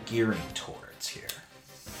gearing towards here?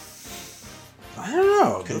 I don't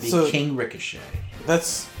know. Could it be King Ricochet? That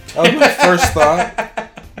was my first thought,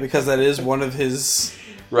 because that is one of his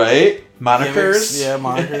monikers. Yeah,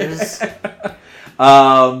 monikers.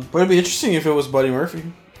 But it'd be interesting if it was Buddy Murphy.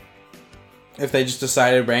 If they just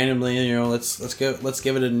decided randomly, let's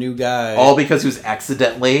give it a new guy. All because he was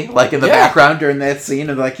accidentally in the background during that scene,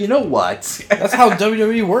 and you know what? That's how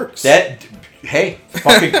WWE works. Hey,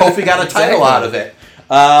 fucking Kofi got a title out of it.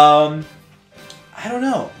 I don't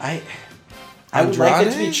know. I would like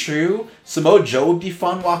it to be true. Samoa Joe would be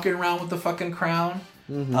fun walking around with the fucking crown.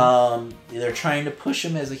 Mm-hmm. They're trying to push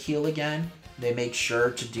him as a heel again. They made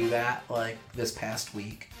sure to do that this past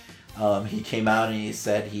week. He came out and he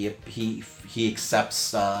said he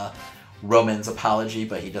accepts Roman's apology,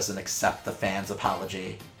 but he doesn't accept the fans'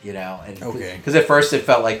 apology. Okay. Because at first it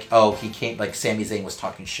felt he came Sami Zayn was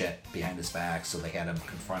talking shit behind his back, so they had him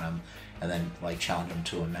confront him and then challenge him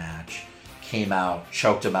to a match. Came out,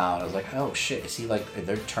 choked him out. I was like, oh shit, is he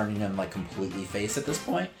they're turning him completely face at this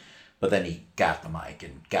point? But then he got the mic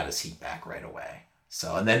and got his heat back right away.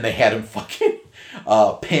 So, and then they had him fucking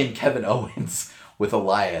pin Kevin Owens with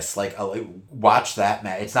Elias. Watch that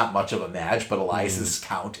match. It's not much of a match, but Elias's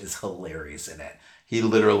count is hilarious in it. He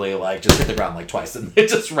literally just hit the ground twice and it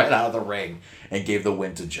just ran out of the ring and gave the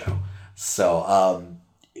win to Joe. So,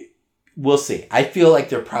 we'll see. I feel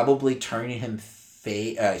they're probably turning him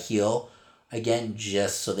heel again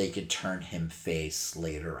just so they could turn him face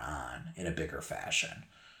later on in a bigger fashion.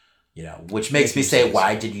 Which makes me say,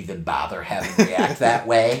 why did you even bother having him react that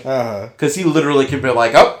way? Because he literally could be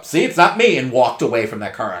oh, see, it's not me, and walked away from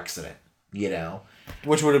that car accident,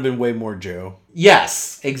 Which would have been way more Joe.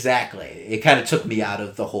 Yes, exactly. It kind of took me out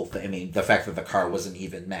of the whole thing. I mean, the fact that the car wasn't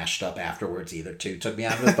even mashed up afterwards either, too, took me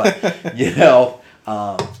out of it. But,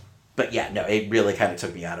 but yeah, no, it really kind of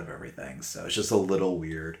took me out of everything. So it's just a little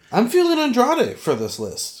weird. I'm feeling Andrade for this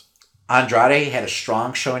list. Andrade had a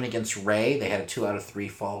strong showing against Ray. They had a 2 out of 3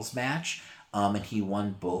 falls match. and he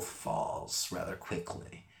won both falls rather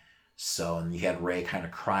quickly. So, and you had Ray kind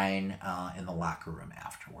of crying in the locker room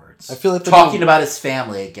afterwards. I feel like talking about his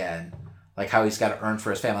family again, like how he's got to earn for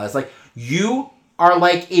his family. It's like, you are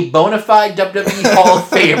like a bona fide WWE Hall of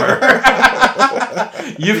Famer.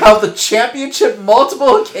 You've held the championship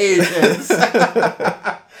multiple occasions.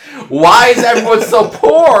 Why is everyone so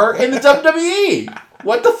poor in the WWE?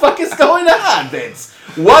 What the fuck is going on, Vince?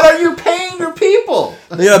 What are you paying your people?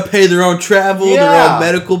 They gotta pay their own travel, their own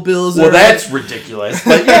medical bills. Well, that's ridiculous.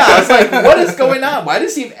 But yeah, I was like, what is going on? Why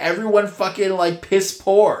does he have everyone fucking like piss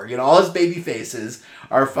poor? You know, all his baby faces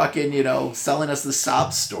are fucking, you know, selling us the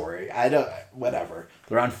sob story. Whatever.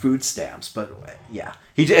 They're on food stamps, but yeah.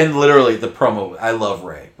 And literally the promo, I love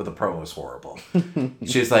Ray, but the promo was horrible.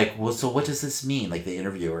 She was like, well, so what does this mean? Like the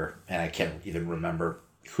interviewer, and I can't even remember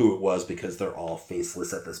who it was because they're all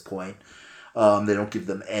faceless at this point. They don't give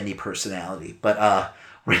them any personality. But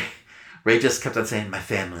Ray just kept on saying, my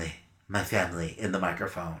family, in the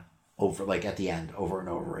microphone. Over, like, at the end, over and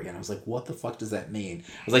over again. I was like, what the fuck does that mean?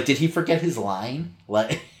 I was like, did he forget his line?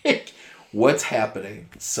 Like, what's happening?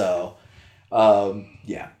 So,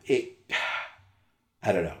 yeah. I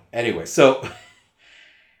don't know. Anyway, so,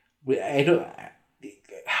 my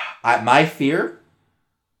fear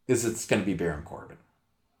is it's going to be Baron Corbin.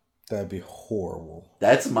 That'd be horrible.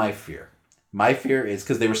 That's my fear. My fear is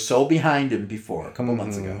because they were so behind him before, a couple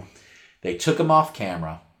months ago. They took him off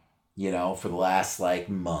camera, you know, for the last, like,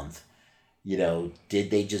 month. You know, did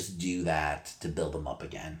they just do that to build him up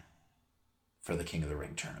again for the King of the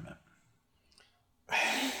Ring tournament?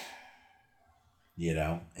 You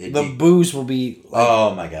know? The boos will be... Like,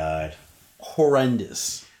 oh, my God.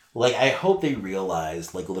 Horrendous. Like, I hope they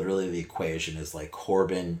realize, like, literally the equation is, like,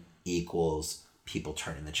 Corbin equals people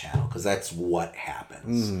turning the channel. Because that's what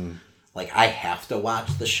happens. Like, I have to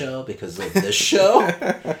watch the show because of this show.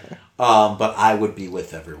 But I would be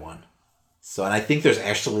with everyone. So, and I think there's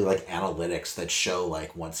actually, like, analytics that show,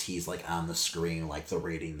 like, once he's, like, on the screen, like, the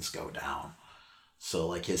ratings go down. So,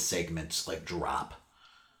 like, his segments, like, drop.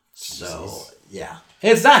 So, yeah.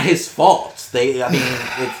 And it's not his fault.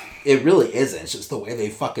 It really isn't. It's just the way they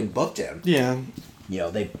fucking booked him. Yeah. You know,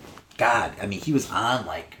 he was on,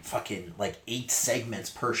 like, fucking, like, 8 segments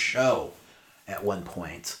per show at one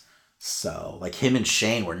point. So, like, him and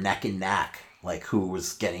Shane were neck and neck. Like, who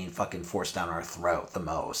was getting fucking forced down our throat the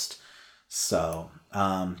most. So,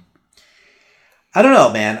 I don't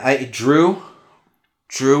know, man. Drew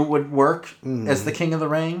would work as the King of the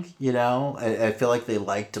Ring, you know? I feel like they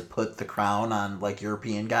like to put the crown on, like,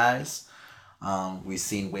 European guys. We've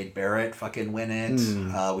seen Wade Barrett fucking win it.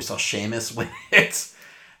 We saw Sheamus win it.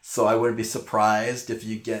 So I wouldn't be surprised if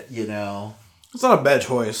you get, you know... It's not a bad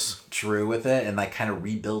choice. Drew with it and, like, kind of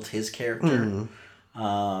rebuilt his character.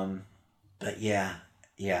 But, yeah,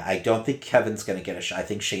 I don't think Kevin's going to get a shot. I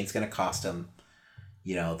think Shane's going to cost him,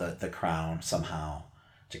 you know, the crown somehow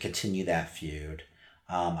to continue that feud.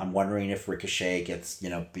 I'm wondering if Ricochet gets, you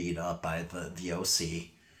know, beat up by the OC.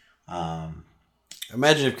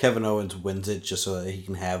 Imagine if Kevin Owens wins it just so that he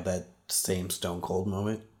can have that same Stone Cold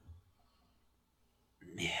moment.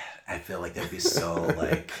 Yeah, I feel like that'd be so,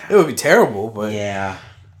 like... It would be terrible, but... Yeah.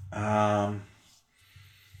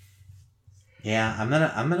 Yeah, I'm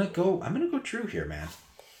gonna go Drew here, man.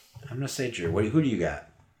 I'm gonna say Drew. Who do you got?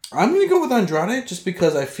 I'm gonna go with Andrade just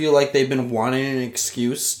because I feel like they've been wanting an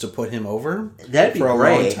excuse to put him over That'd be for a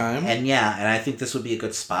great. long time. And yeah, and I think this would be a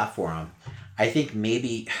good spot for him. I think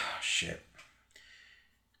maybe shit.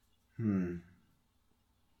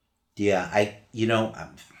 Yeah, I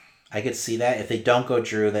could see that. If they don't go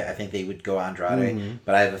Drew, I think they would go Andrade.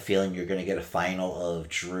 But I have a feeling you're gonna get a final of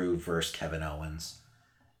Drew versus Kevin Owens.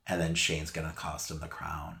 And then Shane's going to cost him the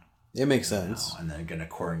crown. It makes sense. Know? And they're going to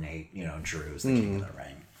coordinate, you know, Drew's the King of the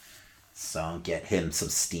Ring. So get him some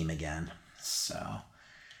steam again. So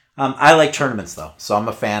I like tournaments, though. So I'm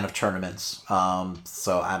a fan of tournaments.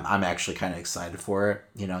 So I'm actually kind of excited for it.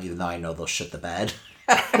 You know, even though I know they'll shit the bed.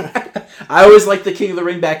 I always liked the King of the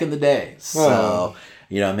Ring back in the day. So,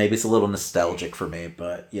 you know, maybe it's a little nostalgic for me.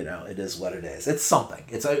 But, you know, it is what it is. It's something.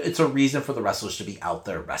 It's a reason for the wrestlers to be out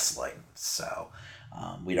there wrestling. So...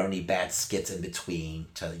 we don't need bad skits in between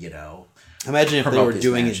to, you know... Imagine if they were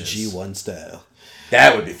doing it G1 style.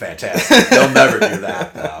 That would be fantastic. They'll never do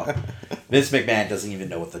that, though. Vince McMahon doesn't even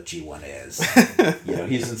know what the G1 is. You know,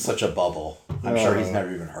 he's in such a bubble. I'm sure he's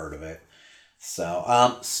never even heard of it.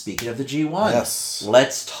 So, speaking of the G1, yes.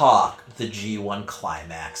 Let's talk the G1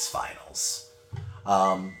 Climax finals.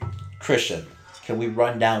 Christian, can we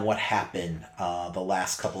run down what happened the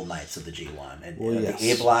last couple nights of the G1 and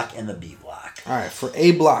the A block and the B block? All right, for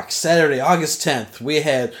A block, Saturday, August 10th, we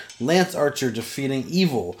had Lance Archer defeating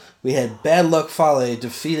Evil. We had Bad Luck Fale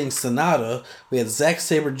defeating Sonata. We had Zack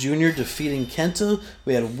Sabre Jr. defeating Kenta.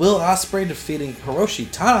 We had Will Ospreay defeating Hiroshi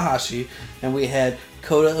Tanahashi, and we had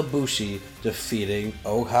Kota Ibushi defeating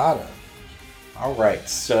Okada. All right,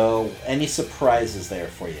 so any surprises there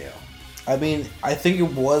for you? I mean, I think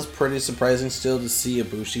it was pretty surprising still to see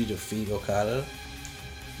Ibushi defeat Okada.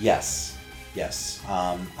 Yes.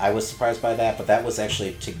 I was surprised by that, but that was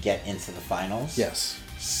actually to get into the finals. Yes.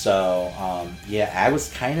 So, I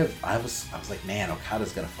was like, man,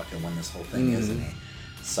 Okada's gonna fucking win this whole thing, isn't he?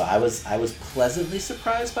 So I was pleasantly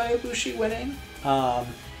surprised by Ibushi winning.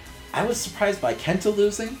 I was surprised by Kenta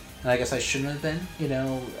losing, and I guess I shouldn't have been,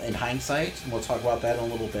 in hindsight, and we'll talk about that in a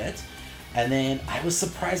little bit. And then I was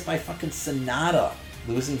surprised by fucking Sonata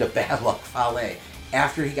losing to Bad Luck Fale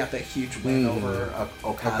after he got that huge win over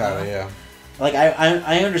Okada. Yeah. Like,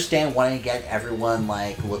 I understand wanting to get everyone,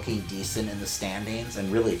 like, looking decent in the standings, and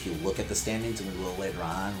really, if you look at the standings, and we will later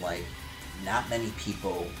on, like, not many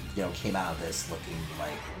people, came out of this looking,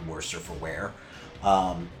 like, worse or for wear.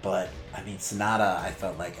 But, I mean, Sonata, I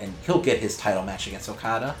felt like, and he'll get his title match against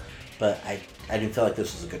Okada, but I didn't feel like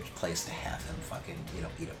this was a good place to have him fucking,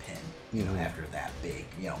 eat a pin, after that big,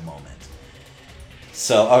 moment.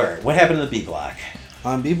 So, alright, what happened in the B block?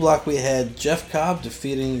 On B block, we had Jeff Cobb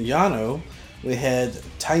defeating Yano. We had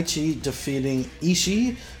Taichi defeating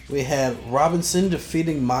Ishii. We had Robinson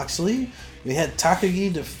defeating Moxley. We had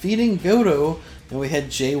Takagi defeating Goto. And we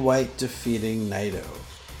had Jay White defeating Naito.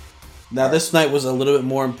 Now, this night was a little bit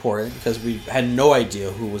more important because we had no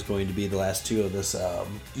idea who was going to be the last two of this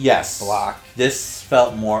block. This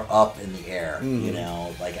felt more up in the air,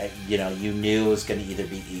 you knew it was going to either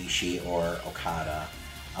be Ishii or Okada.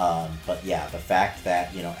 But yeah, the fact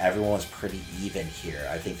that, everyone was pretty even here.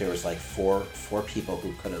 I think there was like four people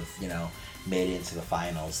who could have, made it into the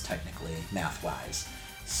finals, technically, math-wise.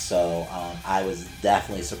 So I was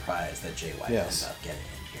definitely surprised that Jay White ended up getting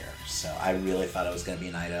in here. So I really thought it was going to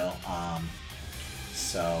be Naito.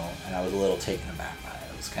 And I was a little taken aback by it.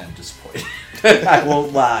 I was kind of disappointed. I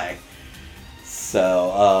won't lie.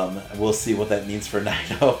 So we'll see what that means for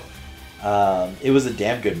Naito. It was a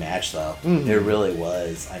damn good match, though. Mm-hmm. It really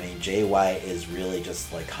was. I mean, Jay White is really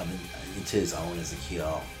just like coming into his own as a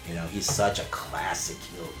heel. He's such a classic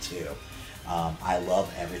heel too. I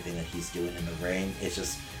love everything that he's doing in the ring. It's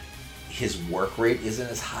just his work rate isn't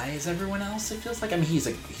as high as everyone else. It feels like. I mean, he's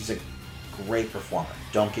a great performer.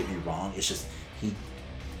 Don't get me wrong. It's just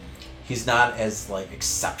he's not as like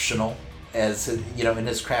exceptional as in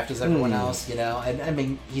his craft as everyone else. And I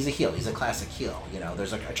mean, he's a heel. He's a classic heel.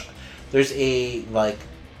 There's a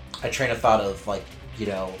train of thought of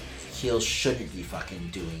heels shouldn't be fucking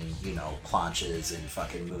doing planches and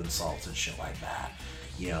fucking moonsaults and shit like that.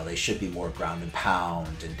 They should be more ground and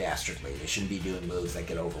pound and dastardly. They shouldn't be doing moves that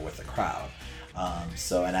get over with the crowd.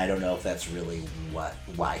 And I don't know if that's really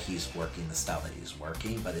why he's working the style that he's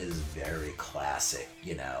working, but it is very classic,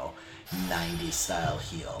 90s style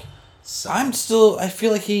heel. So I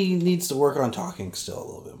feel like he needs to work on talking still a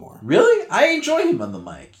little bit more. Really? I enjoy him on the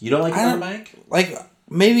mic. You don't like him on the mic? Like,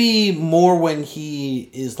 maybe more when he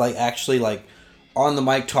is actually on the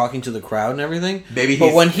mic talking to the crowd and everything.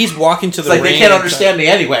 But when he's walking to the ring, they can't understand me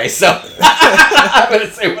anyway, so I'm going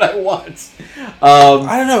to say what I want.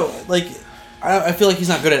 I don't know. I feel like he's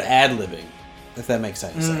not good at ad-libbing, if that makes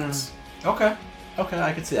any sense. Okay,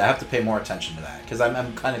 I can see that. I have to pay more attention to that, because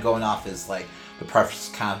I'm kind of going off as, the press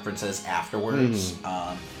conferences afterwards.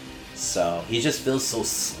 So he just feels so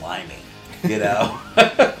slimy, And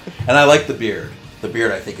I like the beard. The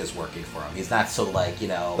beard, I think, is working for him. He's not so,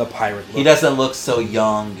 the pirate look. He doesn't look so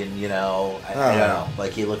young and, I don't know.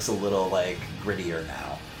 He looks a little, grittier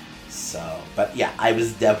now. So, but yeah, I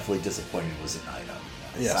was definitely disappointed it was a Naito.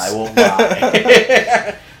 Yes. So I won't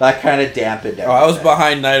lie. That kind of dampened everything. I was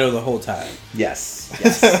behind Naito the whole time. Yes.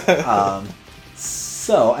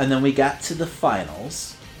 So, and then we got to the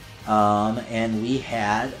finals, and we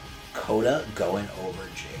had Kota going over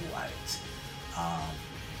Jay White.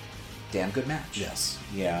 Damn good match. Yes.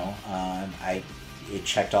 It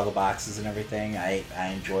checked all the boxes and everything. I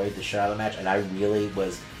enjoyed the shit out of the match, and I really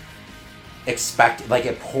was expecting,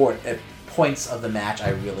 at points of the match, I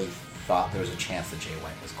really thought there was a chance that Jay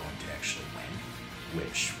White was going to actually win,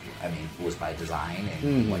 which, I mean, was by design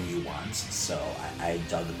and what he wants. So I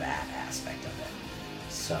dug that aspect of it.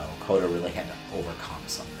 So Kota really had to overcome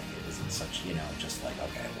something. It wasn't such, just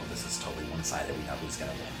okay, well, this is totally one-sided. We know who's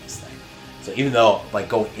going to win this thing. So even though, like,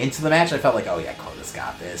 going into the match, I felt like, oh yeah, Kota's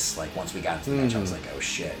got this. Like, once we got into the match, I was like, oh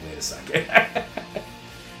shit, wait a second.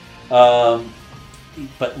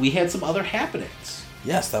 But we had some other happenings.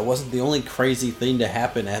 Yes, that wasn't the only crazy thing to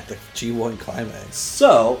happen at the G1 Climax.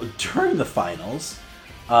 So, during the finals,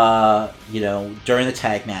 during the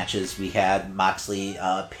tag matches, we had Moxley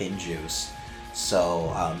pin Juice.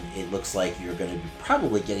 So, it looks like you're going to be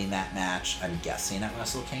probably getting that match, I'm guessing, at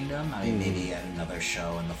Wrestle Kingdom. I mean, maybe at another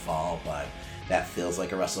show in the fall, but that feels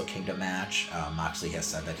like a Wrestle Kingdom match. Moxley has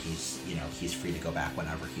said that he's free to go back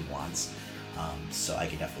whenever he wants. So I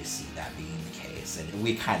can definitely see that being the case. And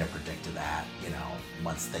we kind of predicted that,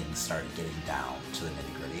 once things started getting down to the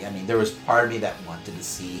nitty-gritty. I mean, there was part of me that wanted to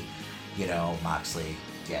see, Moxley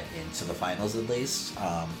get into the finals at least.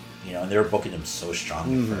 And they were booking him so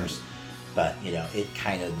strong at first. But, it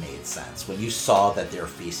kind of made sense. When you saw that they were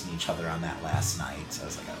facing each other on that last night, I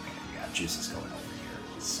was like, okay, yeah, Juice is going over here.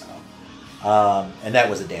 So, and that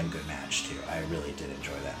was a damn good match, too. I really did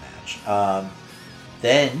enjoy that match.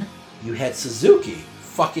 Then you had Suzuki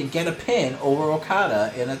fucking get a pin over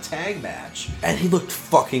Okada in a tag match. And he looked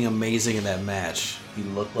fucking amazing in that match. He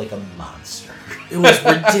looked like a monster. It was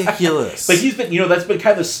ridiculous. But he's been, that's been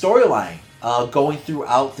kind of the storyline. Going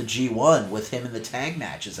throughout the G1 with him in the tag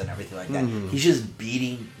matches and everything like that. He's just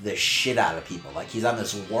beating the shit out of people. Like, he's on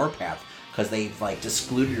this warpath because they've, like,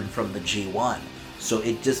 excluded him from the G1. So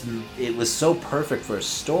it was so perfect for a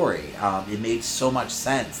story. It made so much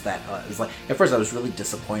sense that it was like, at first I was really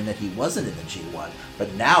disappointed that he wasn't in the G1.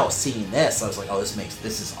 But now, seeing this, I was like, oh, this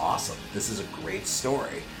is awesome. This is a great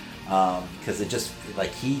story. Because it just,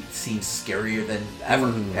 like, he seems scarier than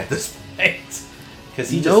ever at this point. Because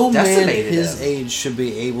he just decimated man his him. age should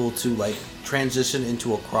be able to, like, transition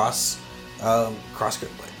into a crossface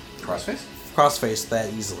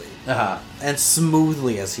that easily and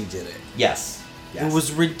smoothly as he did it. Yes. It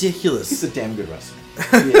was ridiculous. He's a damn good wrestler.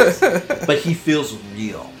 He is. But he feels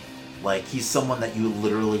real. Like, he's someone that you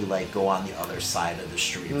literally, like, go on the other side of the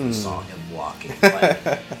street if you saw him walking.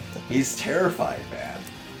 Like, he's terrified, man.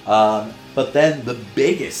 But then the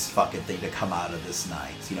biggest fucking thing to come out of this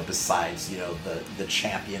night, besides, the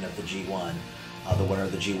champion of the G1, the winner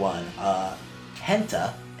of the G1,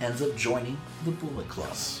 Kenta ends up joining the Bullet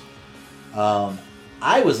Club.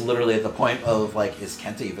 I was literally at the point of, like, is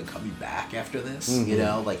Kenta even coming back after this?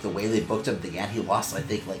 Like, the way they booked him at the end, he lost, I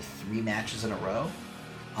think, like, 3 matches in a row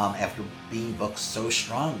after being booked so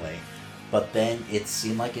strongly. But then it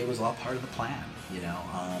seemed like it was all part of the plan.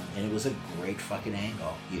 And it was a great fucking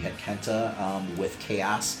angle. You had Kenta with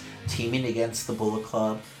Chaos teaming against the Bullet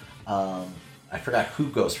Club. I forgot who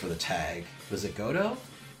goes for the tag. Was it Goto?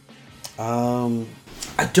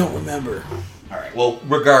 I don't remember. All right. Well,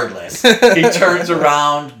 regardless, he turns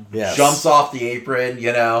around, jumps off the apron.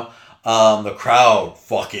 The crowd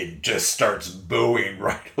fucking just starts booing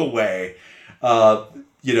right away.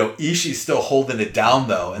 Ishii's still holding it down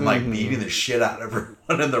though, and like beating the shit out of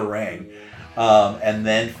everyone in the ring. And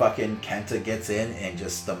then fucking Kenta gets in and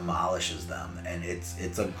just demolishes them. And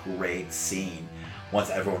it's a great scene once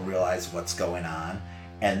everyone realizes what's going on.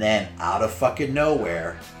 And then out of fucking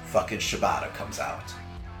nowhere, fucking Shibata comes out.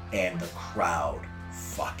 And the crowd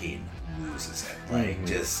fucking loses it. Like,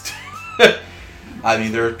 just... I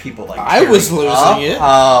mean, there are people like... I was losing it.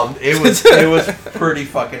 It was pretty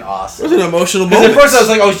fucking awesome. It was an emotional moment. At first I was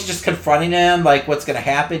like, oh, she's just confronting him. Like, what's going to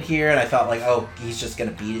happen here? And I thought, like, oh, he's just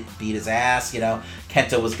going to beat his ass,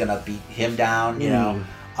 Kenta was going to beat him down,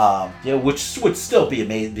 which would still be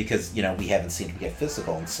amazing because, we haven't seen him get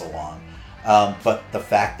physical in so long. But the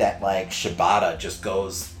fact that, like, Shibata just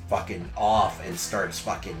goes fucking off and starts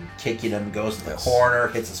fucking kicking him, goes to the corner,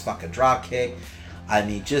 hits his fucking drop kick. I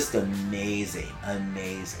mean, just amazing.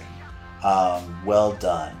 Well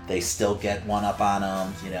done. They still get one up on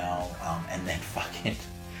him, and then fucking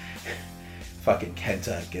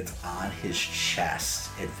Kenta gets on his chest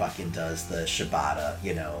and fucking does the Shibata,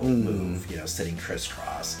 move, sitting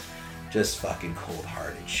crisscross. Just fucking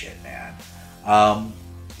cold-hearted shit, man.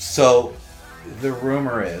 So the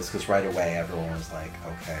rumor is, because right away everyone was like,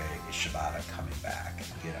 okay, is Shibata coming back?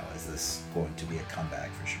 Is this going to be a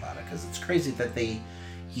comeback for Shibata? Because it's crazy that they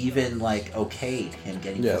even, like, okayed him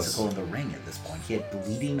getting physical in the ring at this point. He had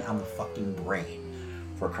bleeding on the fucking brain,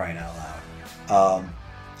 for crying out loud.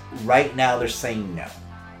 Right now they're saying no.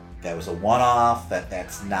 That was a one-off,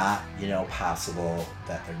 that's not, possible,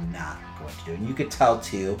 that they're not going to do. And you could tell,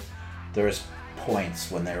 too, there's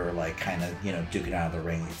points when they were, like, kind of, duking out of the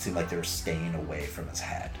ring. It seemed like they were staying away from his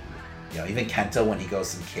head. Even Kenta, when he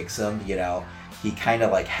goes and kicks him, he kind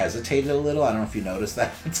of, like, hesitated a little. I don't know if you noticed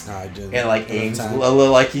that. No, I did. And, like, aimed a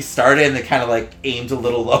little, like, he started and then kind of, like, aimed a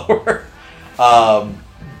little lower.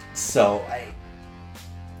 So I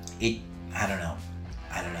don't know.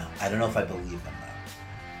 I don't know if I believe them though,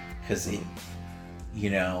 because and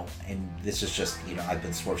this is just I've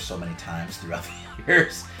been swerved so many times throughout the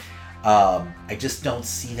years. I just don't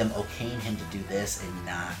see them okaying him to do this and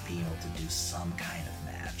not being able to do some kind of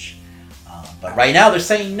match. But right now they're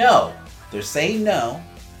saying no. They're saying no.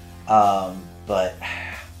 But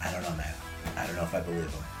I don't know, man. I don't know if I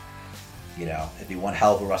believe them. It'd be one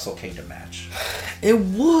hell of a Wrestle Kingdom match. It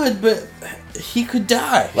would, but he could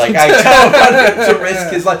die. Like, I don't want to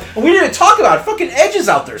risk his life. And we didn't talk about it. Fucking Edge is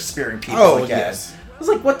out there spearing people again. Yes. I was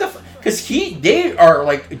like, what the fuck? Because they are,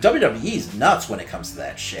 like, WWE's nuts when it comes to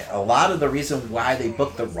that shit. A lot of the reason why they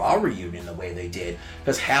booked the Raw reunion the way they did,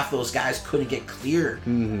 because half those guys couldn't get cleared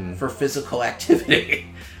for physical activity.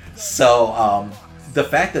 So, the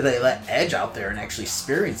fact that they let Edge out there and actually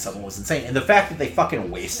spearing someone was insane. And the fact that they fucking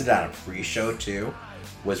wasted on a pre-show, too,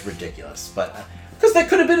 was ridiculous. But, because that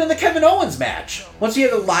could have been in the Kevin Owens match. Once you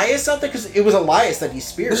had Elias out there, because it was Elias that he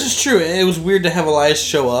speared. This is true. It was weird to have Elias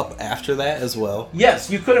show up after that as well. Yes,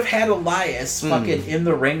 you could have had Elias fucking in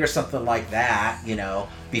the ring or something like that,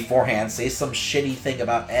 beforehand, say some shitty thing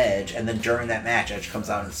about Edge, and then during that match, Edge comes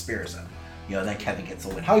out and spears him. And then Kevin gets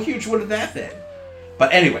the win. How huge would have that been?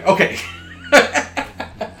 But anyway, okay.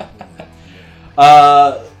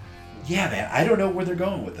 Yeah, man, I don't know where they're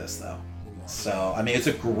going with this, though. So, I mean, it's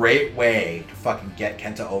a great way to fucking get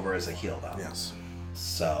Kenta over as a heel, though. Yes.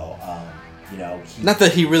 So, not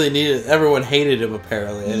that he really needed. Everyone hated him,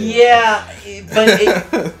 apparently. Anyway. Yeah,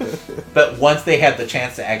 but once they had the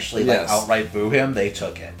chance to actually outright boo him, they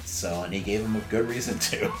took it. So, and he gave him a good reason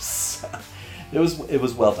to. So, it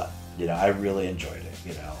was well done. I really enjoyed it.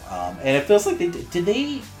 And it feels like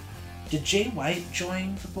they did Jay White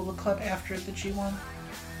join the Bullet Club after the G1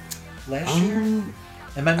 last year?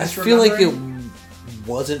 Am I misremembering? I feel like it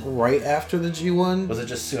wasn't right after the G1. Was it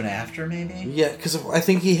just soon after, maybe? Yeah, because I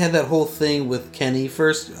think he had that whole thing with Kenny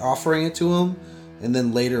first offering it to him, and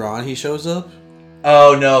then later on he shows up.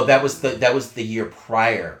 Oh no, that was the year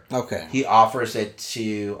prior. Okay. He offers it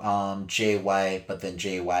to Jay White, but then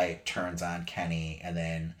Jay White turns on Kenny, and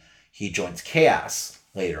then he joins Chaos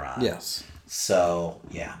later on. Yes. So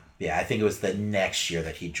yeah, I think it was the next year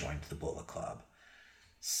that he joined the Bullet Club.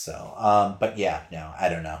 So, but yeah, no, I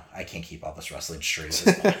don't know. I can't keep all this wrestling straight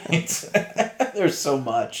at this point. There's so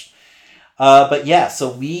much. But yeah,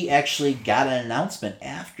 so we actually got an announcement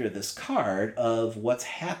after this card of what's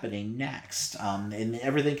happening next. And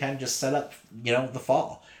everything kind of just set up, the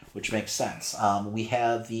fall, which makes sense. We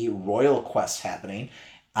have the Royal Quest happening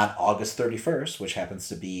on August 31st, which happens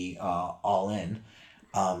to be All In.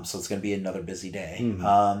 So it's going to be another busy day.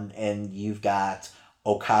 And you've got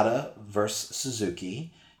Okada versus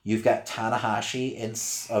Suzuki. You've got Tanahashi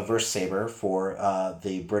versus Sabre for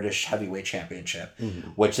the British Heavyweight Championship,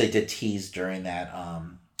 which they did tease during that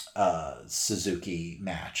Suzuki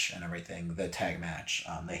match and everything, the tag match.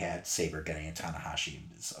 They had Sabre getting in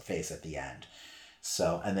Tanahashi's face at the end.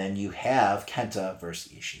 So, and then you have Kenta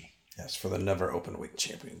versus Ishii. Yes, for the Never Openweight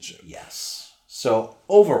Championship. Yes. So,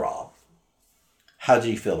 overall, how do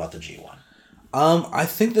you feel about the G1? I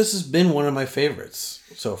think this has been one of my favorites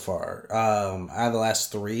so far. Out of the last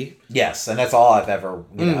three. Yes, and that's all I've ever,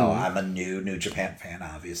 I'm a New Japan fan,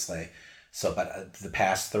 obviously. So, but the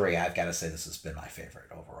past three, I've got to say this has been my favorite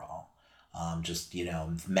overall. Just,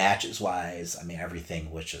 matches wise, I mean,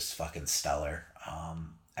 everything was just fucking stellar.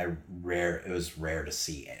 It was rare to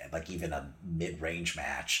see, like, even a mid-range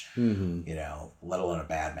match, let alone a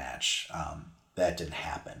bad match. That didn't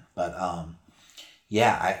happen. But,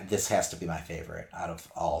 this has to be my favorite out of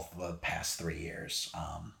all of the past 3 years.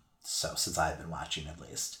 So since I've been watching, at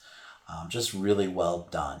least, just really well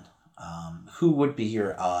done. Who would be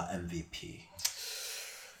your MVP?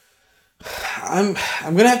 I'm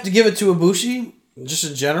gonna have to give it to Ibushi, just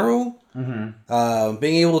in general.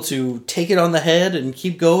 Being able to take it on the head and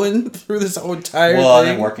keep going through this whole entire thing. And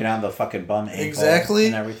then working on the fucking bum ankle exactly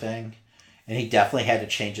and everything. And he definitely had to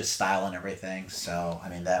change his style and everything. So, I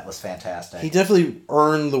mean, that was fantastic. He definitely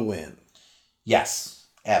earned the win. Yes,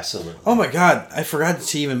 absolutely. Oh my God, I forgot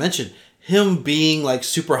to even mention him being like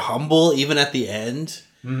super humble even at the end.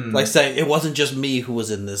 Like saying, it wasn't just me who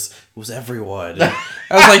was in this, it was everyone. And I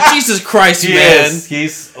was like, Jesus Christ, man.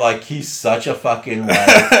 He's such a fucking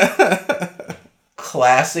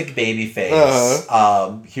classic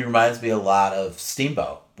babyface. He reminds me a lot of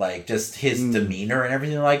Steamboat. Like, just his demeanor and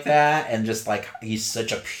everything like that. And just, like, he's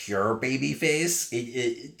such a pure baby face.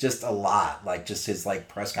 It just a lot. Like, just his, like,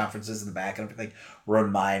 press conferences in the back and everything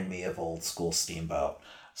remind me of old school Steamboat.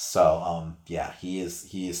 So, he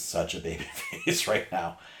is such a baby face right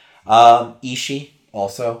now. Ishii,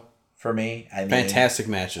 also, for me. I mean, fantastic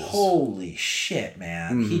matches. Holy shit,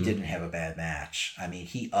 man. He didn't have a bad match. I mean,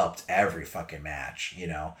 he upped every fucking match, you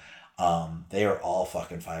know. They are all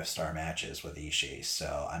fucking 5-star matches with Ishii.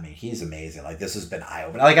 So, I mean, he's amazing. Like, this has been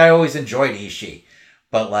eye-opening. Like, I always enjoyed Ishii.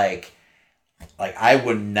 But, like I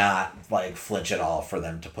would not, like, flinch at all for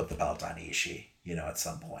them to put the belt on Ishii, you know, at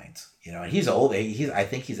some point. You know, and he's old. I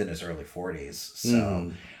think he's in his early 40s.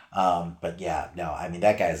 So, but yeah, no, I mean,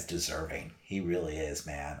 that guy's deserving. He really is,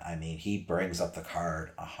 man. I mean, he brings up the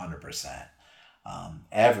card 100%.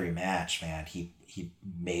 Every match, man, he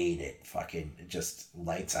made it fucking just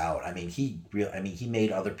lights out. I mean, he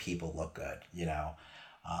made other people look good, you know.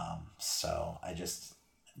 So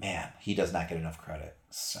man, he does not get enough credit.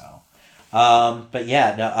 So, but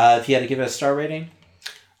yeah, no. If you had to give it a star rating,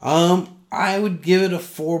 I would give it a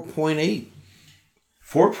 4.8.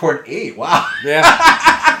 4.8. Wow.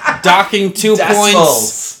 Yeah. Docking 2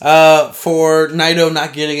 points for Naito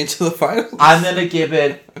not getting into the finals. I'm gonna give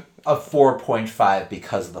it a 4.5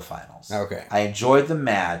 because of the finals. Okay. I enjoyed the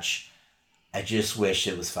match. I just wish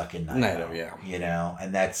it was fucking Naito. Yeah. You know,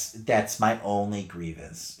 and that's my only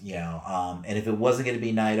grievance. You know, and if it wasn't going to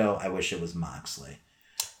be Naito, I wish it was Moxley.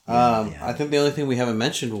 I think the only thing we haven't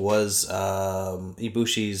mentioned was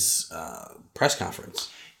Ibushi's press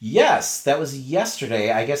conference. Yes, that was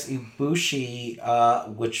yesterday. I guess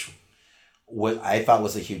Ibushi, which what I thought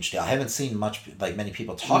was a huge deal. I haven't seen many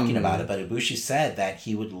people talking about it, but Ibushi said that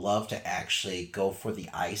he would love to actually go for the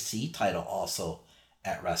IC title also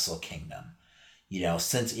at Wrestle Kingdom. You know,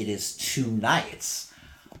 since it is 2 nights.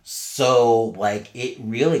 So, like, it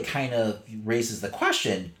really kind of raises the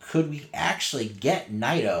question, could we actually get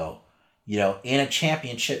Naito, you know, in a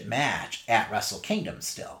championship match at Wrestle Kingdom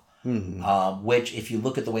still? Which, if you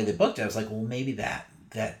look at the way they booked it, I was like, well, maybe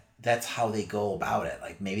that's how they go about it.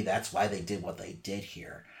 Like, maybe that's why they did what they did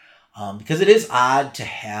here. Because it is odd to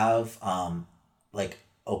have, like,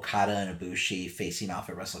 Okada and Ibushi facing off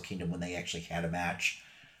at Wrestle Kingdom when they actually had a match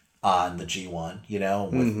on the G1, you know,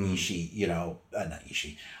 with Ishii, you know, not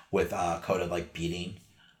Ishii, with Kota, like, beating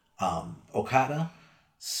Okada.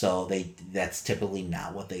 So that's typically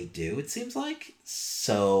not what they do, it seems like.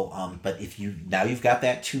 So, but you've got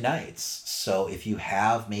that 2 nights. So if you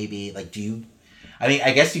have maybe, like,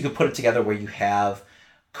 I guess you could put it together where you have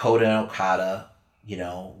Kota and Okada, you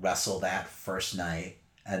know, wrestle that first night,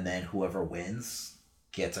 and then whoever wins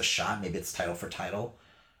gets a shot. Maybe it's title for title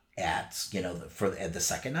at, you know, at the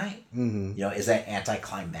second night. You know, is that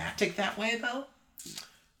anticlimactic that way though?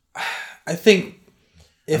 I think.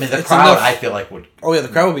 The crowd, I feel like would. Oh yeah, the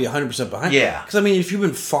crowd would be 100% behind. Yeah, because I mean, if you've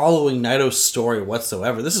been following Naito's story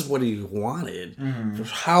whatsoever, this is what he wanted for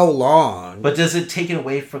how long? But does it take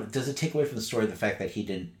away from the story the fact that he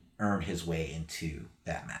didn't earn his way into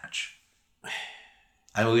that match?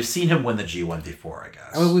 I mean, we've seen him win the G1 before, I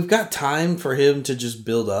guess. I mean, we've got time for him to just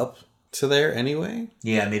build up to there anyway.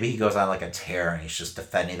 Yeah, maybe he goes on like a tear and he's just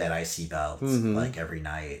defending that IC belt like every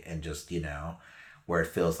night and just, you know, where it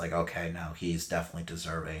feels like, okay, no, he's definitely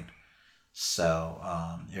deserving. So,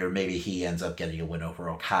 or maybe he ends up getting a win over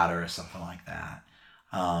Okada or something like that.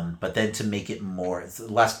 But then to make it it's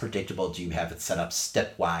less predictable, do you have it set up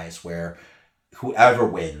stepwise where whoever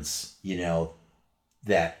wins, you know,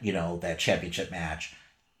 that championship match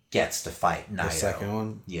gets to fight Naito. The second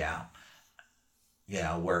one? Yeah.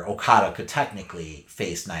 Yeah, where Okada could technically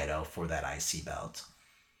face Naito for that IC belt.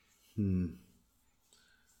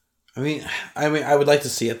 I mean, I would like to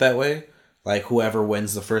see it that way. Like, whoever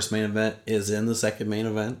wins the first main event is in the second main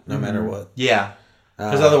event, no matter what. Yeah.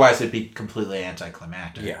 Because otherwise it'd be completely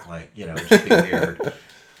anticlimactic. Yeah. Like, you know, it'd just be weird.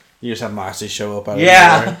 You just have Moxley show up out of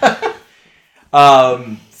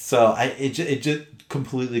nowhere. So it just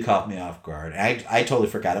completely caught me off guard. I totally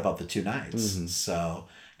forgot about the 2 nights. So,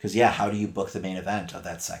 because, how do you book the main event of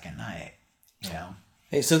that second night? You know?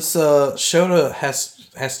 Hey, since Shota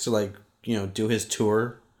has to, like, you know, do his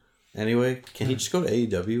tour anyway, can he just go to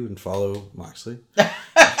AEW and follow Moxley? Can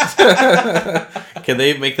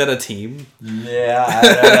they make that a team? Yeah, I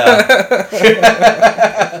don't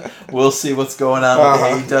know. We'll see what's going on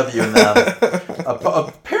with AEW now.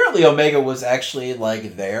 Apparently Omega was actually,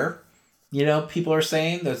 like, there. You know, people are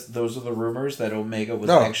saying those are the rumors that Omega was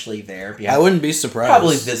actually there. I wouldn't be surprised.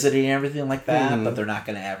 Probably visiting and everything like that, but they're not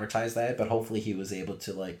going to advertise that. But hopefully he was able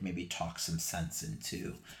to, like, maybe talk some sense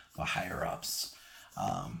into the higher ups.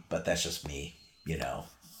 But that's just me, you know,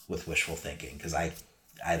 with wishful thinking, because I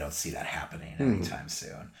don't see that happening anytime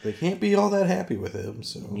soon. They can't be all that happy with him,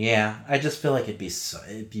 so yeah. I just feel like it'd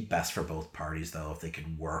be best for both parties though if they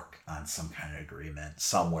could work on some kind of agreement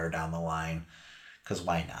somewhere down the line, because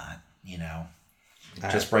why not? You know.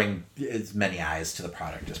 Just bring as many eyes to the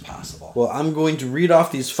product as possible. Well, I'm going to read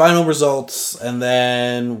off these final results, and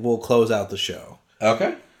then we'll close out the show.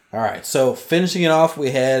 Okay. All right. So finishing it off, we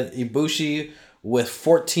had Ibushi with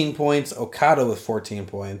 14 points, Okada with 14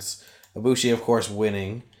 points. Ibushi, of course,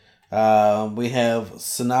 winning. We have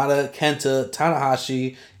Sanada, Kenta,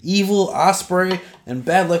 Tanahashi, Evil, Ospreay, and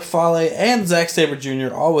Bad Luck Fale, and Zack Sabre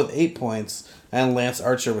Jr. all with 8 points. And Lance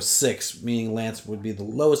Archer with 6, meaning Lance would be the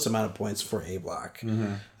lowest amount of points for A Block.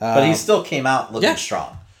 Mm-hmm. But he still came out looking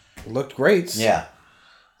strong. Looked great. Yeah.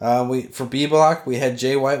 For B Block, we had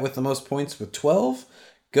Jay White with the most points with 12.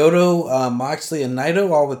 Goto, Moxley, and Naito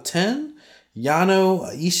all with 10. Yano,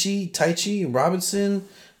 Ishii, Taichi, Robinson,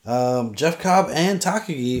 Jeff Cobb, and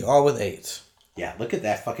Takagi all with 8. Yeah, look at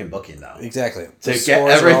that fucking booking, though. Exactly. To get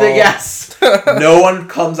everything, yes. No one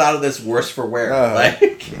comes out of this worse for wear.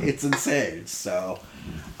 It's insane. So,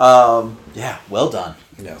 yeah, well done.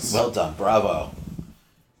 Yes. Well done. Bravo. All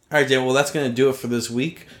right, Jay. Well, that's going to do it for this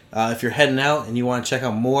week. If you're heading out and you want to check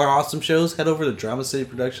out more awesome shows, head over to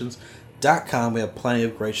DramaCityProductions.com. We have plenty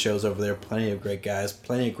of great shows over there, plenty of great guys,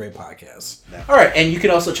 plenty of great podcasts. All right, and you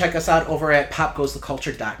can also check us out over at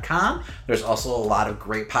popgoestheculture.com. There's also a lot of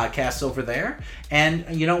great podcasts over there. And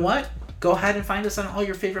you know what? Go ahead and find us on all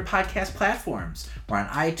your favorite podcast platforms. We're on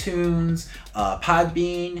iTunes,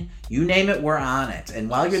 Podbean, you name it, we're on it. And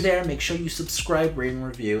while you're there, make sure you subscribe, rate, and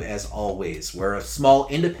review as always. We're a small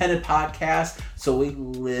independent podcast, so we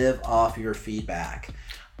live off your feedback.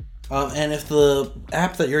 And if the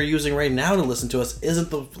app that you're using right now to listen to us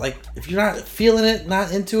isn't if you're not feeling it,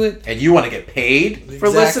 not into it, and you want to get paid for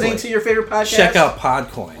listening to your favorite podcast, check out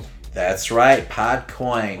Podcoin. That's right,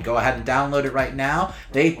 Podcoin. Go ahead and download it right now.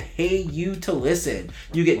 They pay you to listen.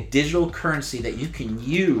 You get digital currency that you can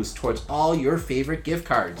use towards all your favorite gift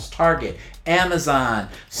cards. Target, Amazon,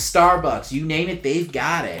 Starbucks, you name it, they've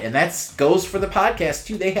got it. And that goes for the podcast,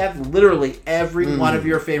 too. They have literally every one of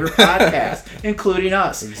your favorite podcasts, including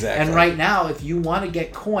us. Exactly. And right now, if you want to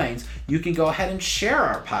get coins, you can go ahead and share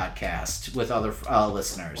our podcast with other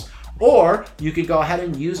listeners. Or you could go ahead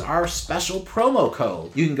and use our special promo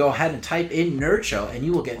code. You can go ahead and type in Nerd Show and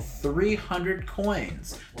you will get 300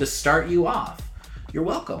 coins to start you off. You're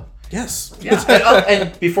welcome. Yes. Yeah.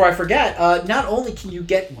 And before I forget, not only can you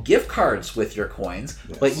get gift cards with your coins,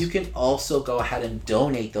 but you can also go ahead and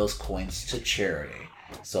donate those coins to charity.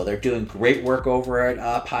 So they're doing great work over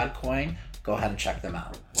at Podcoin. Go ahead and check them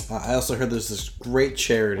out. I also heard there's this great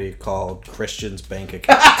charity called Christian's Bank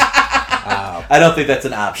Account. I don't think that's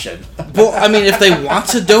an option. Well, I mean, if they want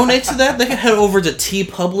to donate to that, they can head over to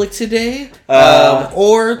TeePublic today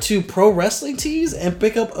or to Pro Wrestling Tees and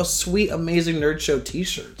pick up a sweet, amazing Nerd Show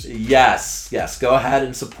t-shirt. Yes. Go ahead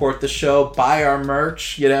and support the show. Buy our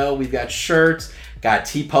merch. We've got shirts. Got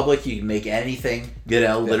TeePublic. You can make anything.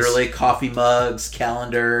 Literally coffee mugs,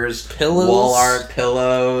 calendars, pillows, wall art,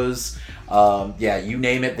 pillows. You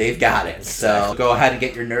name it, they've got it. So go ahead and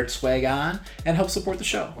get your nerd swag on and help support the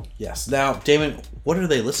show. Yes. Now, Damon, what are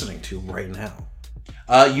they listening to right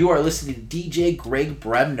now? You are listening to DJ Greg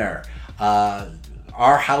Bremner,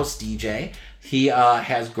 our house DJ. He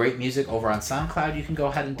has great music over on SoundCloud. You can go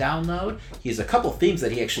ahead and download. He has a couple themes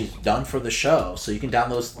that he actually has done for the show, so you can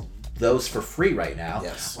download those for free right now.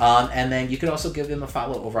 Yes. And then you could also give him a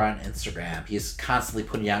follow over on Instagram. He's constantly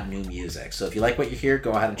putting out new music. So if you like what you hear,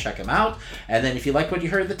 go ahead and check him out. And then if you like what you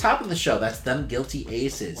heard at the top of the show, that's Them Guilty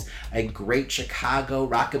Aces, a great Chicago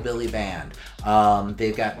rockabilly band.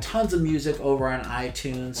 They've got tons of music over on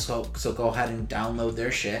iTunes, so go ahead and download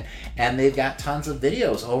their shit. And they've got tons of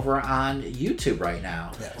videos over on YouTube right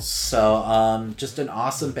now. Yes. So just an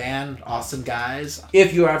awesome band, awesome guys.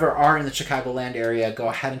 If you ever are in the Chicagoland area, go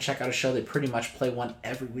ahead and check out a show. They pretty much play one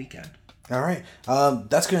every weekend. All right.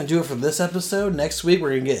 That's going to do it for this episode. Next week,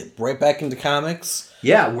 we're going to get right back into comics.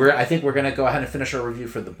 Yeah, I think we're going to go ahead and finish our review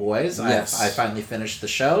for The Boys. Yes. I finally finished the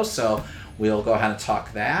show, so we'll go ahead and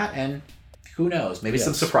talk that, and who knows, maybe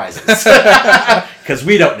some surprises. Because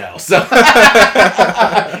we don't know. So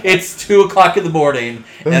it's 2 o'clock in the morning,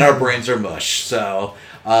 and our brains are mush. So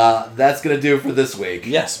that's going to do it for this week.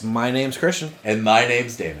 Yes, my name's Christian. And my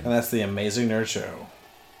name's Damon. And that's the Amazing Nerd Show.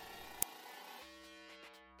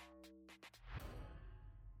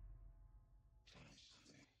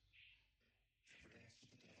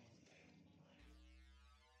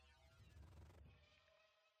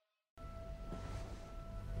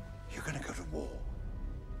 You're gonna go to war.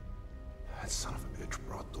 That son of a bitch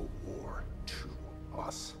brought the war to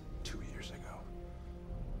us 2 years ago.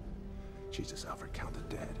 Jesus, Alfred, count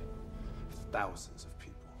the dead. Thousands of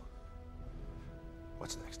people.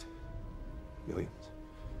 What's next? Millions?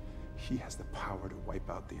 He has the power to wipe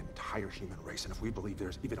out the entire human race, and if we believe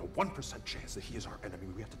there's even a 1% chance that he is our enemy,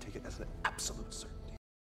 we have to take it as an absolute certainty.